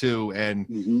season 2, and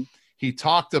mm-hmm. he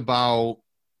talked about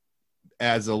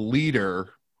as a leader,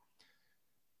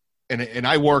 and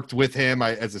I worked with him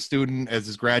as a student, as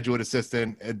his graduate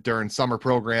assistant during summer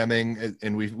programming,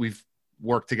 and we've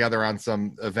worked together on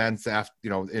some events after,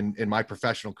 in my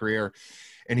professional career.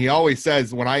 And he always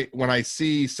says, when I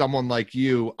see someone like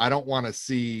you, I don't want to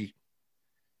see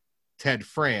Ted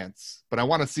France, but I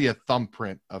want to see a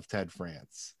thumbprint of Ted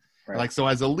France. Right. Like, so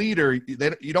as a leader,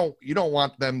 you don't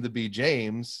want them to be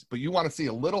James, but you want to see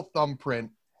a little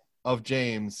thumbprint of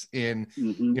James in,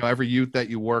 mm-hmm. Every youth that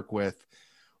you work with.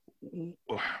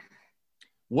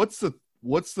 What's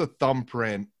the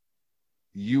thumbprint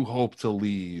you hope to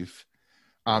leave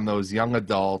on those young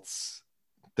adults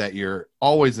that you're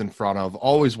always in front of,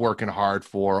 always working hard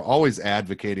for, always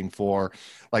advocating for?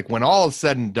 Like, when all is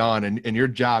said and done and your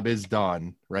job is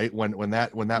done, right? When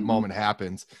that mm-hmm. moment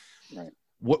happens, right.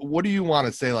 What do you want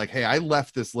to say? Like, hey, I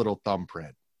left this little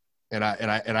thumbprint, and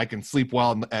I can sleep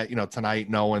well,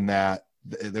 tonight knowing that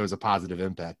there was a positive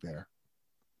impact there.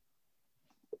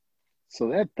 So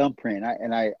that thumbprint,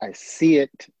 I see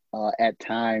it at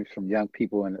times from young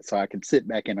people, and so I can sit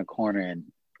back in a corner and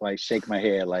like shake my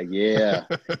head, like, yeah,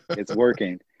 it's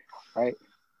working, right?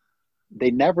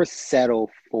 They never settle,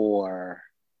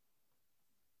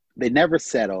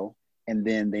 and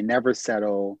then they never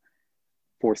settle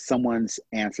for someone's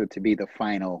answer to be the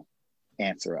final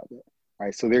answer of it,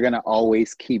 right? So they're going to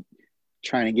always keep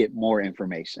trying to get more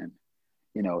information.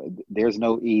 There's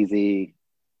no easy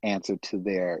answer to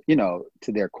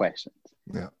their questions.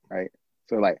 Yeah. Right.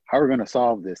 So like, how we're going to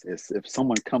solve this is if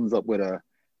someone comes up with a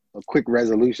quick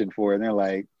resolution for it, and they're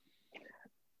like,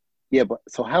 yeah, but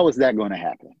so how is that going to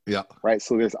happen? Yeah. Right.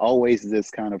 So there's always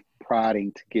this kind of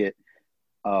prodding to get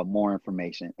more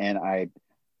information. And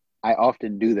I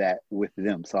often do that with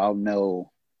them. So I'll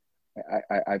know,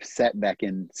 I've sat back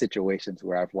in situations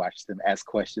where I've watched them ask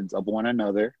questions of one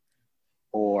another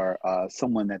or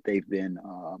someone that they've been,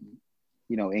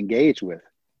 engaged with.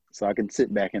 So I can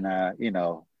sit back and,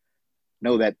 know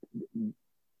that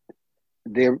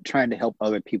they're trying to help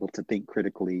other people to think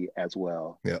critically as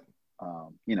well. Yeah.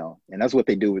 And that's what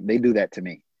they do. They do that to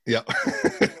me. Yeah.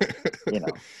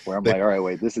 Where I'm like, all right,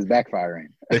 wait, this is backfiring.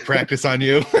 They practice on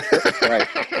you. Right.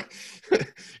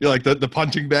 You're like the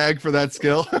punching bag for that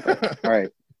skill. All right.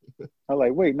 I'm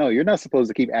like, wait, no, you're not supposed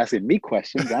to keep asking me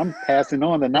questions. I'm passing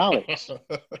on the knowledge.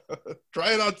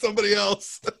 Try it on somebody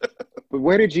else. But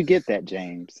where did you get that,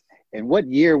 James? And what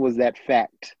year was that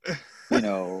fact,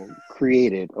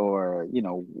 created? Or,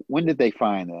 when did they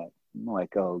find that? I'm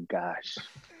like, oh gosh.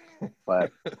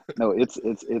 But no,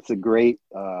 it's a great,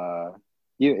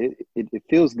 it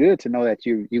feels good to know that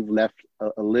you've left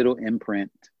a little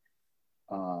imprint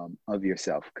of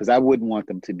yourself, because I wouldn't want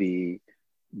them to be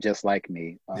just like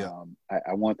me. Yeah.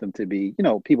 I want them to be,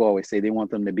 people always say they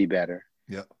want them to be better.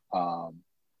 Yeah.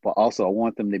 But also I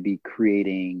want them to be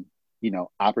creating,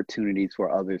 opportunities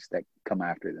for others that come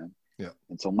after them. Yeah.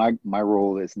 And so my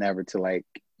role is never to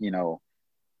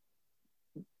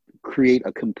create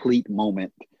a complete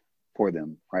moment for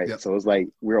them. Right. Yep. So it's like,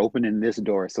 we're opening this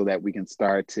door so that we can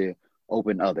start to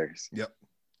open others. Yep.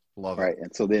 Love it. Right.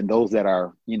 And so then those that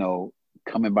are,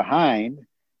 coming behind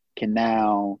can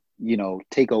now,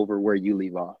 take over where you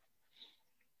leave off.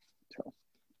 So.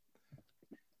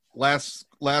 Last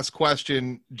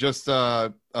question, just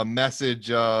a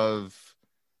message of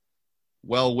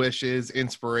well wishes,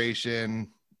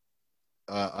 inspiration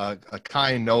a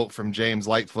kind note from James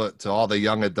Lightfoot to all the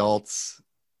young adults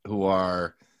who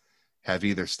have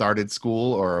either started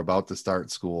school or are about to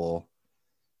start school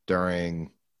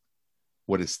during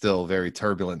what is still very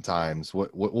turbulent times.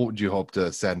 What would you hope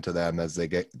to send to them as they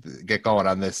get going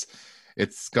on this?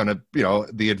 It's going to,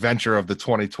 the adventure of the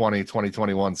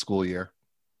 2020-2021 school year.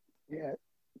 Yeah.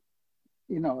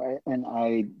 And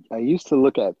I used to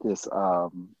look at this, I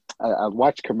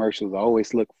watch commercials. I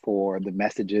always look for the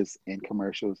messages in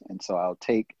commercials. And so I'll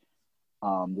take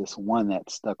this one that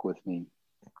stuck with me.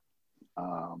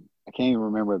 I can't even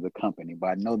remember the company, but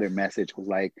I know their message was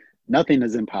like, nothing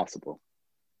is impossible,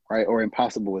 right? Or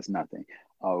impossible is nothing.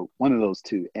 One of those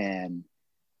two. And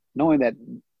knowing that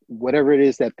whatever it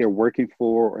is that they're working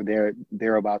for or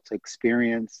they're about to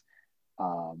experience,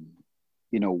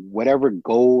 whatever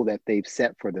goal that they've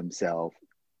set for themselves,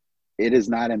 it is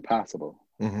not impossible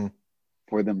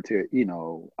for them to,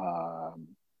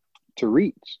 to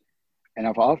reach. And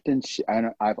I've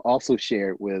also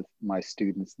shared with my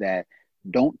students that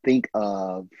don't think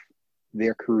of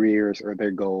their careers or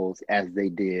their goals as they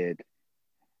did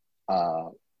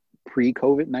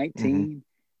pre-COVID-19,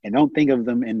 and don't think of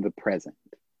them in the present,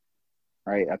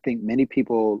 right? I think many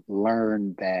people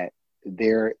learn that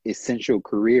their essential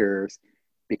careers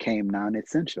became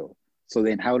non-essential. So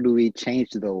then how do we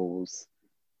change those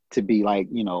to be like,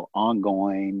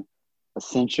 ongoing,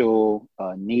 essential,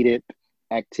 needed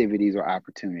activities or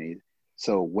opportunities?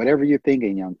 So whatever you're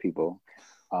thinking, young people,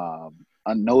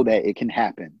 I know that it can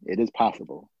happen. It is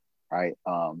possible, right?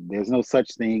 There's no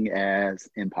such thing as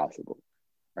impossible,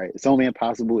 right? It's only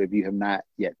impossible if you have not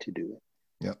yet to do it.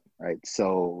 Yep. Right.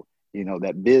 So,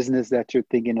 that business that you're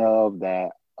thinking of,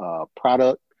 that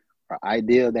product or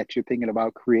idea that you're thinking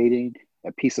about creating,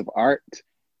 that piece of art,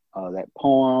 that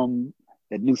poem,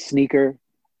 that new sneaker,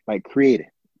 like create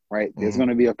it, right? There's going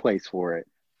to be a place for it.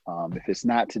 If it's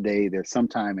not today, there's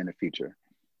sometime in the future.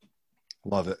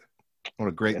 Love it. What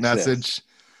a great message.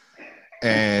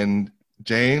 And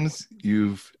James,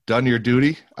 you've done your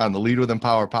duty on the Lead with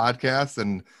Empower podcast,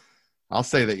 and I'll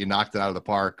say that you knocked it out of the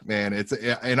park, man. It's,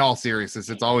 in all seriousness,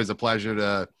 it's always a pleasure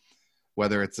to,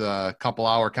 whether it's a couple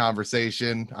hour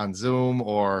conversation on Zoom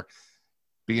or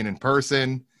being in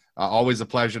person, always a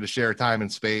pleasure to share time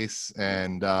and space.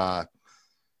 And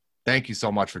thank you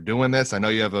so much for doing this. I know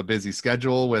you have a busy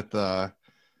schedule with a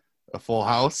full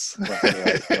house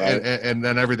right. and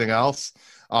then everything else.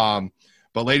 But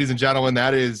ladies and gentlemen,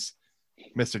 that is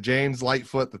Mr. James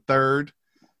Lightfoot III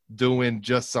doing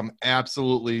just some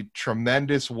absolutely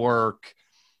tremendous work,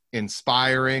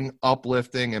 inspiring,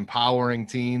 uplifting, empowering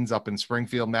teens up in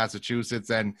Springfield, Massachusetts.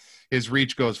 And his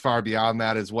reach goes far beyond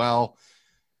that as well.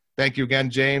 Thank you again,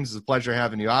 James. It's a pleasure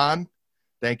having you on.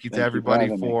 Thank you to everybody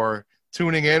for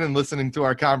tuning in and listening to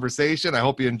our conversation. I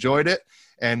hope you enjoyed it.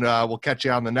 And we'll catch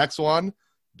you on the next one.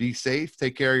 Be safe.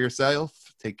 Take care of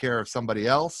yourself. Take care of somebody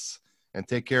else. And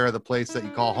take care of the place that you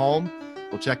call home.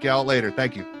 We'll check you out later.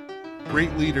 Thank you.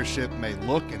 Great leadership may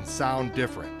look and sound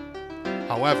different.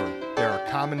 However, there are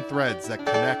common threads that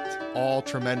connect all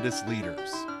tremendous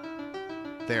leaders.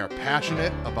 They are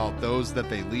passionate about those that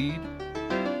they lead.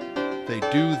 They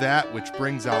do that which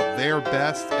brings out their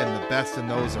best and the best in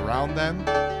those around them.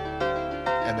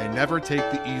 And they never take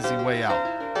the easy way out,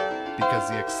 because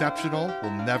the exceptional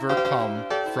will never come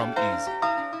from easy.